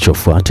kile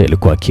kilichofuata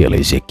ilikuwa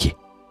kielezeki.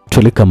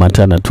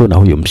 Tulikamatana tu na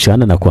huyu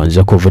msichana na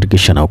kuanza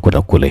kuvirikishana huko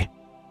na kule.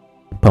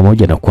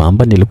 Pamoja na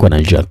kwamba nilikuwa na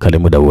njaa kali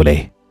muda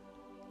ule,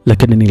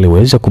 lakini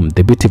niliweza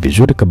kumdhibiti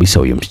vizuri kabisa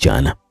huyu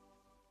msichana.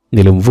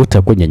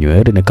 Nilimvuta kwenye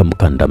nywele na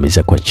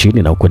kumkandamiza kwa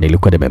chini na huko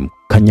nilikuwa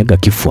nimemkanyaga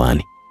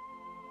kifuani.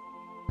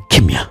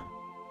 Kimya.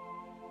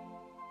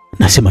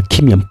 Nasema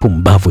kimya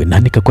mpumbavu, na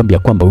nikakwambia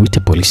kwamba uite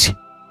polisi.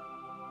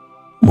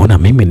 Mbona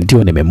mimi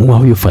ndio nimemua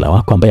huyu fala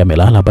wako ambaye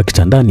amelala hapa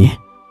kitandani?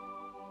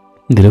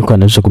 Nilikuwa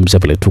nazungumza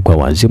vile tu kwa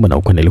wazimu na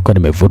huko nilikuwa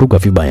nimevuruga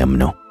vibaya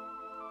mno.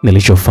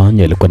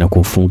 Nilichofanya ilikuwa na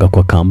kumfunga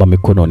kwa kamba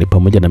mikononi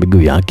pamoja na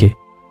miguu yake,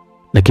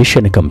 na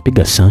kisha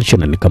nikampiga sancho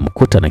na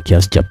nikamkuta na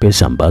kiasi cha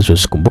pesa ambazo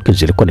sikumbuki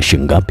zilikuwa ni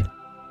shilingi ngapi.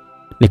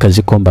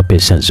 Nikazikomba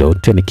pesa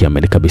zote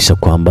nikiamini kabisa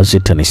kwamba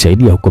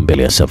zitanisaidia huko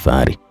mbele ya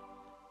safari.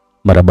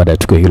 Mara baada ya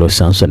tukio hilo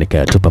sasa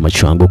nikayatupa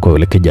macho yangu kwa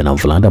yule kijana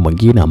mvulana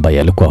mwingine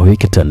ambaye alikuwa huko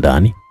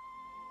kitandani.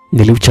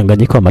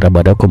 Niliuchanganyika mara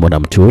baada ya kumwona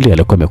mtu yule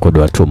alikuwa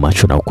amekodoa tu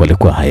macho na huko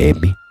alikuwa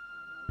haemi.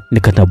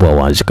 Nikatambua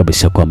wazi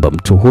kabisa kwamba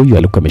mtu huyu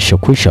alikuwa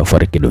ameshakwisha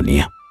fariki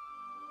dunia.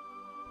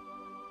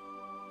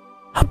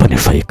 Hapa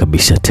nifai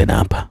kabisa tena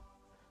hapa.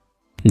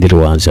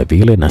 Niliwaanza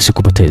vile na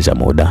sikupoteza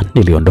muda.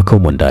 Niliondoka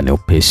humo ndani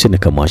upesi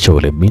nikamwacha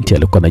yule binti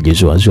alikuwa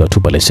anajizoazua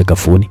tu pale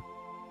sakafuni.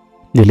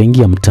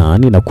 Niliingia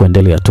mtaani na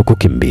kuendelea tu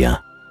kukimbia.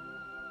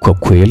 Kwa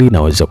kweli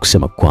naweza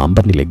kusema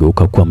kwamba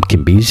niligeuka kuwa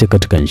mkimbizi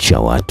katika nchi ya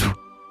watu.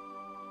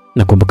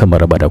 Nakumbuka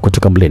mara baada ya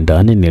kutoka mle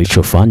ndani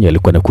nilichofanya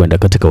ilikuwa ni kwenda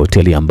katika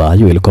hoteli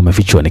ambayo ilikuwa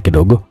mafichoni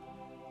kidogo.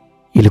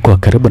 Ilikuwa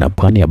karibu na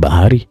pwani ya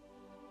bahari.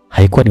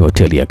 Haikuwa ni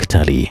hoteli ya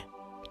kitalii,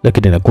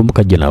 lakini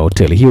nakumbuka jina la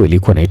hoteli hiyo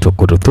ilikuwa inaitwa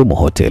Kurutumu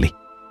Hoteli.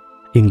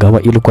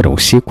 Ingawa ilikuwa ni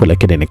usiku,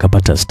 lakini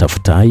nikapata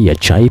staftahi ya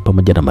chai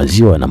pamoja na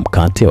maziwa na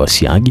mkate wa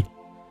siagi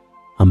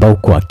ambao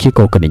kwa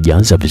hakika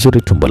ukanijaza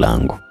vizuri tumbo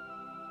langu.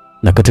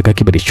 Na katika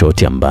kipindi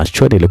chote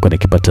ambacho nilikuwa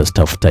nikipata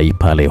staftahi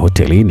pale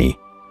hotelini,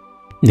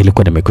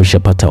 nilikuwa nimekwisha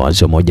pata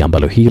wazo moja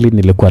ambalo hili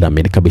nilikuwa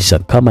naamini kabisa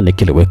kama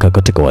nikiliweka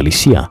katika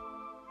uhalisia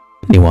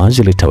ni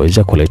wazi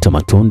litaweza kuleta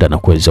matunda na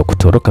kuweza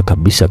kutoroka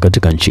kabisa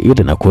katika nchi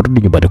ile na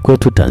kurudi nyumbani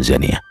kwetu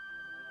Tanzania.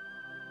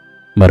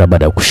 Mara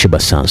baada ya kushiba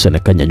sasa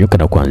nikanyanyuka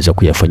na kuanza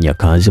kuyafanyia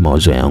kazi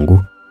mawazo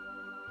yangu.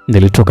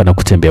 Nilitoka na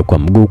kutembea kwa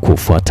mguu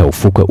kufuata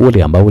ufukwe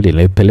ule ambao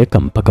ulinipeleka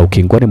mpaka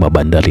ukingoni mwa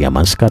bandari ya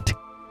Maskat.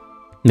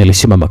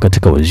 Nilisimama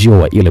katika uzio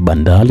wa ile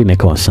bandari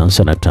nikawa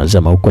sasa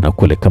natazama huko na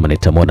kule kama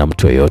nitamwona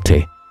mtu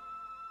yeyote.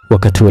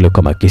 Wakati ule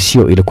kama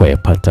kisio ilikuwa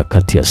yapata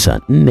kati ya saa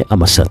 4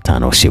 ama saa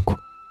 5 usiku.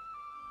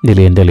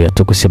 Niliendelea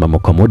tu kusimama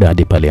kwa muda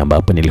hadi pale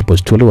ambapo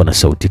nilipostuliwa na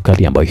sauti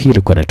kali ambayo hii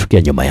ilikuwa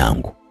inatokea nyuma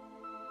yangu.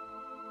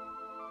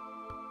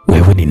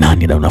 Wewe ni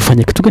nani na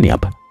unafanya kitu gani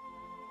hapa?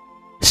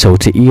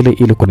 Sauti ile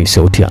ilikuwa ni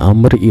sauti ya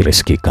amri ile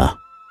sikika.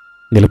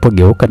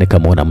 Nilipogeuka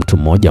nikamwona mtu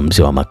mmoja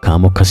mzee wa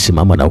makamo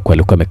kasimama na huko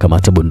alikuwa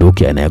amekamata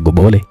bunduki aina ya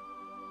gobole.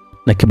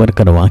 Na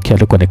kibarikano wake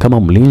alikuwa ni kama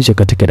mlinzi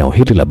katika eneo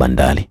hili la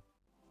bandari.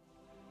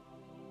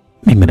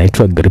 Mimi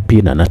naitwa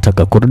Gripina,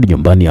 nataka kurudi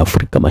nyumbani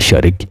Afrika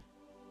Mashariki.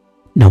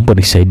 Naomba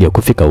nisaidie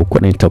kufika huko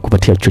na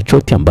nitakupatia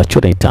chochote ambacho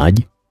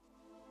nahitaji.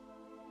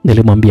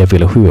 Nilimwambia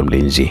vile huyo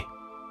mlinzi.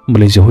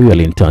 Mlinzi huyo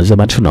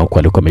alinitazama tu na huko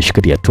alikuwa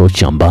ameshikilia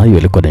tochi ambayo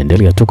ilikuwa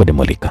inaendelea tu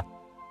kunimulika.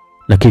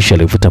 Na kisha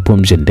alivuta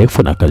pumzi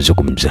ndefu na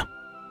akazungumza.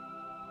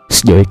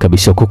 Sijawahi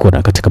kabisa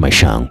kukuona katika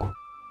maisha yangu,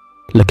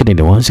 lakini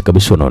ni wazi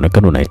kabisa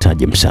unaonekana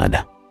unahitaji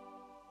msaada.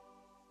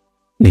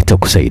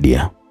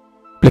 Nitakusaidia,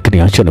 lakini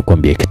acha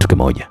nikwambie kitu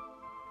kimoja.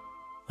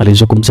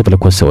 Alizungumza vile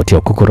kwa sauti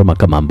ya kukoroma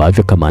kama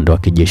ambavyo kamanda wa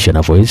kijeshi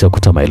anavyoweza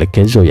kutoa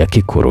maelekezo ya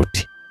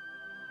kikuruti.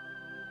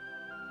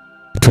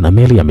 Tuna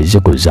meli ya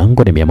mizigo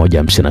zangu ni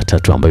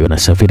 153 ambayo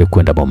inasafiri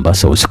kwenda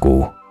Mombasa usiku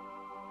huu.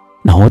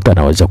 Nahodha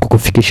anaweza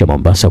kukufikisha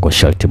Mombasa kwa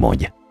sharti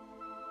moja.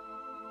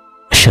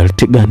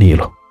 Sharti gani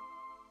hilo?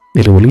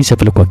 Niliuliza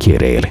vile kwa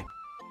kielele.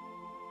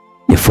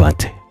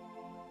 Nifuate.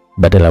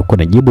 Badala ya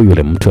kunijibu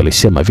yule mtu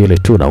alisema vile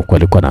tu na huko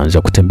alikuwa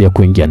anaanza kutembea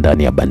kuingia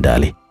ndani ya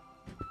bandari.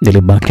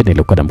 Nilibaki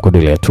nilikuwa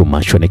namkodolea tu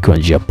macho nikiwa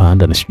njia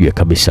panda na sijui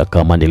kabisa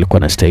kama nilikuwa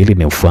nastahili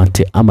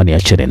nifuate ama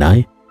niachane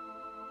naye.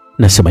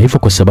 Nasema hivyo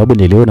kwa sababu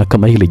niliona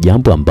kama hili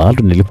jambo ambalo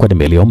nilikuwa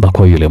nimeliomba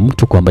kwa yule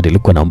mtu kwamba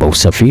nilikuwa naomba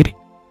usafiri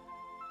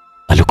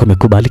alikuwa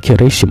amekubali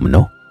kirahisi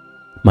mno,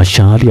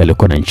 Mashali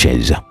alikuwa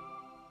ananicheza.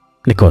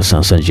 Nikawa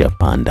sasa njia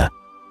panda.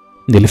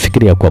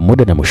 Nilifikiria kwa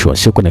muda na mwisho wa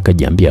siku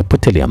nikajiambia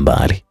potelea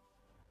mbali.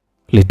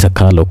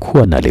 Litakalo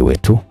kuwa na liwe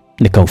tu.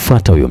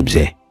 Nikamfuata huyo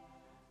mzee.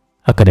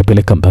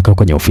 Akanipeleka mpaka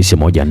kwenye ofisi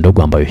moja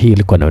ndogo ambayo hii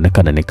ilikuwa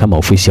inaonekana ni kama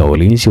ofisi ya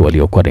ulinzi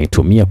waliokuwa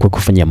wanaitumia kwa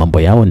kufanya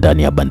mambo yao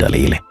ndani ya banda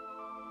lile.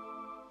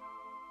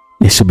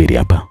 Nisubiri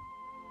hapa.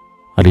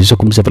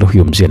 Alizungumza vile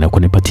huyo mzee na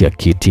kunipatia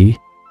kiti.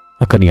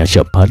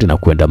 Akaniacha pale na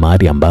kwenda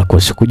mahali ambako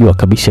sikujua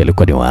kabisa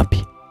ilikuwa ni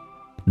wapi.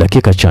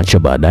 Dakika chache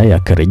baadaye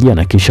akarejea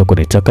na kisha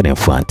kunitaka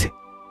nimfuate.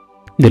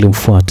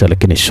 Nilimfuata,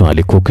 lakini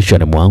swali kwa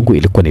kichwani mwangu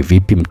ilikuwa ni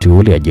vipi mtu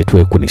yule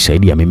ajitoe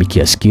kunisaidia mimi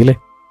kiasi kile?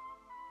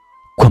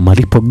 Kwa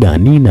malipo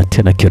gani, na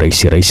tena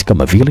kirahisi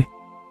kama vile?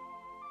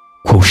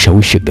 Kwa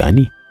ushawishi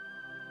gani?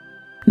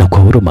 Na kwa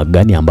huruma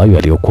gani ambayo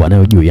aliyokuwa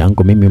nayo juu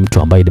yangu mimi,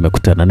 mtu ambaye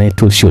nimekutana naye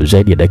tu sio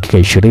zaidi ya dakika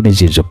 20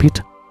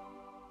 zilizopita?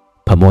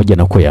 Pamoja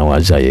na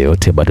kuyawaza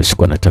yoyote, bado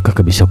sikuwa nataka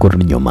kabisa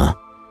kurudi nyuma.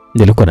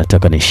 Nilikuwa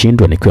nataka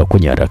nishindwe nikiwa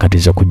kwenye harakati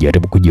za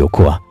kujaribu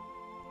kujiokoa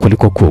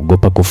kuliko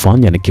kuogopa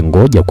kufanya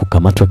nikingoja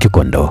kukamatwa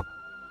kikondo.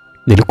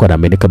 Nilikuwa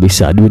naamini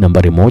kabisa adui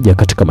nambari moja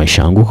katika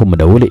maisha yangu kwa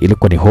muda ule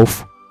ilikuwa ni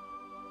hofu.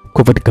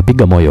 Kwa hivyo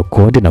nikapiga moyo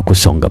konde na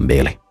kusonga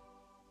mbele.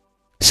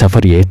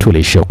 Safari yetu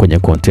iliishia kwenye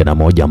kontena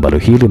moja ambalo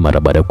hili mara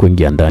baada ya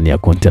kuingia ndani ya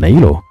kontena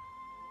hilo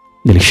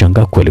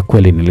nilishangaa kweli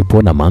kweli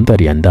nilipoona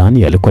mandhari ya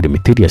ndani yalikuwa ni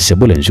mithili ya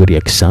sebule nzuri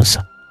ya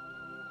kisasa.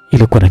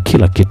 Ilikuwa na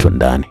kila kitu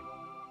ndani.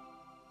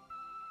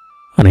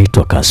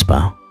 Anaitwa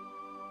Kaspa.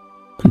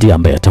 Ndiye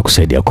ambaye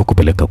atakusaidia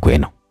kukupeleka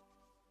kwenu.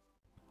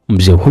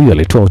 Mzee huyu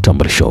alitoa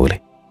utambulisho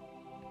ule.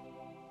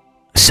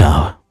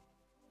 Sawa.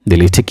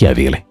 Nilitikia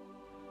vile.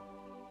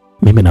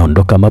 Mimi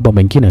naondoka, mambo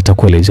mengine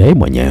atakueleza yeye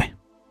mwenyewe.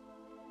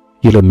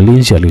 Yule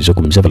mlinzi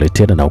alizungumza vile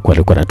tena na huko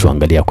alikuwa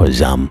anatuangalia kwa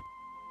zamu.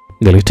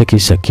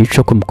 Nilitikisa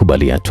kichwa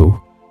kumkubalia tu.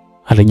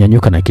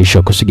 Alinyanyuka na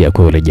kisha kusigia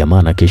kwa yule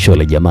jamaa, na kisha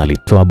yule jamaa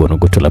alitoa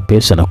bongoto la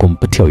pesa na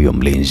kumpatia huyo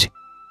mlinzi.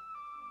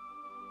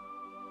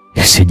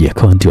 Sije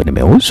kwa ndio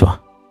nimeuzwa.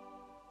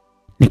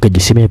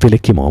 Nikajisemea vile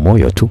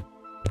kimoyo tu.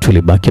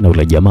 Tulibaki na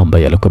yule jamaa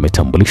ambaye alikuwa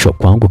ametambulishwa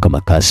kwangu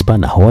kama Kaspa, na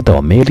nahodha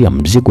wa meli ya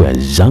mzigo ya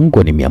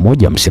zangu ni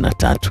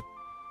 153.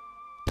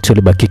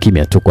 Tulibaki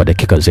kimya tu kwa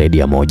dakika zaidi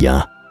ya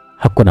moja.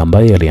 Hakuna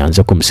ambaye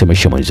alianza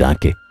kumsemesha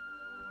mwenzake.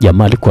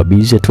 Jamaa alikuwa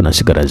bize tu na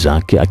sigara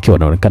zake, akiwa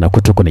anaonekana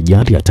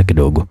kutokunijali hata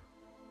kidogo.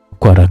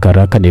 Kwa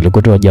haraka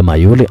niligundua jamaa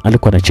yule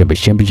alikuwa na chembe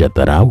za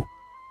dharau.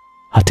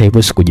 Hata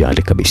hivyo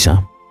sikujali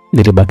kabisa.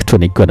 Nilibaki tu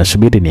nikiwa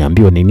nasubiri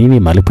niambiwe ni nini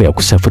malipo ya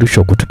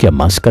kusafirishwa kutokea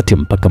Muscat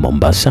mpaka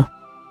Mombasa.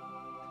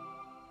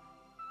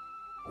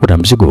 Una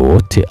mzigo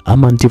wote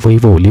ama ndivyo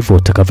hivyo ulivyo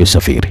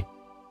utakavyosafiri?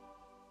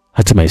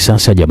 Hatimaye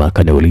sasa jamaa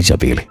akaniuliza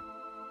vile.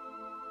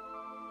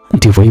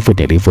 Ndivyo hivyo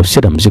nilivyo,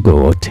 sina mzigo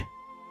wote.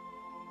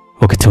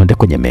 Wakituenda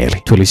kwenye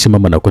meli,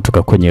 tulisimama na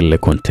kutoka kwenye ile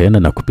kontena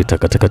na kupita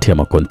katikati ya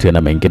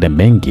makontena mengine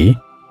mengi,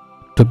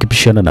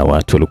 tukipishana na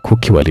watu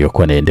lukuki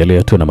waliokuwa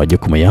wanaendelea tu na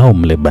majukumu yao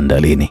mle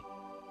bandarini.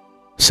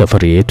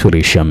 Safari yetu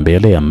iliishia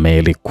mbele ya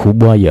meli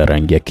kubwa ya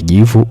rangi ya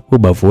kijivu.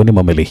 Ubavuni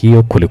mwa meli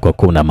hiyo kulikuwa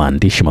kuna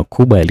maandishi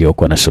makubwa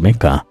yaliyokuwa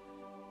yanasomeka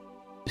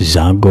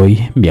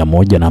Zagoi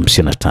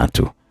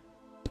 153.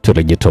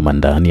 Tulijitoma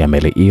ndani ya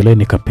meli ile,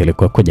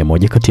 nikapelekwa kwenye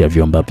moja kati ya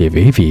vyumba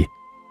hivi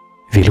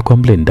vilikuwa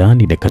mle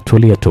ndani.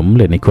 Nikatulia tu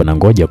mle nikiwa na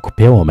ngoja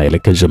kupewa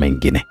maelekezo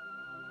mengine.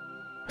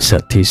 Saa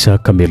 9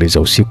 kamili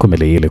za usiku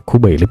meli ile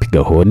kubwa ilipiga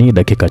honi.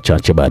 Dakika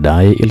chache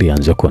baadaye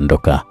ilianza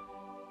kuondoka.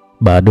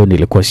 Bado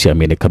nilikuwa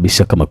siamini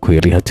kabisa kama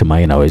kweli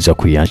hatimaye naweza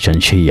kuiacha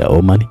nchi ya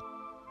Oman.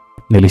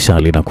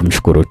 Nilisali na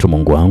kumshukuru tu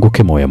Mungu wangu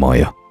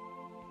kimoyo.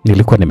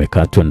 Nilikuwa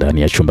nimekaa tu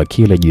ndani ya chumba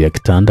kile juu ya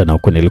kitanda, na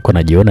huko nilikuwa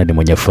najiona ni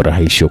mwenye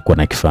furaha isiyokuwa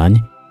na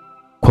kifani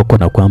kwa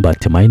kuona kwamba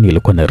hatimaye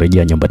nilikuwa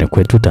narejea nyumbani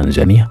kwetu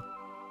Tanzania.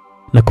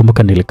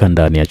 Nakumbuka nilikaa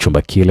ndani ya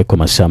chumba kile kwa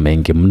masaa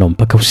mengi mno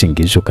mpaka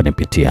usingizi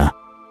ukanipitia.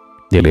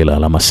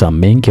 Nililala masaa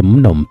mengi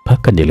mno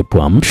mpaka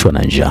nilipoamshwa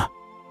na njaa.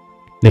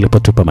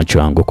 Nilipotupa macho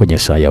yangu kwenye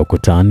saa ya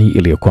ukutani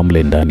iliyokuwa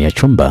mle ndani ya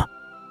chumba,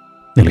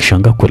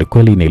 nilishangaa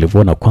kweli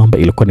nilivyoona kwamba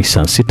ilikuwa ni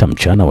saa 6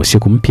 mchana wa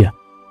siku mpya.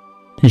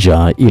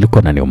 Njaa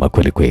ilikuwa inaniuma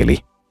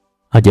kweli.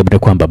 Ajabu ni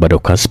kwamba bado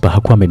Kaspa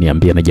hakuwa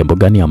ameniambia na jambo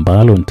gani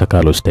ambalo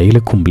nitakalostahili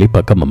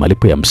kumlipa kama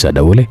malipo ya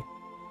msaada ule.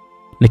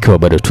 Nikiwa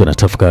bado tu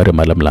natafakari,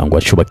 mara mlango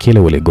wa chumba kile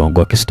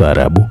uligongwa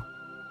kistaarabu.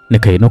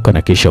 Nikainuka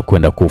na kisha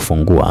kwenda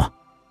kufungua,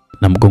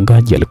 na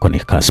mgongaji alikuwa ni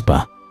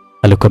Kaspa.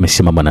 Alikuwa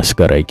amesimama na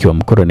sigara ikiwa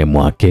mkononi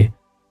mwake.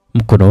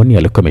 Mkononi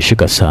alikuwa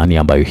ameshika sahani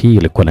ambayo hii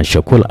ilikuwa na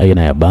chakula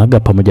aina ya baga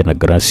pamoja na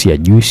glasi ya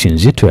juisi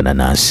nzito ya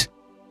nanasi.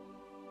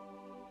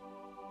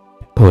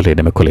 Pole,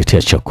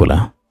 nimekuletea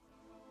chakula,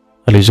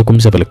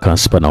 alizungumza vile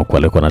Kaspa, na huko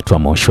alikuwa anatoa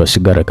moshi wa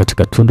sigara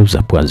katika tundu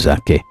za pua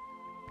zake.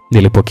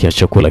 Nilipokea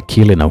chakula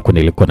kile na huko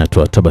nilikuwa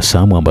natoa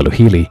tabasamu ambalo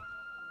hili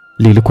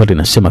lilikuwa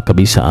linasema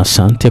kabisa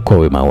asante kwa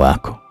wema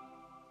wako.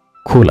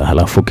 Kula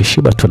halafu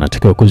kishiba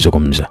tunatakiwa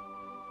kuzungumza,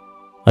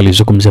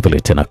 alizungumza vile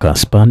tena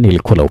Kaspa.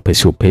 Nilikula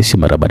upesi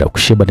mara baada ya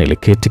kushiba.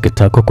 Niliketi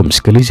kitako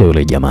kumsikiliza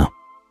yule jamaa.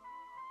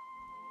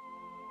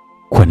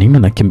 Kwa nini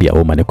nakimbia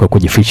Oman kwa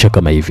kujificha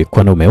kama hivi?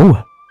 Kwani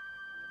umeua?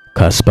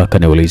 Kaspa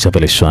akaniuliza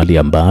vile swali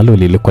ambalo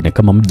lilikuwa ni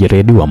kama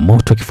mjeredi wa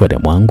moto kifuani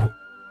mwangu.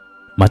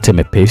 Mate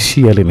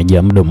mepesi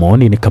yalinijaa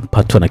mdomoni,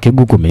 nikapatwa na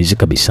kigugumizi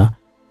kabisa.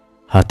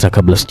 Hata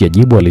kabla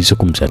sijajibu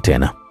alizungumza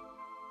tena.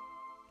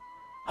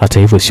 Hata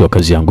hivyo sio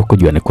kazi yangu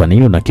kujua ni kwa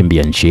nini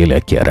unakimbia nchi ile ya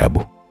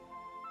Kiarabu.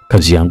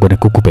 Kazi yangu ni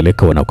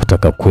kukupeleka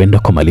wanakotaka kwenda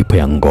kwa malipo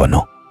ya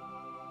ngono.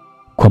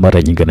 Kwa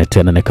mara nyingine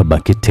tena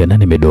nikabaki tena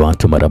nimedoa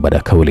tu mara baada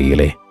ya kauli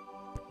ile.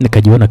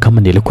 Nikajiona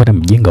kama nilikuwa na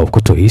mjinga wa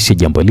kutohisi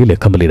jambo lile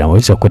kama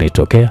linaweza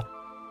kunitokea.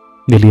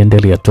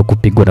 Niliendelea tu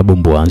kupigwa na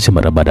bumbuazi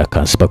mara baada ya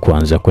Kaspa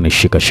kuanza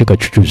kunishika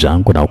chuchu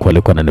zangu, na huko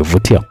alikuwa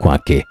ananivutia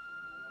kwake.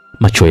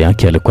 Macho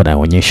yake alikuwa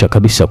anaonyesha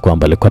kabisa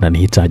kwamba alikuwa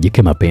ananihitaji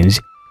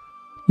kimapenzi.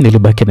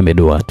 Nilibaki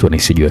nimedoa tu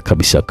nisijue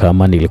kabisa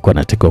kama nilikuwa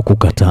nataka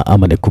kukataa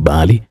ama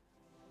nikubali.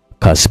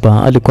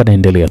 Kaspa alikuwa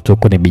anaendelea tu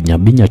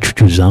kunibinya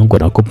chuchu zangu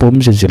na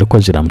kupumzi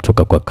zilikuwa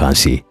zinamtoka kwa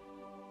kasi.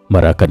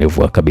 Mara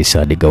akanivua kabisa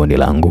hadi gauni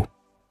langu.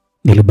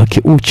 Nilibaki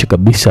uchi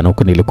kabisa na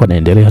huko nilikuwa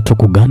naendelea tu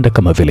kuganda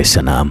kama vile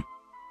sanamu.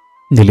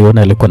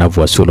 Niliona alikuwa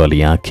anavua suruali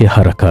yake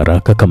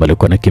haraka kama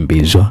alikuwa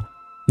anakimbizwa.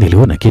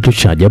 Niliona kitu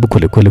cha ajabu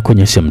kwelikweli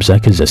kwenye sehemu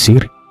zake za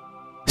siri.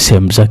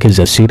 Sehemu zake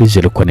za siri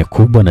zilikuwa ni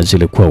kubwa na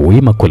zilikuwa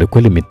wima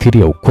kwelikweli mithili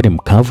ya ukuni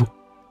mkavu.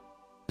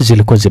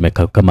 Zilikuwa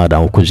zimekaa kama na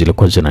huku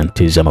zilikuwa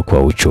zinanitazama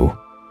kwa uchu.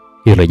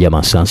 Yule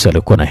jamaa sasa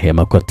alikuwa na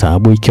hema kwa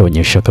taabu,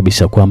 ikionyesha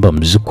kabisa kwamba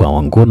mzuko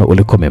wa ngono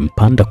ulikuwa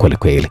umempanda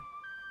kwelikweli.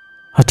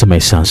 Hata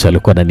sasa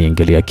alikuwa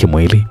ananiangalia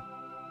kimwili.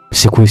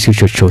 Sikuhisi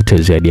chochote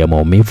zaidi ya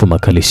maumivu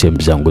makali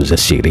sehemu zangu za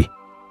siri.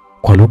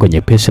 Kwa lugha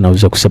nyepesi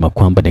naweza kusema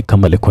kwamba ni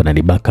kama alikuwa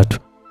ananibaka tu.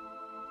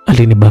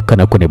 Alinibaka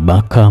na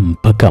kunibaka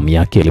mpaka hamu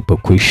yake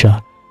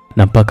ilipokwisha,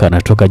 na mpaka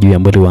anatoka juu ya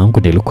mwili wangu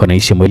nilikuwa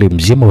nahisi mwili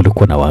mzima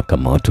ulikuwa na waka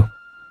moto.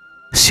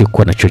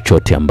 Sikuwa na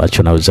chochote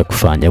ambacho naweza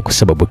kufanya kwa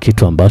sababu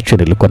kitu ambacho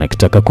nilikuwa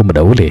nakitaka kwa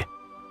muda ule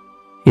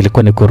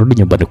ilikuwa ni kurudi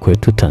nyumbani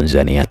kwetu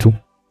Tanzania tu.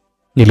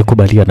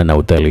 Nilikubaliana na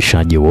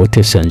udhalilishaji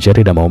wote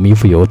sanjari na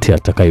maumivu yote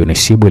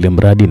atakayonisibu ili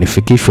mradi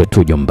nifikishwe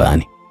tu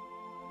nyumbani.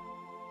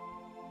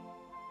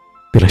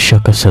 Bila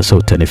shaka sasa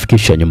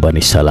utanifikisha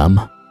nyumbani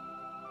salama.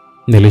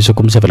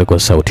 Nilizungumza vile kwa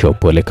sauti ya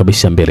upole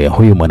kabisa mbele ya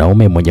huyu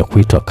mwanaume mwenye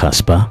kuitwa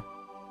Kaspa.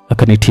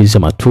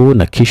 Akanitizama tu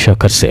na kisha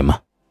akasema,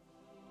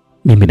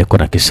 mimi niko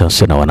na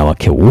kisasi na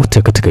wanawake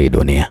wote katika hii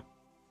dunia.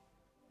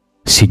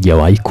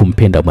 Sijawahi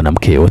kumpenda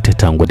mwanamke yote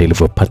tangu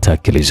nilivyopata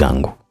akili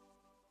zangu.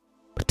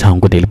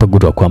 Tangu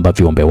nilipogundua kwamba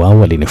viumbe wao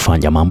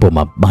walinifanya mambo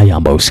mabaya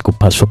ambayo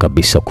sikupaswa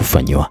kabisa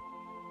kufanywa.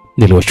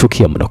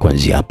 Niliwachukia mno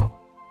kuanzia hapo.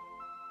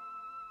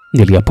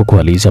 Niliapo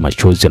kualiza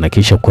machozi na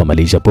kisha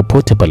kuamaliza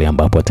popote pale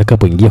ambapo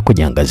atakapoingia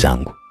kwenye anga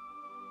zangu.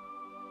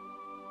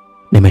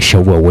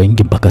 Nimeshaua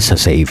wengi mpaka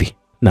sasa hivi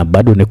na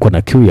bado niko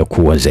na kiu ya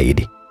kuua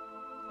zaidi.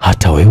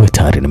 Hata wewe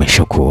tayari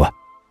nimeshakuwa.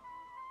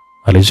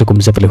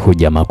 Alizungumza vile huyu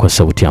jamaa kwa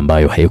sauti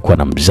ambayo haikuwa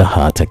na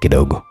mzaha hata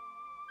kidogo.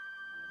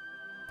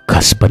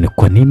 Kaspa, ni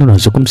kwa nini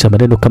unazungumza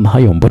maneno kama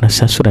hayo? Mbona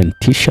sasa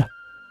unanitisha?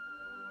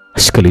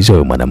 Sikiliza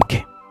wewe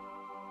mwanamke.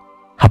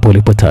 Hapo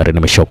ulipo tayari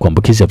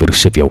nimeshakuambukiza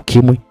virusi vya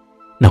ukimwi,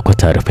 na kwa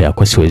taarifa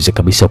yako siwezi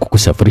kabisa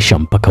kukusafirisha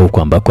mpaka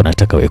huko ambako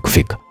nataka wewe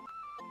kufika.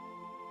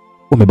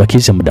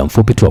 Umebakiza muda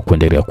mfupi tu wa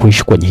kuendelea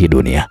kuishi kwenye hii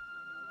dunia.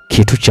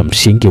 Kitu cha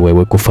msingi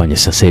wewe kufanya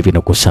sasa hivi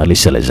ni kusali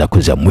sala zako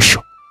za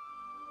mwisho.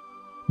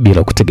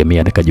 Bila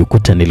kutegemea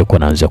nikajikuta nilikuwa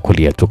naanza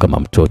kulia tu kama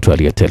mtoto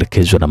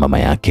aliyetelekezwa na mama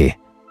yake.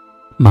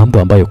 Mambo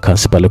ambayo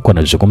Kaspa alikuwa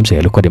anazungumza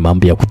yalikuwa ni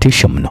mambo ya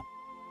kutisha mno.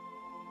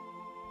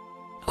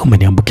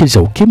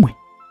 Umeniambukiza ukimwi?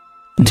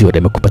 Ndio,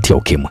 nimekupatia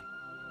ukimwi.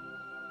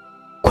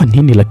 Kwa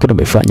nini lakini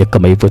umefanya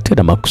kama hivyo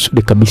tena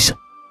makusudi kabisa?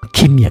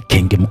 Kimya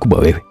kenge mkubwa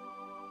wewe.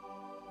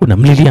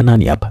 Unamlilia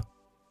nani hapa?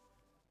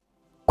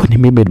 Kwani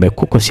mimi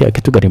nimekukosea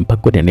kitu gani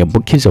mpaka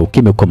unaniambukiza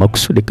ukimwi kwa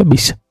makusudi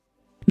kabisa?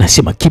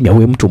 Nasema kimya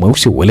wewe mtu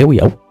mweusi, uelewi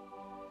au?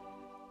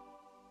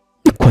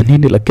 Kwa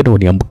nini lakini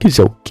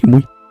uniambukiza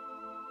ukimwi?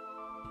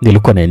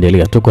 Nilikuwa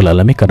naendelea tu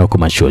kulalamika na kwa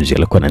machozi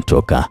yalikuwa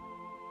yanatoka.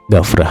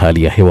 Ghafla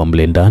hali ya hewa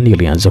mle ndani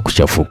ilianza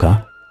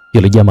kuchafuka.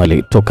 Yule jamaa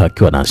alitoka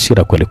akiwa na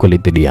hasira kweli kweli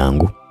dhidi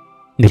yangu.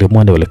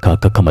 Nilimwona yule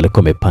kaka kama alikuwa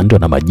amepandwa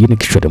na majini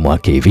kichwani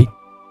mwake hivi.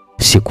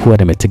 Sikuwa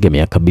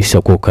nimetegemea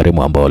kabisa kwa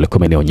ukarimu ambao alikuwa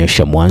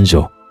amenionyesha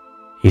mwanzo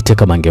ite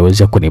kama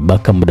angeweza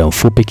kunibaka muda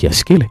mfupi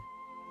kiasi kile.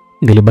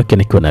 Nilibaki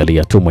nikiwa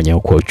nalia tu mwenyewe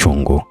kwa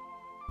uchungu.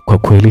 Kwa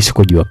kweli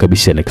sikujua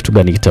kabisa ni kitu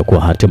gani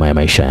itakuwa hatima ya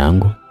maisha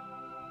yangu.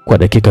 Kwa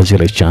dakika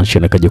zile chache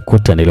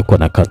nikajikuta nilikuwa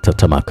nakata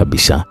tamaa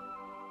kabisa.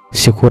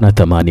 Sikuwa na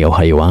thamani ya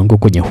uhai wangu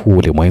kwenye huu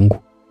ulimwengu.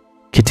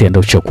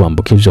 Kitendo cha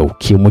kuambukizwa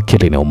ukimwi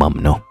kiliniuma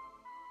mno.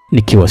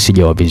 Nikiwa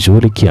sijawa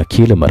vizuri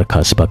kiakili, mara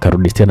Kaspa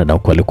akarudi tena na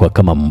huko alikuwa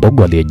kama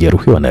mbogo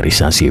aliyejeruhiwa na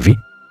risasi hivi.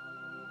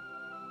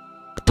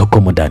 Toka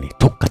ndani,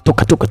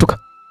 toka.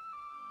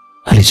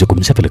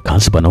 Alizungumza vile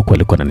Kaspa na huko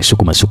alikuwa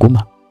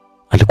ananisukuma.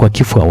 Alikuwa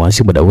kifua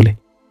wazi muda ule.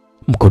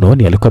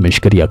 Mkononi alikuwa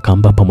ameshikilia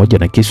kamba pamoja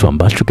na kisu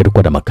ambacho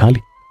kilikuwa na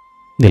makali.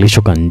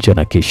 Nilishuka nje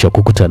na kisha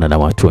kukutana na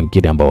watu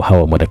wengine ambao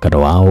hawa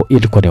mwonekano wao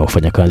ilikuwa ni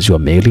wafanyakazi wa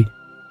meli.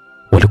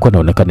 Walikuwa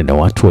wanaonekana na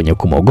watu wenye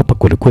kumwogopa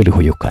kweli kweli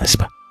huyo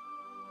Kaspa.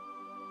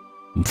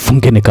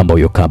 Mfungeni kamba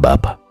huyo kaba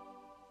hapa.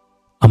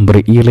 Amri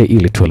ile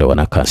ilitolewa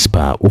na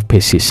Kaspa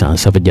upesi.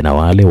 Sasa vijana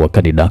wale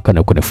wakanidaka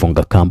na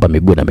kunifunga kamba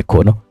miguu na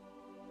mikono,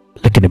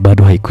 lakini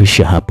bado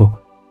haikuisha hapo.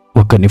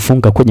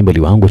 Wakanifunga kwenye mwili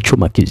wangu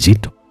chuma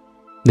kizito.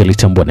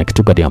 Nilitambua na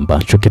kitu gani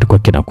ambacho kilikuwa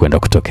kinakwenda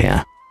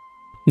kutokea.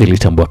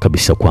 Nilitambua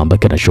kabisa kwamba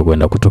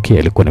kinachokwenda kutokea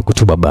ilikuwa ni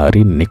kutuba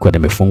baharini. Nilikuwa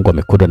nimefungwa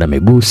mikono na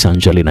miguu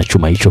sanjali na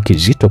chuma hicho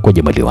kizito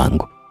kwenye mwili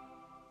wangu.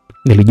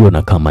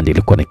 Nilijiona kama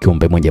nilikuwa ni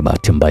kiumbe mwenye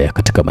bahati mbaya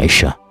katika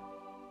maisha.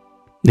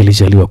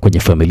 Nilizaliwa kwenye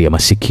familia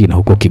masikini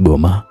huko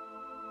Kigoma,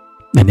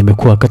 na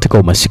nimekuwa katika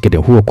umasikini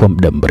huo kwa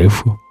muda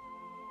mrefu.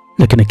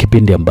 Lakini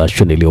kipindi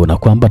ambacho niliona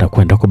kwamba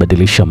nakwenda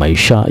kubadilisha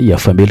maisha ya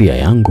familia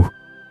yangu,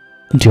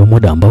 ndio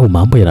muda ambao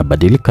mambo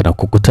yanabadilika na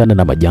kukutana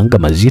na majanga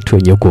mazito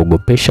yenye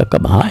kuogopesha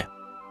kama haya.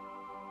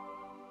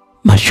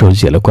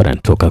 Machozi yalikuwa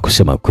yanatoka.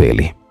 Kusema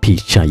kweli,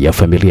 picha ya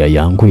familia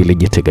yangu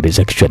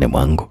ilijitengeneza kichwani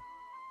mwangu.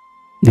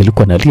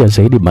 Nilikuwa nalia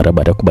zaidi mara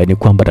baada ya kubaini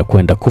kwamba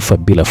nakwenda kufa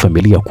bila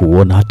familia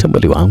kuona hata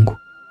mwili wangu.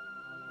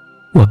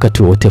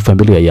 Wakati wote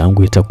familia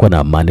yangu itakuwa na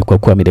amani kwa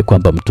kuamini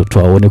kwamba mtoto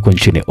aone kwa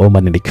nchini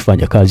Oman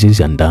nikifanya kazi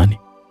za ndani.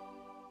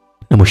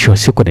 Na mwisho wa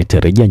siku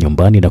nitarejea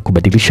nyumbani na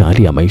kubadilisha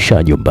hali ya maisha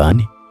ya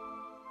nyumbani.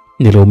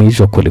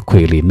 Niliumizwa kweli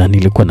kweli na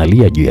nilikuwa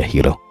nalia juu ya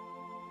hilo.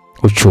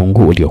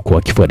 Uchungu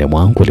uliokuwa kifuani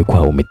mwangu ulikuwa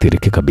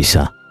haumitiriki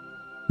kabisa.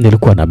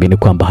 Nilikuwa naamini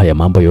kwamba haya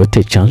mambo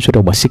yote chanzo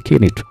ni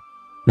masikini tu,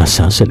 na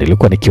sasa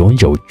nilikuwa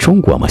nikionja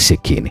uchungu wa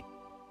masikini.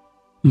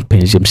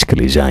 Mpenzi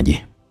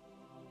msikilizaji,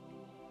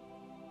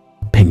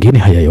 pengine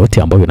haya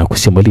yote ambayo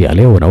nakusimulia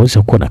leo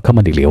unaweza kuona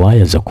kama ni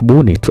riwaya za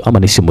kubuni tu ama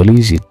ni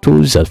simulizi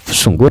tu za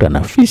sungura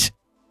na fisi.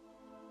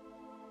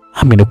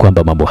 Amini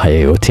kwamba mambo haya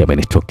yote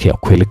yamenitokea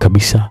kweli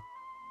kabisa.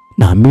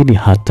 Naamini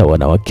hata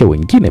wanawake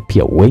wengine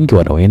pia wengi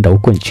wanaoenda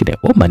huko nchini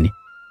Oman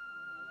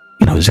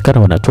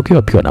inawezekana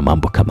wanatokewa pia na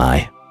mambo kama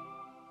haya.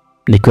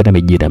 Nikiwa na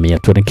mijina mia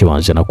tu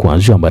nikianza na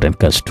kuanzia Maren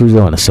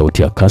Kastuza wana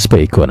sauti ya Kaspa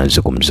ikiwa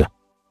anazungumza.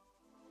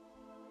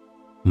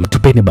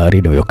 Mtupeni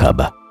baharini huyo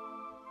kaba.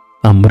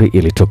 Amri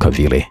ilitoka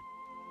vile.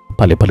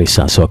 Pale pale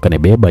sasa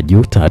wakanibeba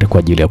juu tayari kwa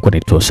ajili ya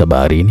kunitosa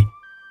baharini.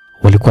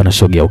 Walikuwa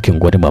wanasogea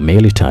ukingoni mwa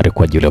meli tayari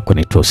kwa ajili ya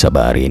kunitosa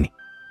baharini.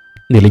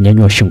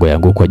 Nilinyanyua shingo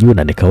yangu kwa juu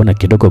na nikaona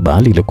kidogo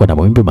bahari ilikuwa na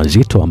mawimbi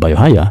mazito ambayo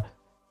haya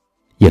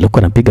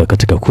yalikuwa yanapiga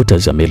katika kuta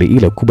za meli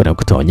ile kubwa na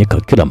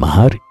kutawanyika kila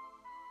mahali.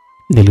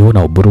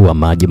 Niliona uburu wa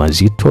maji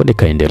mazito.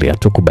 Nikaendelea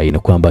tu kubaini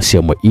kwamba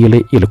sehemu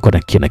ile ilikuwa na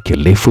kina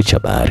kirefu cha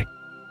bahari.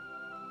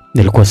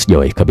 Nilikuwa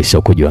sijawahi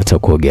kabisa kujua hata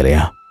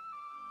kuogelea.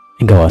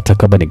 Ingawa hata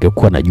kama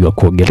ningekuwa najua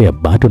kuogelea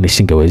bado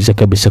nisingeweza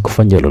kabisa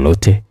kufanya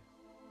lolote,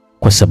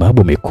 kwa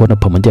sababu mikono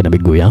pamoja na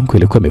miguu yangu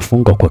ilikuwa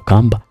imefungwa kwa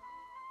kamba,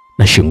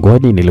 na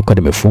shingoni nilikuwa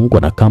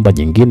nimefungwa na kamba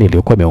nyingine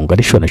iliyokuwa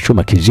imeunganishwa na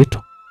chuma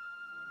kizito.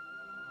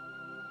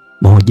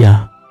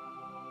 1,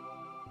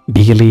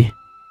 2,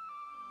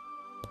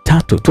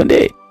 3,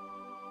 twende.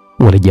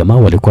 Wale jamaa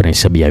walikuwa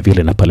wanahesabia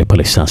vile na pale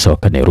pale sasa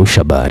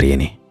wakanirusha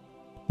baharini.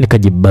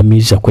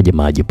 Nikajibamiza kwenye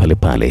maji pale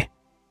pale.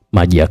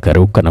 Maji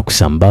yakaruka na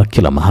kusambaa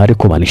kila mahali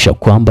kumaanisha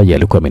kwamba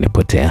yalikuwa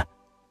yamenipotea.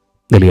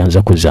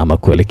 Nilianza kuzama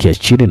kuelekea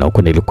chini na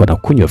huko nilikuwa na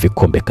kunywa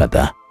vikombe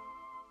kadhaa.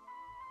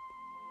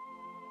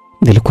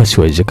 Nilikuwa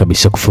siwezi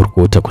kabisa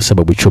kufurukuta kwa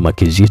sababu chuma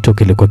kizito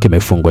kilikuwa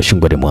kimefungwa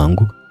shingoni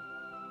mwangu.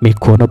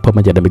 Mikono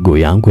pamoja na miguu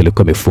yangu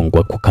ilikuwa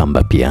imefungwa kwa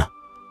kamba pia.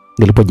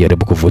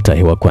 Nilipojaribu kuvuta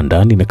hewa kwa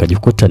ndani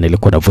nikajikuta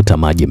nilikuwa navuta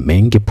maji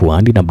mengi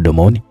puani na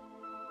mdomoni.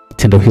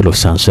 Tendo hilo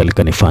sasa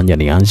likanifanya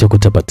nianze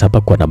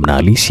kutapatapa kwa namna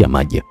halisi ya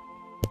maji.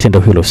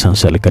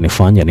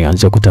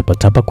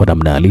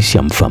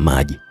 Ya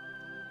mfamaji.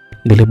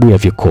 Nilibuya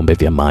vikombe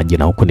vya maji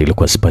na huko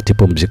nilikuwa sipati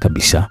pumzi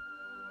kabisa.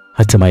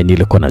 Hatimaye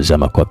nilikuwa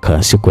nazama kwa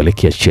kasi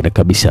kuelekea chini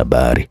kabisa ya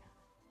bahari.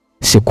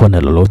 Sikuwa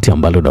na lolote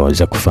ambalo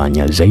naweza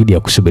kufanya zaidi ya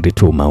kusubiri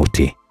tu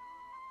mauti.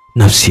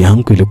 Nafsi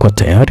yangu ilikuwa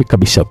tayari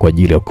kabisa kwa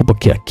ajili ya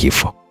kupokea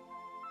kifo.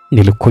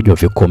 Nilikunywa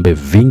vikombe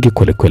vingi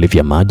kweli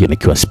vya maji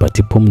nikiwa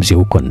sipati pumzi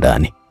huko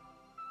ndani.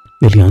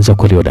 Nilianza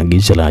kuliona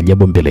giza la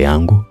ajabu mbele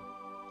yangu.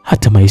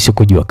 Hatimaye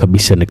sikujua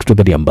kabisa ni kitu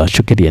gani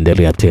ambacho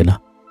kiliendelea tena.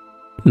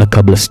 Na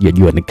kabla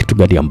sijajua ni kitu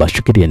gani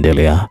ambacho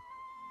kiliendelea,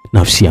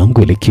 nafsi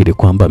yangu ilikiri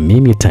kwamba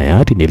mimi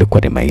tayari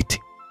nilikuwa ni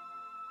maiti.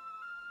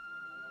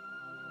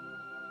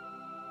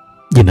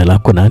 Jina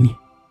lako nani?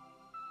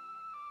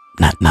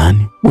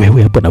 Nani?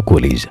 Wewe hapa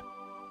nakuuliza.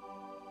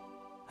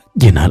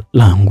 Jina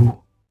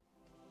langu.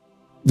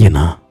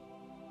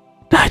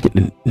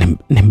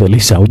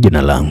 Nimelisahau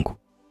jina langu.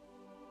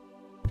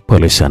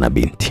 Pole sana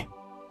binti.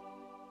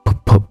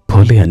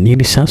 Pole ya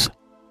nini sasa?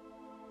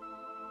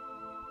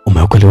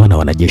 Umeokolewa na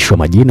wanajeshi wa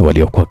majini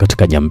waliokuwa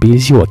katika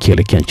nyambizi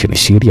wakielekea nchini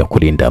Syria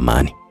kulinda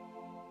amani.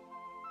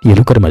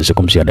 Yalikuwa ni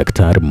mazungumzo ya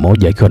daktari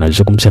mmoja akiwa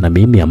anazungumza na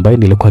mimi ambaye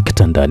nilikuwa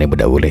kitandani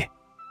muda ule.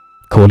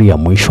 Kauli ya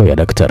mwisho ya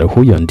daktari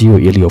huyo ndiyo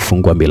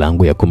iliyofungua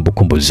milango ya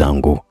kumbukumbu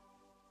zangu.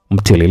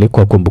 Mtiririko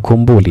wa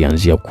kumbukumbu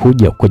ulianzia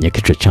kuja kwenye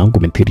kichwa changu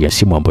mithili ya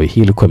simu ambayo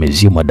hii ilikuwa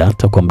imezimwa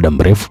data kwa muda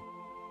mrefu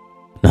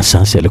na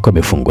sasa ilikuwa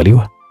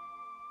imefunguliwa.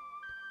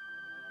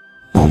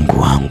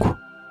 Mungu wangu.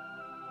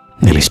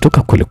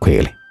 Nilishtuka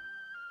kweli.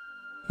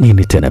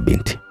 Nini tena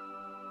binti?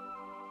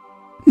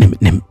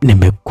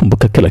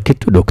 Nimekumbuka kila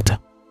kitu dokta.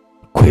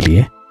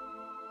 Kweli?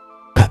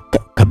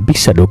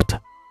 Kabisa dokta.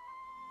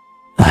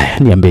 Aya,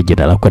 niambie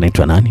jina lako,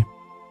 naitwa nani?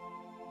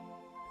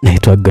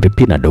 Naitwa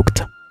Agripina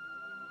dokta.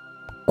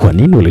 Kwa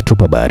nini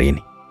ulitupa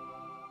baharini?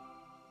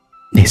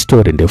 Ni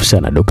story ndefu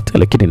sana dokta,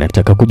 lakini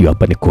nataka kujua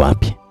hapa niko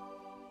wapi.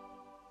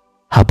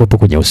 Hapo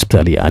kwenye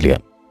hospitali ya Alia.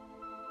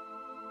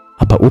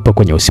 Hapa upo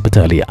kwenye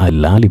hospitali ya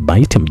Al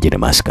Bait mjini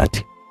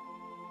Muscat.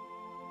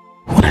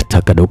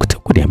 Unataka dokta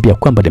kuniambia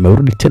kwamba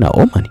nimerudi tena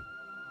Oman?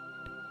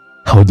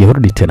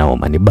 Haujarudi tena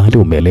Oman, bali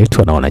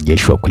umeletwa na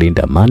wanajeshi wa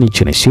kulinda amani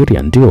nchini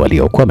Syria ndio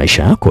waliokuwa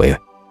maisha yako wewe.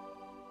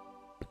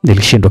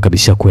 Nilishindwa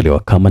kabisa kuelewa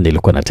kama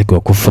nilikuwa natakiwa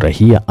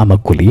kufurahia ama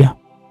kulia.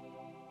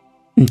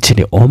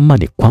 Nchini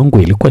Oman kwangu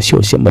ilikuwa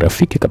sio sehemu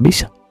rafiki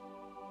kabisa.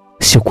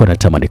 Sikuwa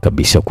natamani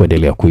kabisa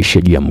kuendelea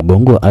kuishi juu ya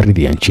mgongo wa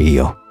ardhi ya nchi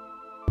hiyo.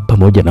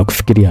 Pamoja na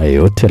kufikiria hayo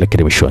yote,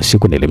 lakini mwisho wa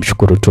siku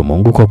nilimshukuru tu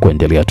Mungu kwa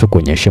kuendelea tu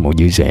kuonyesha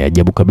muujiza ya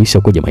ajabu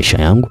kabisa kwenye maisha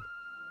yangu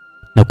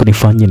na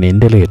kunifanya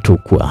niendelee tu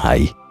kuwa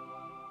hai.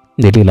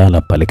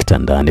 Nililala pale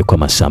kitandani kwa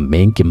masaa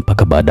mengi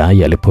mpaka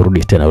baadaye aliporudi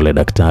tena yule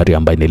daktari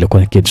ambaye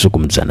nilikuwa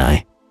nikizungumza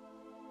naye.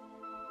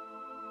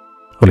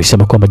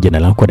 Ulisema kwamba jina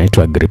lako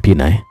naitwa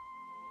Agripina eh?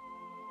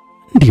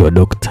 Ndio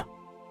dokta.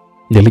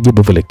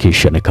 Nilijibu vile,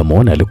 kisha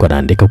nikamwona alikuwa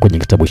anaandika kwenye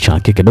kitabu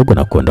chake kidogo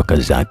na kuondoka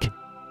zake.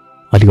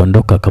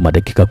 Aliondoka kama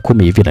dakika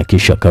 10 hivi na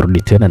kisha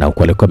akarudi tena, na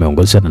alikuwa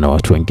ameongozana na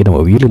watu wengine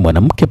wawili,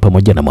 mwanamke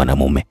pamoja na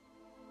mwanamume.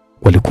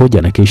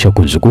 Walikuja na kisha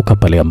kuzunguka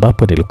pale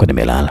ambapo nilikuwa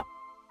nimelala.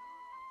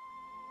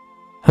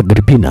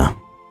 Agripina,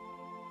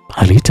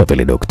 aliita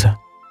vile dokta.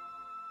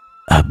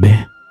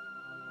 Abe,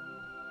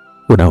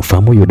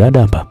 unafahamu huyu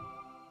dada hapa?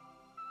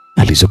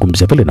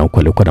 Alizungumza vile na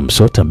alikuwa na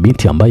msota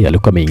binti ambaye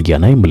alikuwa ameingia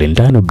naye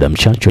mlindani muda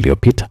mchache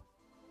uliopita.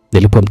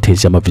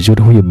 Nilipomtazama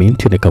vizuri huyu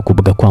binti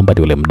nikakumbuka kwamba ni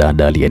yule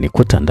mdada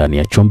aliyenikuta ndani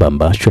ya chumba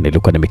ambacho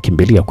nilikuwa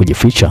nimekimbilia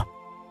kujificha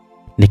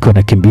nikiwa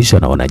nakimbizwa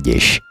na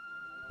wanajeshi.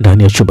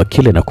 Ndani ya chumba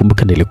kile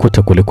nakumbuka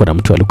nilikuta kulikuwa na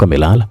mtu alikuwa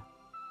amelala.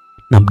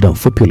 Na muda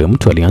mfupi yule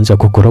mtu alianza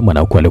kukoroma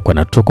na alikuwa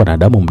anatokwa na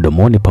damu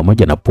mdomoni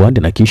pamoja na puani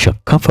na kisha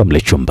kafa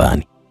mle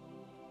chumbani.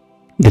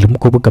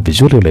 Nilimkumbuka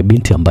vizuri yule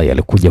binti ambaye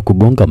alikuja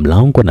kugonga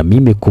mlango na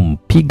mimi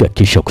kumpiga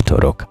kisha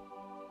kutoroka.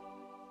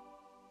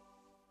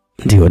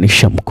 Ndio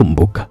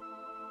nishamkumbuka.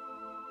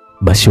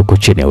 Basi uko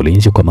chini ya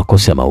ulinzi kwa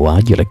makosa ya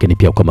mauaji, lakini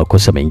pia kwa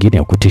makosa mengine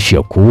ya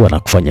kutishia kuua na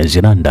kufanya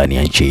zina ndani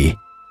ya nchi hii.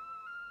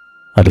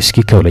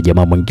 Alisikika yule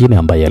jamaa mwingine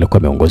ambaye alikuwa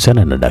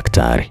ameongozana na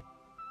daktari.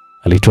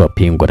 Alitoa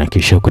pingo na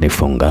kisha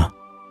kunifunga.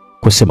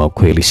 Kusema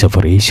ukweli,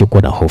 safari hii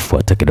sikuwa na hofu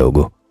hata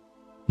kidogo.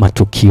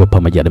 Matukio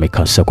pamoja na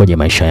mikasa kwenye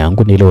maisha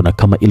yangu niliona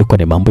kama ilikuwa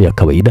ni mambo ya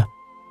kawaida.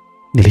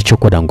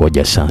 Nilichokuwa na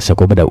ngoja sasa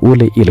kwa muda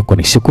ule ilikuwa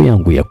ni siku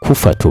yangu ya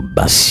kufa tu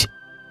basi.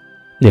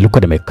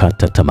 Nilikuwa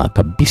nimekata tamaa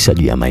kabisa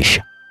juu ya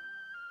maisha.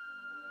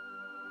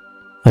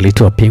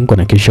 Alitoa pingo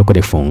na kisha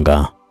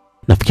kunifunga.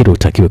 Nafikiri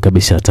utakiwe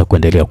kabisa hata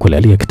kuendelea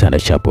kulalia kitanda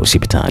cha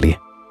hospitali.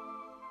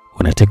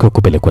 Unatakiwa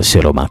kupelekwa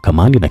selo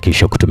mahakamani na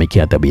kisha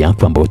kutumikia adhabu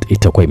yako ambayo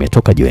itakuwa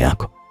imetoka juu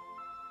yako.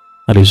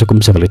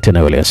 Alizungumza vile tena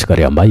yule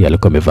askari ambaye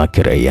alikuwa amevaa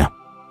kiraia.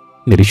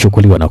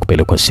 Nilichukuliwa na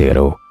kupelekwa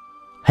selo.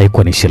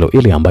 Haikuwa ni selo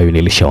ile ambayo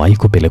nilishawahi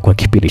kupelekwa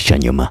kipindi cha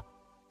nyuma.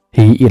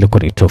 Hii ilikuwa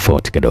ni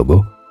tofauti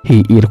kidogo. Hii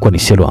ilikuwa ni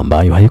selo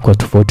ambayo haikuwa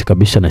tofauti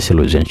kabisa na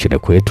selo za nchini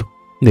kwetu.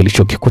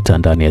 Nilichokikuta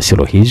ndani ya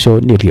selo hizo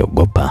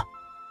niliogopa.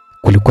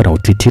 Kulikuwa na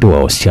utitiri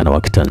wa wasichana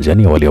wa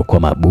Kitanzania waliokuwa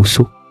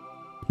mahabusu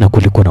na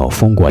kulikuwa na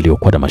wafungwa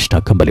waliokuwa na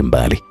mashtaka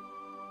mbalimbali.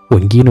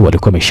 Wengine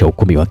walikuwa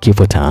wameshahukumiwa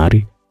kifo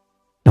tayari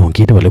na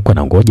wengine walikuwa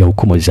na ngoja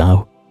hukumu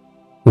zao.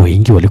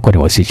 Wengi walikuwa ni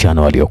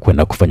wasichana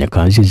waliokwenda kufanya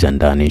kazi za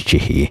ndani nchi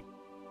hii.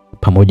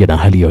 Pamoja na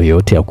hali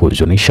yoyote ya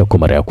kuhuzunisha, kwa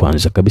mara ya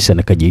kwanza kabisa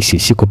nikajihisi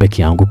siko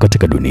peke yangu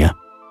katika dunia.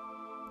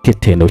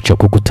 Kitendo cha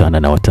kukutana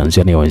na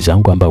Watanzania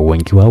wenzangu ambao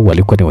wengi wao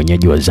walikuwa ni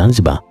wenyeji wa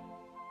Zanzibar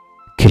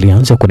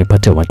kilianza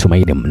kunipata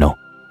matumaini mno.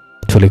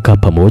 Tulikaa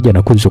pamoja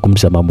na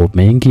kuzungumza mambo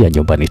mengi ya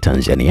nyumbani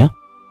Tanzania,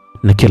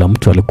 na kila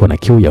mtu alikuwa na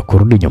kiu ya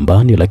kurudi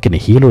nyumbani, lakini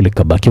hilo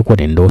likabaki kuwa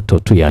ni ndoto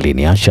tu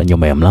yaliniacha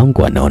nyuma ya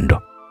mlango wa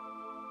nondo.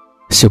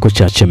 Siku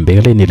chache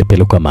mbele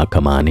nilipelekwa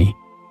mahakamani.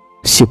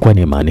 Sikuwa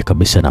na imani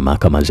kabisa na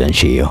mahakama za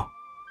nchi hiyo.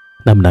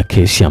 Namna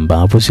kesi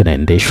ambavyo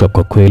zinaendeshwa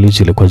kwa kweli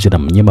zilikuwa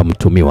zinamnyima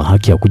mtuhumiwa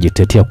haki ya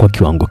kujitetea kwa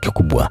kiwango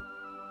kikubwa.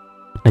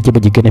 Na jambo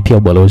jingine pia,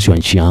 ubalozi wa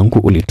nchi yangu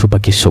ulitupa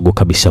kisogo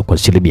kabisa kwa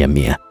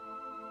 100%.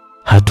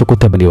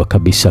 Hatukuthaminiwa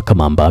kabisa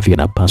kama ambavyo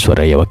inapaswa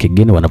raia wa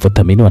kigeni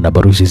wanavyothaminiwa na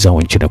balozi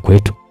zao nchini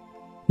kwetu.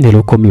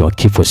 Nilihukumiwa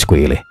kifo siku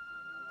ile.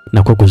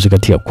 Na kwa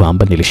kuzingatia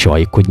kwamba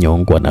nilishawahi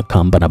kunyongwa na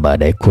kamba na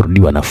baadaye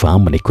kurudiwa na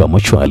fahamu nikiwa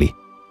mochwali,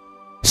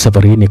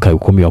 safari hii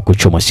nikahukumiwa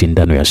kuchomwa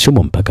sindano ya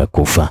sumu mpaka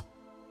kufa.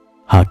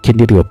 Haki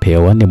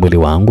niliyopewa ni mwili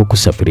wangu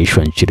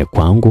kusafirishwa nchini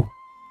kwangu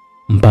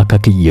mpaka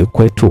kijiji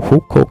kwetu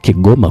huko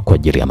Kigoma kwa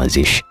ajili ya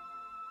mazishi.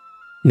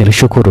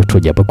 Nilishukuru tu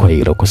japo kwa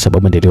hilo, kwa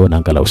sababu niliona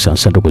angalau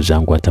sasa ndugu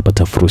zangu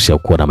watapata fursa ya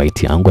kuona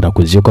maiti yangu na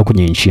kuzikwa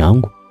kwenye nchi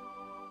yangu.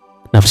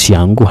 Nafsi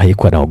yangu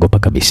haikuwa naogopa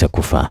kabisa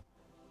kufa,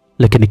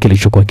 lakini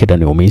kilichokuwa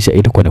kinaniumiza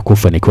ilikuwa ni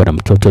kufa nikiwa na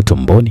mtoto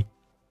tumboni.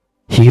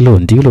 Hilo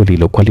ndilo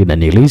lililokuwa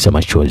linaniliza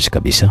machozi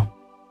kabisa.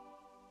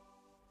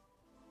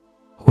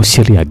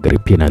 Usilia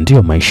Agripina,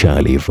 ndio maisha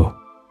yalivyo.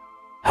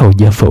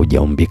 haujafa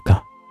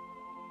hujaumbika.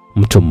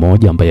 Mtu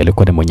mmoja ambaye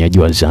alikuwa ni mwenyeji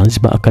wa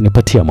Zanzibar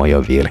akanipatia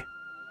moyo vile.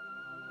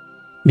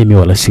 Mimi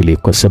wala sili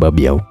kwa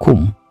sababu ya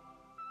hukumu.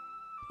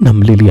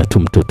 Namlilia tu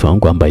mtoto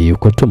wangu ambaye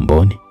yuko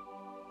tumboni.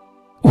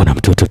 Una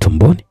mtoto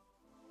tumboni?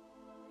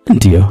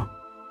 Ndio.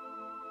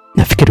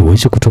 Nafikiri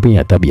huwezi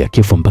kutumia adhabu ya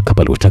kifo mpaka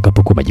pale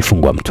utakapokuwa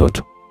umejifungua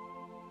mtoto.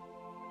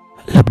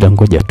 Labda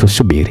ngoja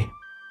tusubiri.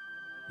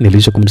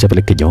 Nilizungumza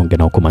vile kinyonge,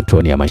 na huko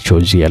matoni ya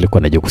machozi yalikuwa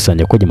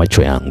yanajikusanya kwenye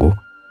macho yangu.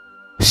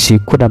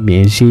 Siku na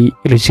miezi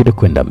ilizidi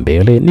kwenda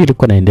mbele.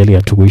 Nilikuwa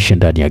naendelea tu kuishi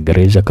ndani ya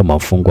gereza kama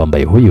mfungwa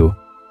ambaye huyu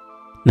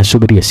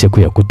nasubiria siku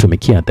ya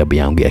kutumikia adhabu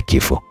yangu ya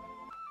kifo.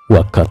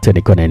 Wakati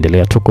nilikuwa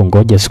naendelea tu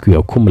kungoja siku ya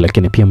hukumu,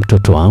 lakini pia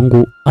mtoto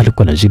wangu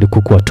alikuwa anazidi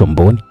kukua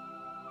tumboni,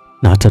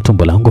 na hata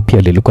tumbo langu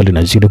pia lilikuwa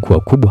linazidi kuwa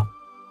kubwa.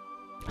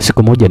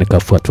 Siku moja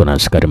nikafuatwa na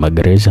askari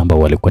magereza ambao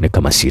walikuwa ni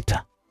kama 6.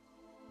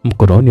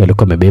 Mkononi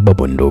walikuwa wamebeba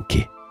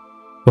bunduki.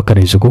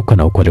 Wakanizunguka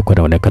na huko walikuwa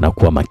wanaonekana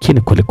kuwa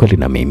makini kweli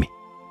na mimi.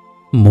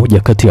 Mmoja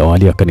kati ya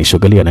wale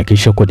akanisogelea na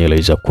kisha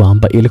kunieleza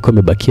kwamba ilikuwa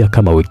imebakia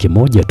kama wiki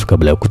moja tu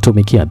kabla ya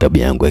kutumikia adhabu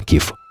yangu ya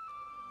kifo.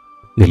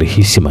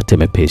 Nilihisi mate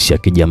mepesi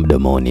yakija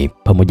mdomoni,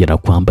 pamoja na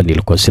kwamba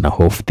nilikuwa sina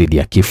hofu dhidi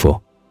ya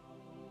kifo.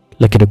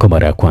 Lakini kwa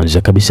mara ya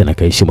kwanza kabisa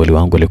nikahisi mwili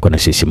wangu ulikuwa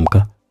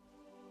unasisimka.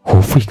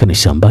 Hofu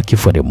ikanisambaa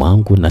kifuani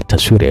mwangu na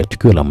taswira ya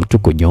tukio la mtu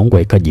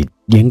kunyongwa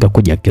ikajijenga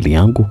kwenye akili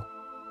yangu.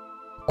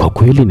 Kwa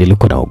kweli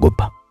nilikuwa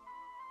naogopa.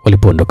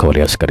 Walipoondoka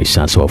wale askari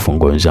sasa,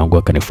 wafungwa wenzangu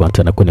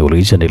wakanifuata na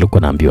kuniuliza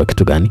nilikuwa naambiwa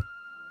kitu gani.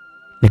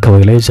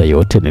 Nikawaeleza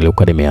yote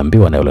nilikuwa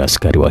nimeambiwa na wale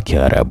askari wa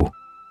Kiarabu.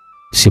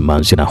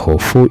 Simanzi na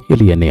hofu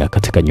ilienea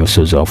katika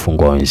nyuso za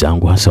wafungwa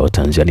wenzangu, hasa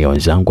Watanzania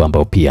wenzangu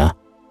ambao pia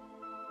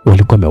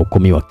walikuwa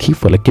wamehukumiwa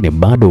kifo, lakini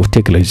bado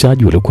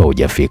utekelezaji ulikuwa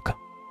hujafika.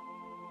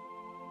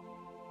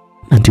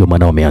 Na ndio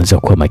maana wameanza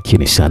kuwa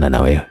makini sana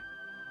na wewe.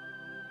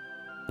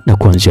 Na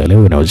kuanzia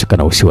leo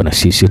inawezekana usiwe na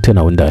sisi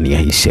tena ndani ya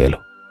hii selo.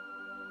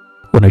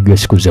 Unajua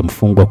siku za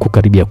mfungwa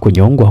kukaribia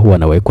kunyongwa huwa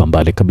anawekwa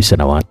mbali kabisa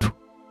na watu,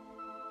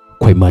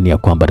 kwa imani ya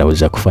kwamba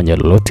anaweza kufanya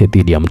lolote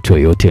dhidi ya mtu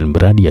yoyote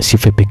ilmradi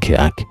asife peke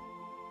yake.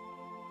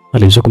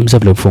 Alizungumza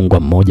vile mfungwa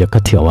mmoja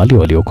kati ya wale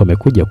waliokuwa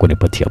wamekuja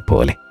kunipatia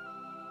pole.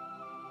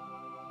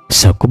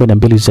 Saa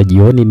 12 za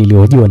jioni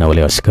nilihojiwa na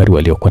wale askari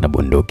waliokuwa na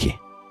bunduki.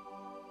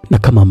 Na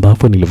kama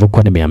ambavyo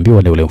nilivyokuwa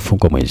nimeambiwa na yule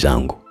mfungwa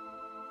mwenzangu,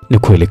 ni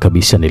kweli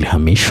kabisa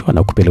nilihamishwa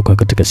na kupelekwa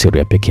katika selo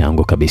ya peke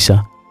yangu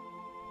kabisa.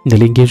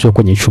 Niliingizwa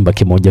kwenye chumba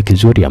kimoja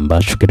kizuri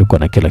ambacho kilikuwa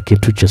na kila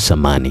kitu cha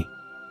samani.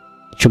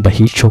 Chumba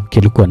hicho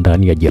kilikuwa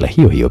ndani ya jela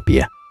hiyo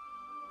pia.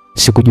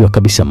 Sikujua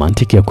kabisa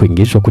mantiki ya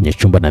kuingizwa kwenye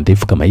chumba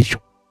nadhifu kama hicho.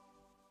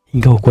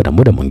 Ingawa kwa na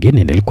muda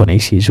mwingine nilikuwa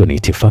nahisi hizo ni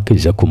itifaki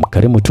za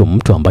kumkarimu tu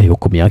mtu ambaye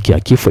hukumu yake ya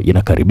kifo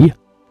inakaribia.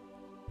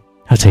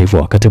 Hata hivyo,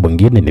 wakati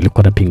mwingine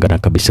nilikuwa napingana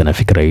kabisa na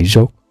fikra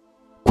hizo,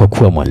 kwa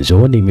kuwa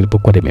mwanzoni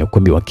nilipokuwa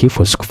nimehukumiwa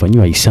kifo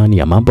sikufanywa hisani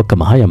ya mambo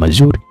kama haya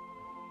mazuri.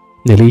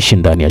 Niliishi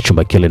ndani ya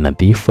chumba kile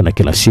nadhifu, na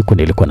kila siku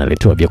nilikuwa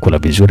naletewa vyakula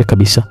vizuri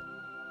kabisa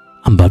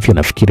ambavyo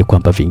nafikiri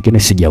kwamba vingine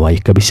sijawahi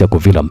kabisa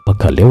kuvila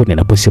mpaka leo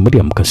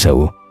ninaposimulia mkasa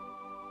huu.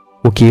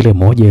 Wiki ile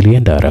moja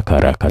ilienda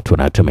haraka tu,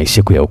 na hata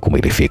siku ya hukumu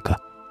ilifika.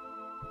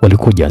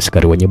 Walikuja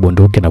askari wenye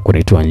bunduki na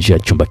kunitoa nje ya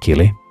chumba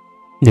kile.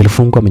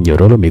 Nilifungwa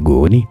minyororo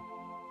miguuni.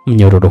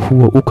 Mnyororo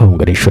huo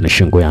ukaunganishwa na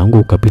shingo yangu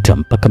ukapita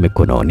mpaka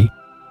mikononi,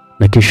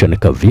 na kisha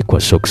nikavikwa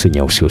soksi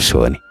nyeusi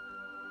usoni.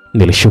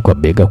 Nilishikwa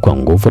bega kwa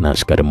nguvu na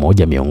askari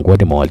mmoja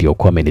miongoni mwa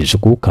waliokuwa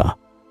wamenizunguka,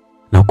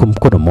 na huko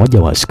mkono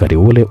mmoja wa askari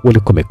ule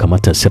ulikuwa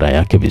umekamata sira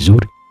yake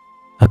vizuri.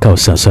 Akawa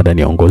sasa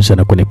ananiongoza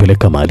na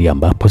kunipeleka mahali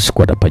ambapo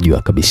sikuwa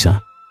napajua kabisa.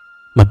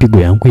 Mapigo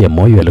yangu ya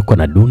moyo yalikuwa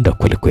nadunda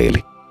kweli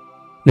kweli.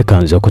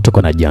 Nikaanza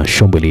kutoka na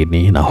jasho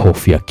mwilini na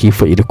hofu ya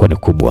kifo ilikuwa ni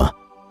kubwa.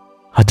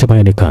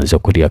 Hatimaye nikaanza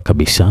kulia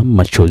kabisa.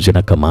 Machozi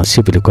na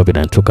kamasi vilikuwa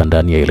vinatoka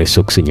ndani ya ile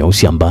soksi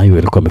nyeusi ambayo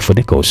ilikuwa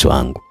imefunika uso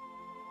wangu.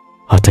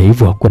 Hata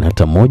hivyo hakuna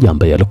hata mmoja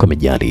ambaye alikuwa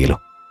amejali hilo.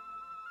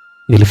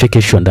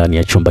 Nilifikishwa ndani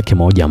ya chumba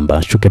kimoja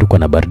ambacho kilikuwa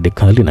na baridi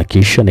kali, na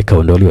kisha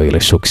nikaondolewa ile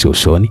soksi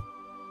usoni.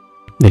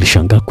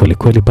 Nilishangaa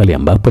kweli pale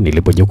ambapo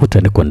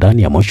nilipojikuta niko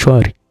ndani ya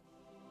mochwari.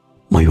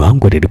 Moyo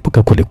wangu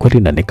ulilipuka kweli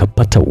na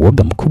nikapata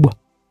uoga mkubwa.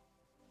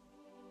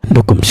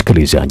 Ndugu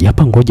msikilizaji,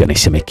 hapa ngoja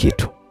niseme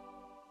kitu.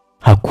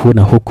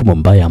 Hakuna hukumu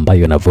mbaya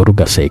ambayo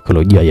inavuruga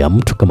saikolojia ya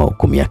mtu kama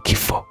hukumu ya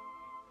kifo.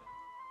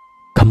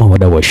 Kama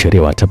wadau wa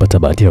sheria watapata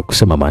bahati ya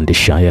kusema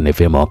maandishi haya, ni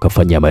vyema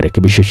wakafanyia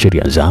marekebisho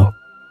sheria zao,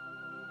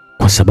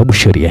 kwa sababu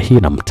sheria hii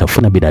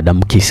inamtafuna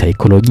binadamu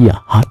kisaikolojia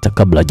hata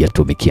kabla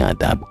hajatumikia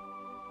adhabu.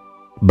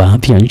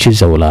 Baadhi ya nchi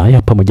za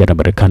Ulaya pamoja na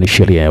Marekani,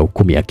 sheria ya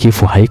hukumu ya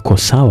kifo haiko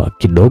sawa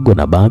kidogo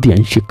na baadhi ya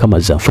nchi kama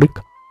za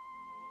Afrika.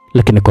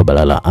 Lakini kwa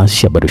bara la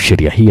Asia bado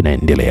sheria hii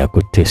inaendelea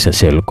kutesa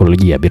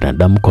saikolojia ya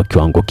binadamu kwa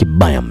kiwango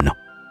kibaya mno.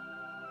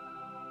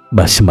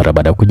 Basi mara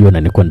baada ya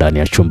kujiona niko ndani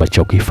ya chumba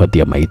cha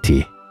kuhifadhia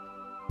maiti,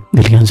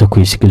 nilianza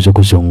kuhisi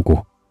kizunguzungu.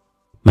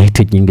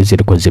 Maiti nyingi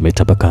zilikuwa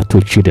zimetapakaa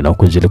tu chini, na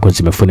huko zilikuwa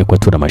zimefunikwa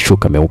tu na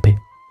mashuka meupe.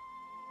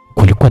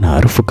 Kulikuwa na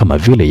harufu kama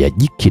vile ya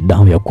jiki,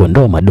 dawa ya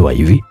kuondoa madoa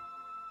hivi.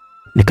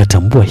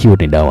 Nikatambua hiyo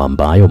ni dawa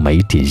ambayo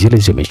maiti zile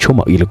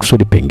zimechoma ili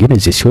kusudi pengine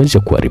zisiweze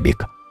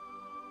kuharibika.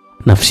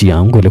 Nafsi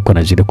yangu ilikuwa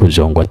inazidi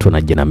kuzongwa tu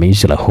na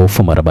jinamizi la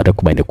hofu mara baada ya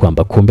kubaini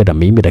kwamba kumbe na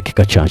mimi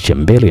dakika chache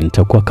mbele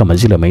nitakuwa kama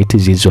zile maiti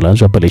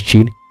zilizolazwa pale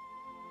chini,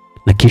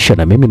 na kisha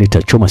na mimi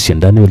nitachoma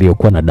sindano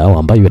iliyokuwa na dawa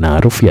ambayo ina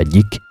harufu ya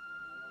jiki,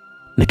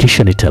 na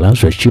kisha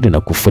nitalazwa chini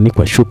na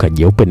kufunikwa shuka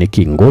jeupe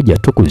nikingoja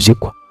tu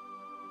kuzikwa.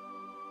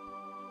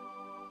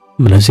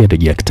 Mlazie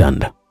juu ya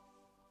kitanda,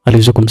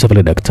 alizungumza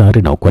vile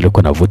daktari, na huku alikuwa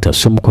anavuta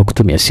sumu kwa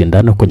kutumia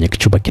sindano kwenye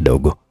kichupa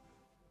kidogo.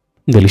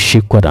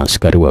 Nilishikwa na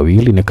askari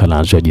wawili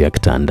nikalazwa juu ya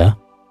kitanda.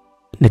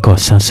 Nikawa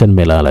sasa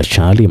nimelala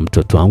chali.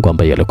 Mtoto wangu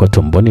ambaye alikuwa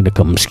tumboni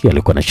nikamsikia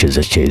alikuwa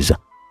anacheza cheza.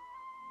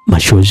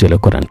 Machozi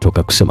yalikuwa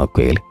yanatoka kusema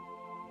kweli.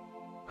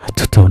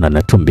 Tutaona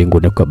na tu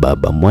mbinguni kwa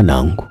baba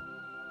mwanangu.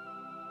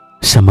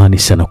 Samani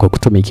sana kwa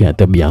kutumikia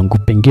adhabu yangu,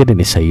 pengine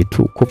ni sahihi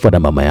tu kufa na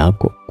mama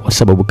yako, kwa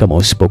sababu kama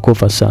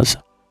usipokufa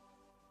sasa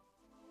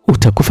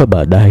utakufa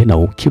baadaye na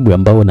ukimwi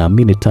ambao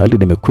naamini tayari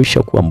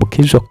nimekwisha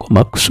kuambukizwa kwa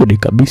makusudi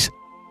kabisa.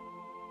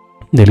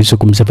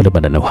 Nilizungumza vile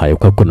maneno hayo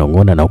kwa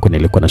kunong'ona, na huko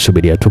nilikuwa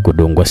nasubiria tu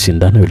kudungwa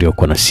sindano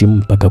iliyokuwa na simu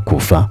mpaka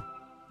kufa.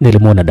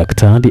 Nilimwona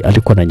daktari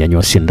alikuwa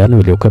ananyanyua sindano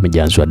iliyokuwa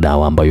imejazwa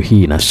dawa ambayo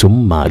hii ina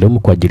sumu maalum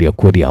kwa ajili ya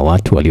kuua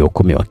watu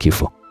waliohukumiwa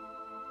kifo.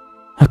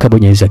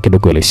 Akabonyeza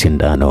kidogo ile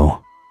sindano.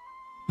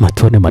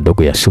 Matone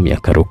madogo ya sumu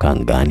yakaruka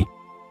angani,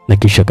 na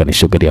kisha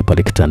kanisubiria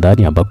pale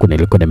kitandani ambako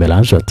nilikuwa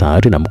nimelazwa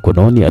tayari, na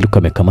mkononi alikuwa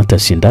amekamata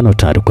sindano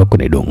tayari kwa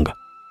kunidunga.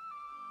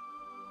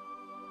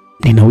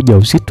 Nina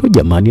ujauzito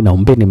jamani,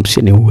 naombeni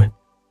msiniue.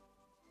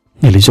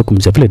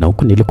 Nilizungumza vile na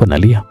huku nilikuwa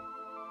nalia.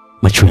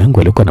 Macho yangu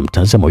yalikuwa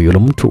yanamtazama yule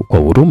mtu kwa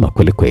huruma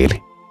kweli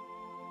kweli.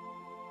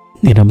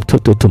 Nina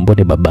mtoto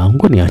tumboni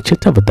babangu, niache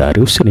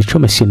tafadhali,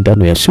 usinichome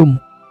sindano ya sumu.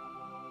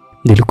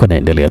 Nilikuwa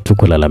naendelea tu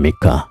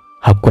kulalamika.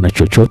 Hakuwa na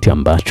chochote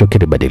ambacho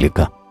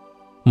kilibadilika.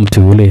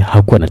 Mtu yule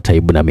hakuwa na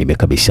taibu na mimi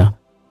kabisa.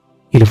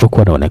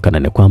 Ilivyokuwa inaonekana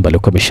ni kwamba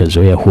alikuwa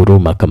ameshazoea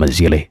huruma kama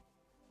zile.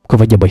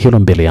 Kwa jambo hilo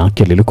mbele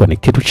yake lilikuwa ni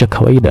kitu cha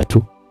kawaida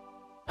tu.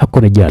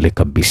 Hakuwa anijali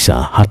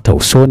kabisa, hata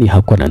usoni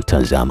hakuwa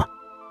ananitazama.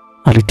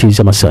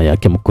 Alitizama saa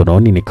yake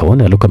mkononi,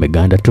 nikaona alikuwa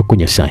ameganda tu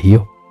kwenye saa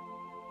hiyo.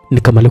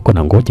 Nikamaliza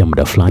na ngoja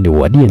muda fulani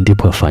uadie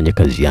ndipo afanye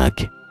kazi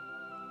yake.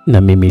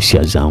 Na mimi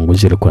hisia zangu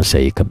zilikuwa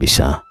sahihi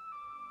kabisa,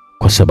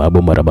 kwa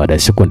sababu mara baada ya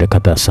sekunde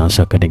kadhaa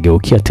sasa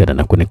akanigeukia tena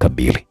na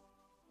kunikabili.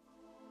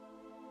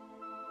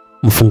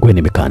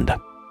 Mfungueni mikanda.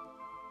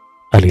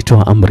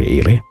 Alitoa amri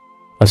ile.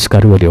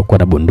 Askari waliokuwa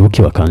na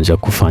bunduki wakaanza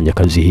kufanya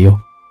kazi hiyo.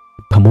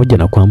 Pamoja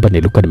na kwamba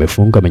nilikuwa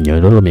nimefunga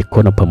minyororo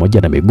mikono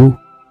pamoja na miguu,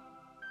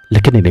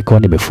 lakini nilikuwa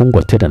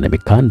nimefungwa tena na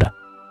mikanda.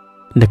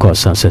 Nikawa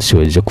sasa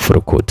siwezi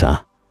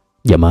kufurukuta.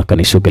 Jamaa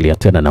kanisugelia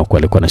tena, na huko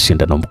alikuwa na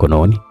sindano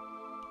mkononi.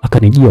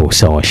 Akanijia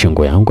usawa wa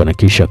shingo yangu, na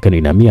kisha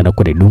akaninamia na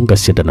kunidunga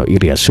sindano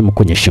ile ya sumu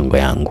kwenye shingo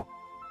yangu.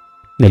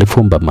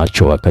 Nilifumba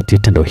macho wakati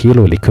tendo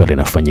hilo likiwa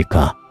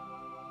linafanyika.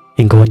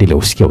 Ingawa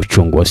niliusikia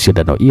uchungu wa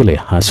sindano ile,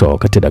 hasa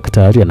wakati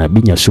daktari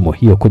anabinya sumu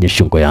hiyo kwenye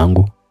shingo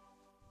yangu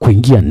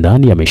kuingia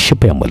ndani ya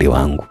mishipa ya mwili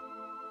wangu.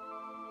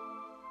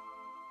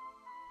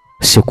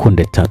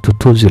 Sekunde 3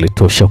 tu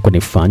zilitosha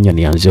kunifanya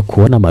nianze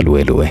kuona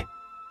maluelue.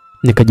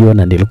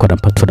 Nikajiona nilikuwa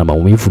napatwa na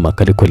maumivu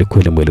makali kweli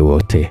kweli mwili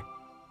wote.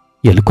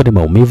 Yalikuwa ni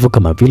maumivu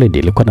kama vile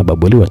nilikuwa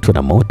nababuliwa tu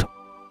na moto.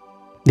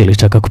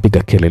 Nilitaka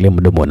kupiga kelele,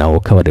 mdomo nao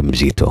ukawa ni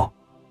mzito.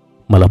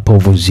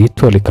 Malapovu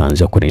zito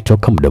likaanza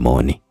kunitoka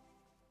mdomoni.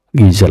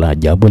 Giza la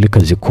ajabu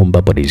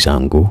likazikumba bodi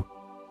zangu.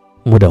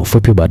 Muda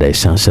mfupi baada ya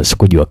sasa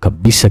sikujua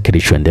kabisa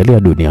kilichoendelea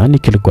duniani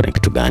kilikuwa ni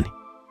kitu gani.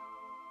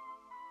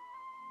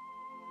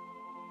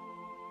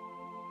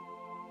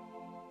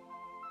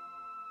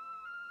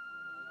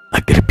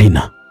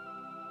 Agripina.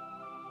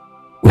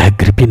 Wewe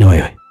Agripina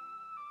wewe.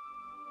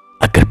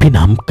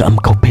 Agripina,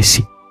 amka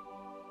upesi.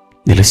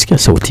 Nilisikia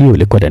sauti hiyo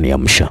ilikuwa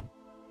inaniamsha.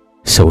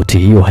 Sauti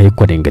hiyo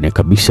haikuwa nyingine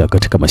kabisa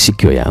katika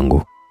masikio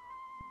yangu.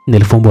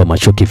 Nilifumbua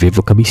macho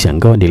kivivu kabisa,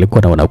 ingawa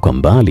nilikuwa naona kwa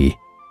mbali,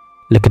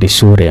 lakini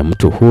sura ya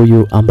mtu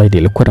huyu ambaye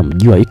nilikuwa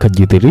namjua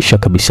ikajidhihirisha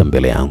kabisa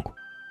mbele yangu.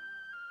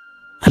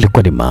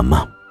 Alikuwa ni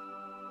mama.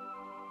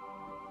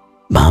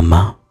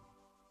 Mama,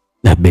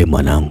 nabe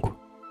mwanangu,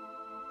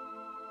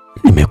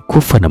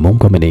 nimekufa na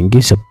Mungu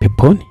ameniingiza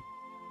peponi?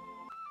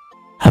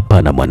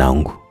 Hapana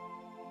mwanangu,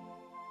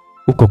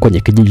 uko kwenye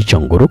kijiji cha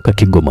Nguruka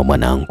Kigoma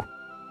mwanangu,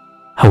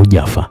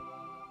 haujafa.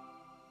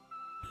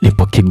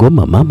 Nipo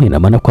Kigoma mama, ina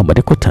maana kwamba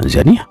niko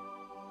Tanzania?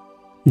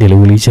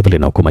 Niliuliza vile,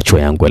 na kwa macho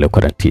yangu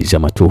yalikuwa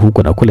yanatizama tu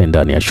huko na kule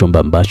ndani ya chumba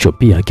ambacho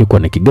pia hakikuwa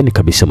na kigeni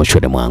kabisa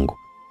machoni mwangu.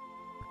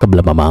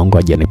 Kabla mama yangu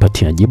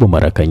hajanipatia jibu,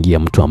 mara akaingia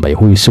mtu ambaye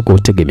huyu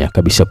sikutegemea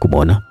kabisa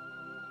kumwona.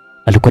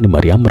 Alikuwa ni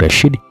Mariam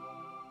Rashid,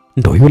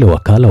 ndio yule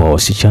wakala wa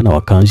wasichana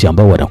wa kazi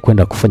ambao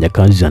wanakwenda kufanya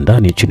kazi za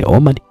ndani nchini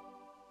Oman.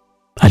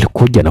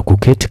 Alikuja na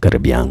kuketi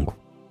karibu yangu.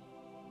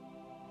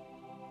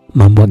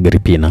 Mambo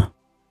Agripina,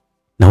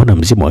 naona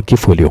mzimu wa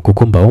kifo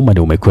uliokukumba Oman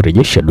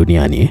umekurejesha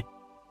duniani.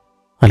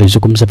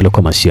 Alizungumza vile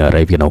kwa masiara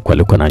hivi, na huko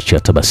alikuwa anaachia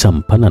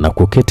tabasamu pana na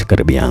kuketi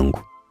karibu yangu.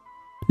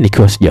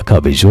 Nikiwa sijakaa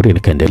vizuri,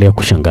 nikaendelea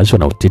kushangazwa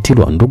na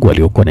utitili wa ndugu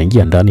waliokuwa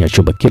wanaingia ndani ya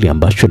chumba kile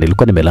ambacho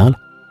nilikuwa nimelala.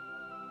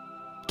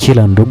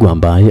 Kila ndugu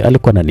ambaye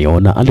alikuwa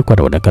ananiona alikuwa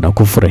anaonekana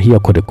kufurahia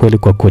kweli kweli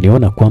kwa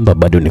kuniona kwamba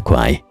bado niko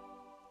hai.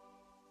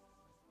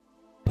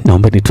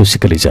 Naomba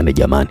tusikilizane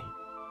jamani,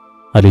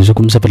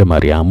 alizungumza pale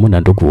Mariamu, na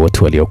ndugu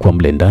wote waliokuwa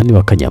mle ndani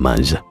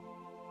wakanyamaza.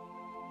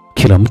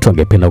 Kila mtu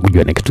angependa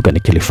kujua ni kitu gani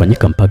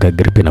kilifanyika mpaka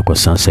Agripina kwa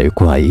sasa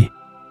yuko hai,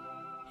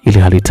 ili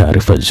hali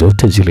taarifa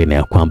zote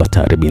zilinea kwamba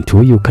tayari binti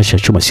huyu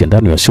kashachoma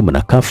sindano ya sumu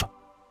na kafa.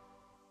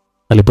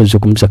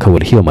 Alipozungumza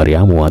kauli hiyo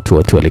Mariamu, watu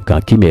wote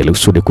walikaa kimya ili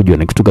kusudi kujua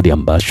ni kitu gani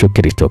ambacho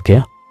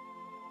kilitokea.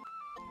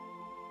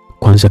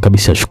 Kwanza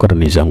kabisa,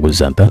 shukrani zangu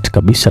za dhati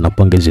kabisa na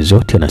pongezi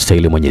zote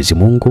anastahili Mwenyezi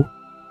Mungu,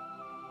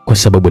 kwa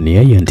sababu ni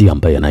yeye ndiye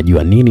ambaye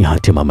anajua nini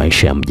hatima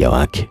maisha ya mja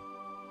wake.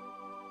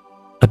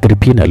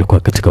 Agripina alikuwa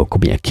katika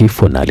hukumu ya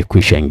kifo na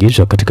alikwisha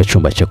ingizwa katika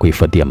chumba cha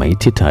kuhifadhia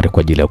maiti tayari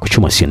kwa ajili ya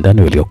kuchoma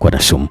sindano iliyokuwa na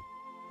sumu.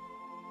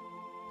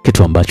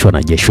 Kitu ambacho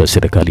wanajeshi wa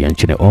serikali ya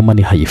nchini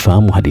Oman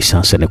haifahamu hadi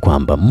sasa ni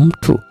kwamba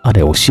mtu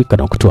anayehusika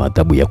na kutoa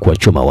adhabu ya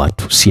kuwachoma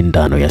watu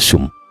sindano ya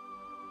sumu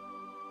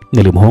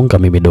nilimhonga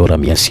mimi dola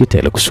 600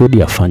 ili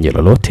kusudi afanye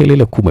lolote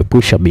lile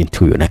kumepusha binti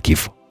huyo na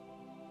kifo.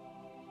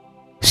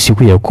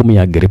 Siku ya hukumu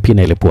ya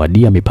Agripina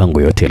ilipowadia,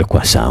 mipango yote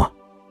ilikuwa sawa.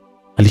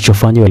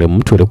 Alichofanya yule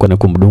mtu ilikuwa ni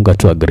kumdunga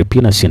tu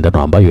Agripina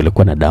sindano ambayo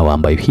ilikuwa na dawa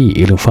ambayo hii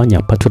ilimfanya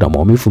apatwe na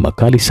maumivu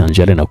makali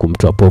sanjari na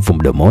kumtoa povu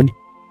mdomoni.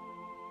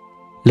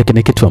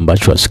 Lakini kitu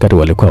ambacho askari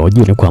walikuwa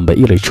hawajui ni kwamba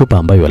ile chupa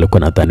ambayo walikuwa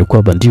nadhani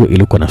kwamba ndio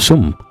ilikuwa na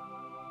sumu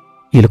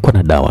ilikuwa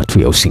na dawa tu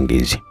ya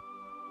usingizi.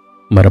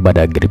 Mara baada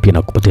ya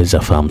Agripina kupoteza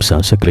fahamu,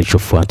 sasa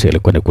kilichofuata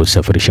ilikuwa ni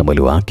kusafirisha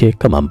mwili wake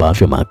kama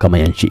ambavyo mahakama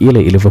ya nchi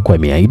ile ilivyokuwa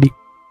imeahidi.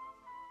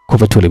 Kwa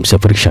hivyo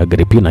tulimsafirisha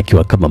Agripina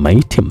akiwa kama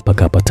maiti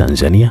mpaka hapa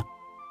Tanzania,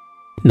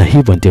 na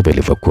hivyo ndivyo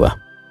ilivyokuwa.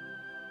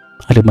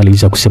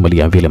 Alimaliza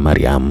kusimulia vile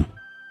Mariamu.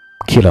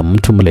 Kila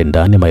mtu mle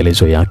ndani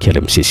maelezo yake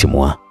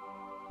yalimsisimua.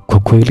 Kwa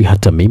kweli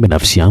hata mimi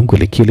nafsi yangu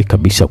ilikiri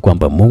kabisa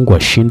kwamba Mungu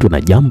ashindwe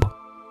na jambo.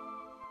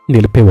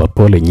 Nilipewa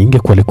pole nyingi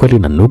kweli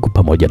na ndugu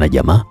pamoja na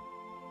jamaa.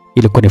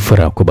 Ilikuwa ni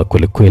furaha kubwa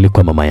kweli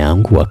kwa mama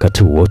yangu,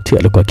 wakati wote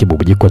alikuwa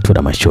akibubujikwa tu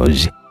na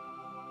machozi.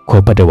 Kwa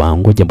upande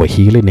wangu jambo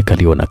hili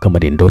nikaliona kama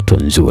ni ndoto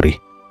nzuri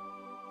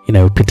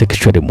inayopita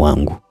kichwani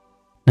mwangu,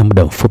 na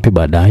muda mfupi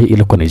baadaye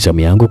ilikuwa ni zamu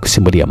yangu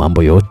kusimulia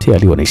mambo yote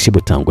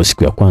aliyonisibu tangu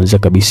siku ya kwanza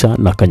kabisa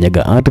na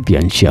kanyaga ardhi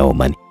ya nchi ya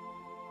Oman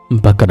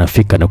mpaka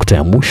nafika nukta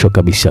ya mwisho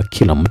kabisa.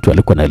 Kila mtu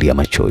alikuwa analia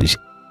machozi.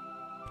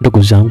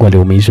 Ndugu zangu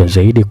waliumizwa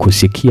zaidi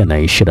kusikia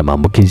naishi na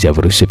maambukizi ya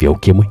virusi vya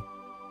ukimwi.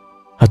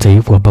 Hata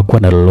hivyo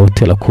hapakuwa na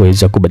lolote la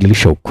kuweza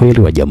kubadilisha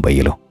ukweli wa jambo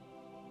hilo.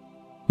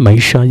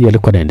 Maisha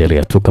yalikuwa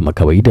yanaendelea tu kama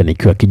kawaida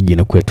nikiwa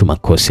kijijini kwetu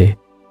Makose.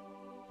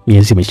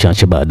 Miezi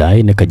michache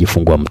baadaye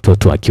nikajifungua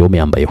mtoto wa kiume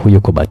ambaye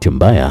huyo kwa bahati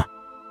mbaya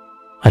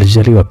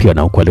alizaliwa pia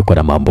na huko alikuwa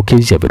na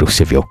maambukizi ya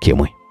virusi vya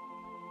ukimwi.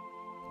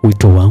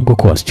 Wito wangu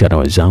kwa wasichana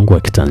wenzangu wa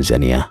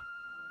Kitanzania,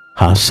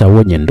 hasa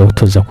wenye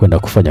ndoto za kwenda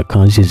kufanya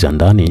kazi za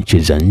ndani nchi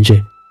za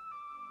nje,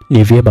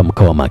 ni vyema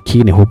mkawa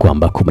makini huko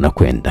ambako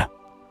mnakwenda.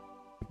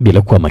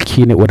 Bila kuwa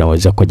makini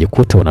unaweza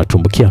kujikuta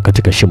unatumbukia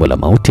katika shimo la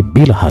mauti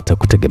bila hata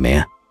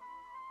kutegemea.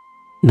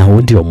 Na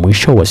huu ndio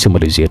mwisho wa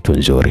simulizi yetu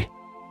nzuri.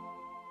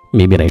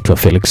 Mimi naitwa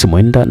Felix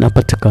Mwenda,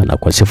 napatikana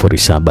kwa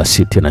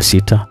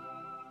 0766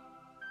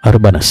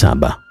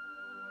 47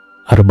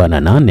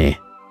 48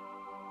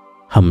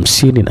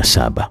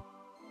 57.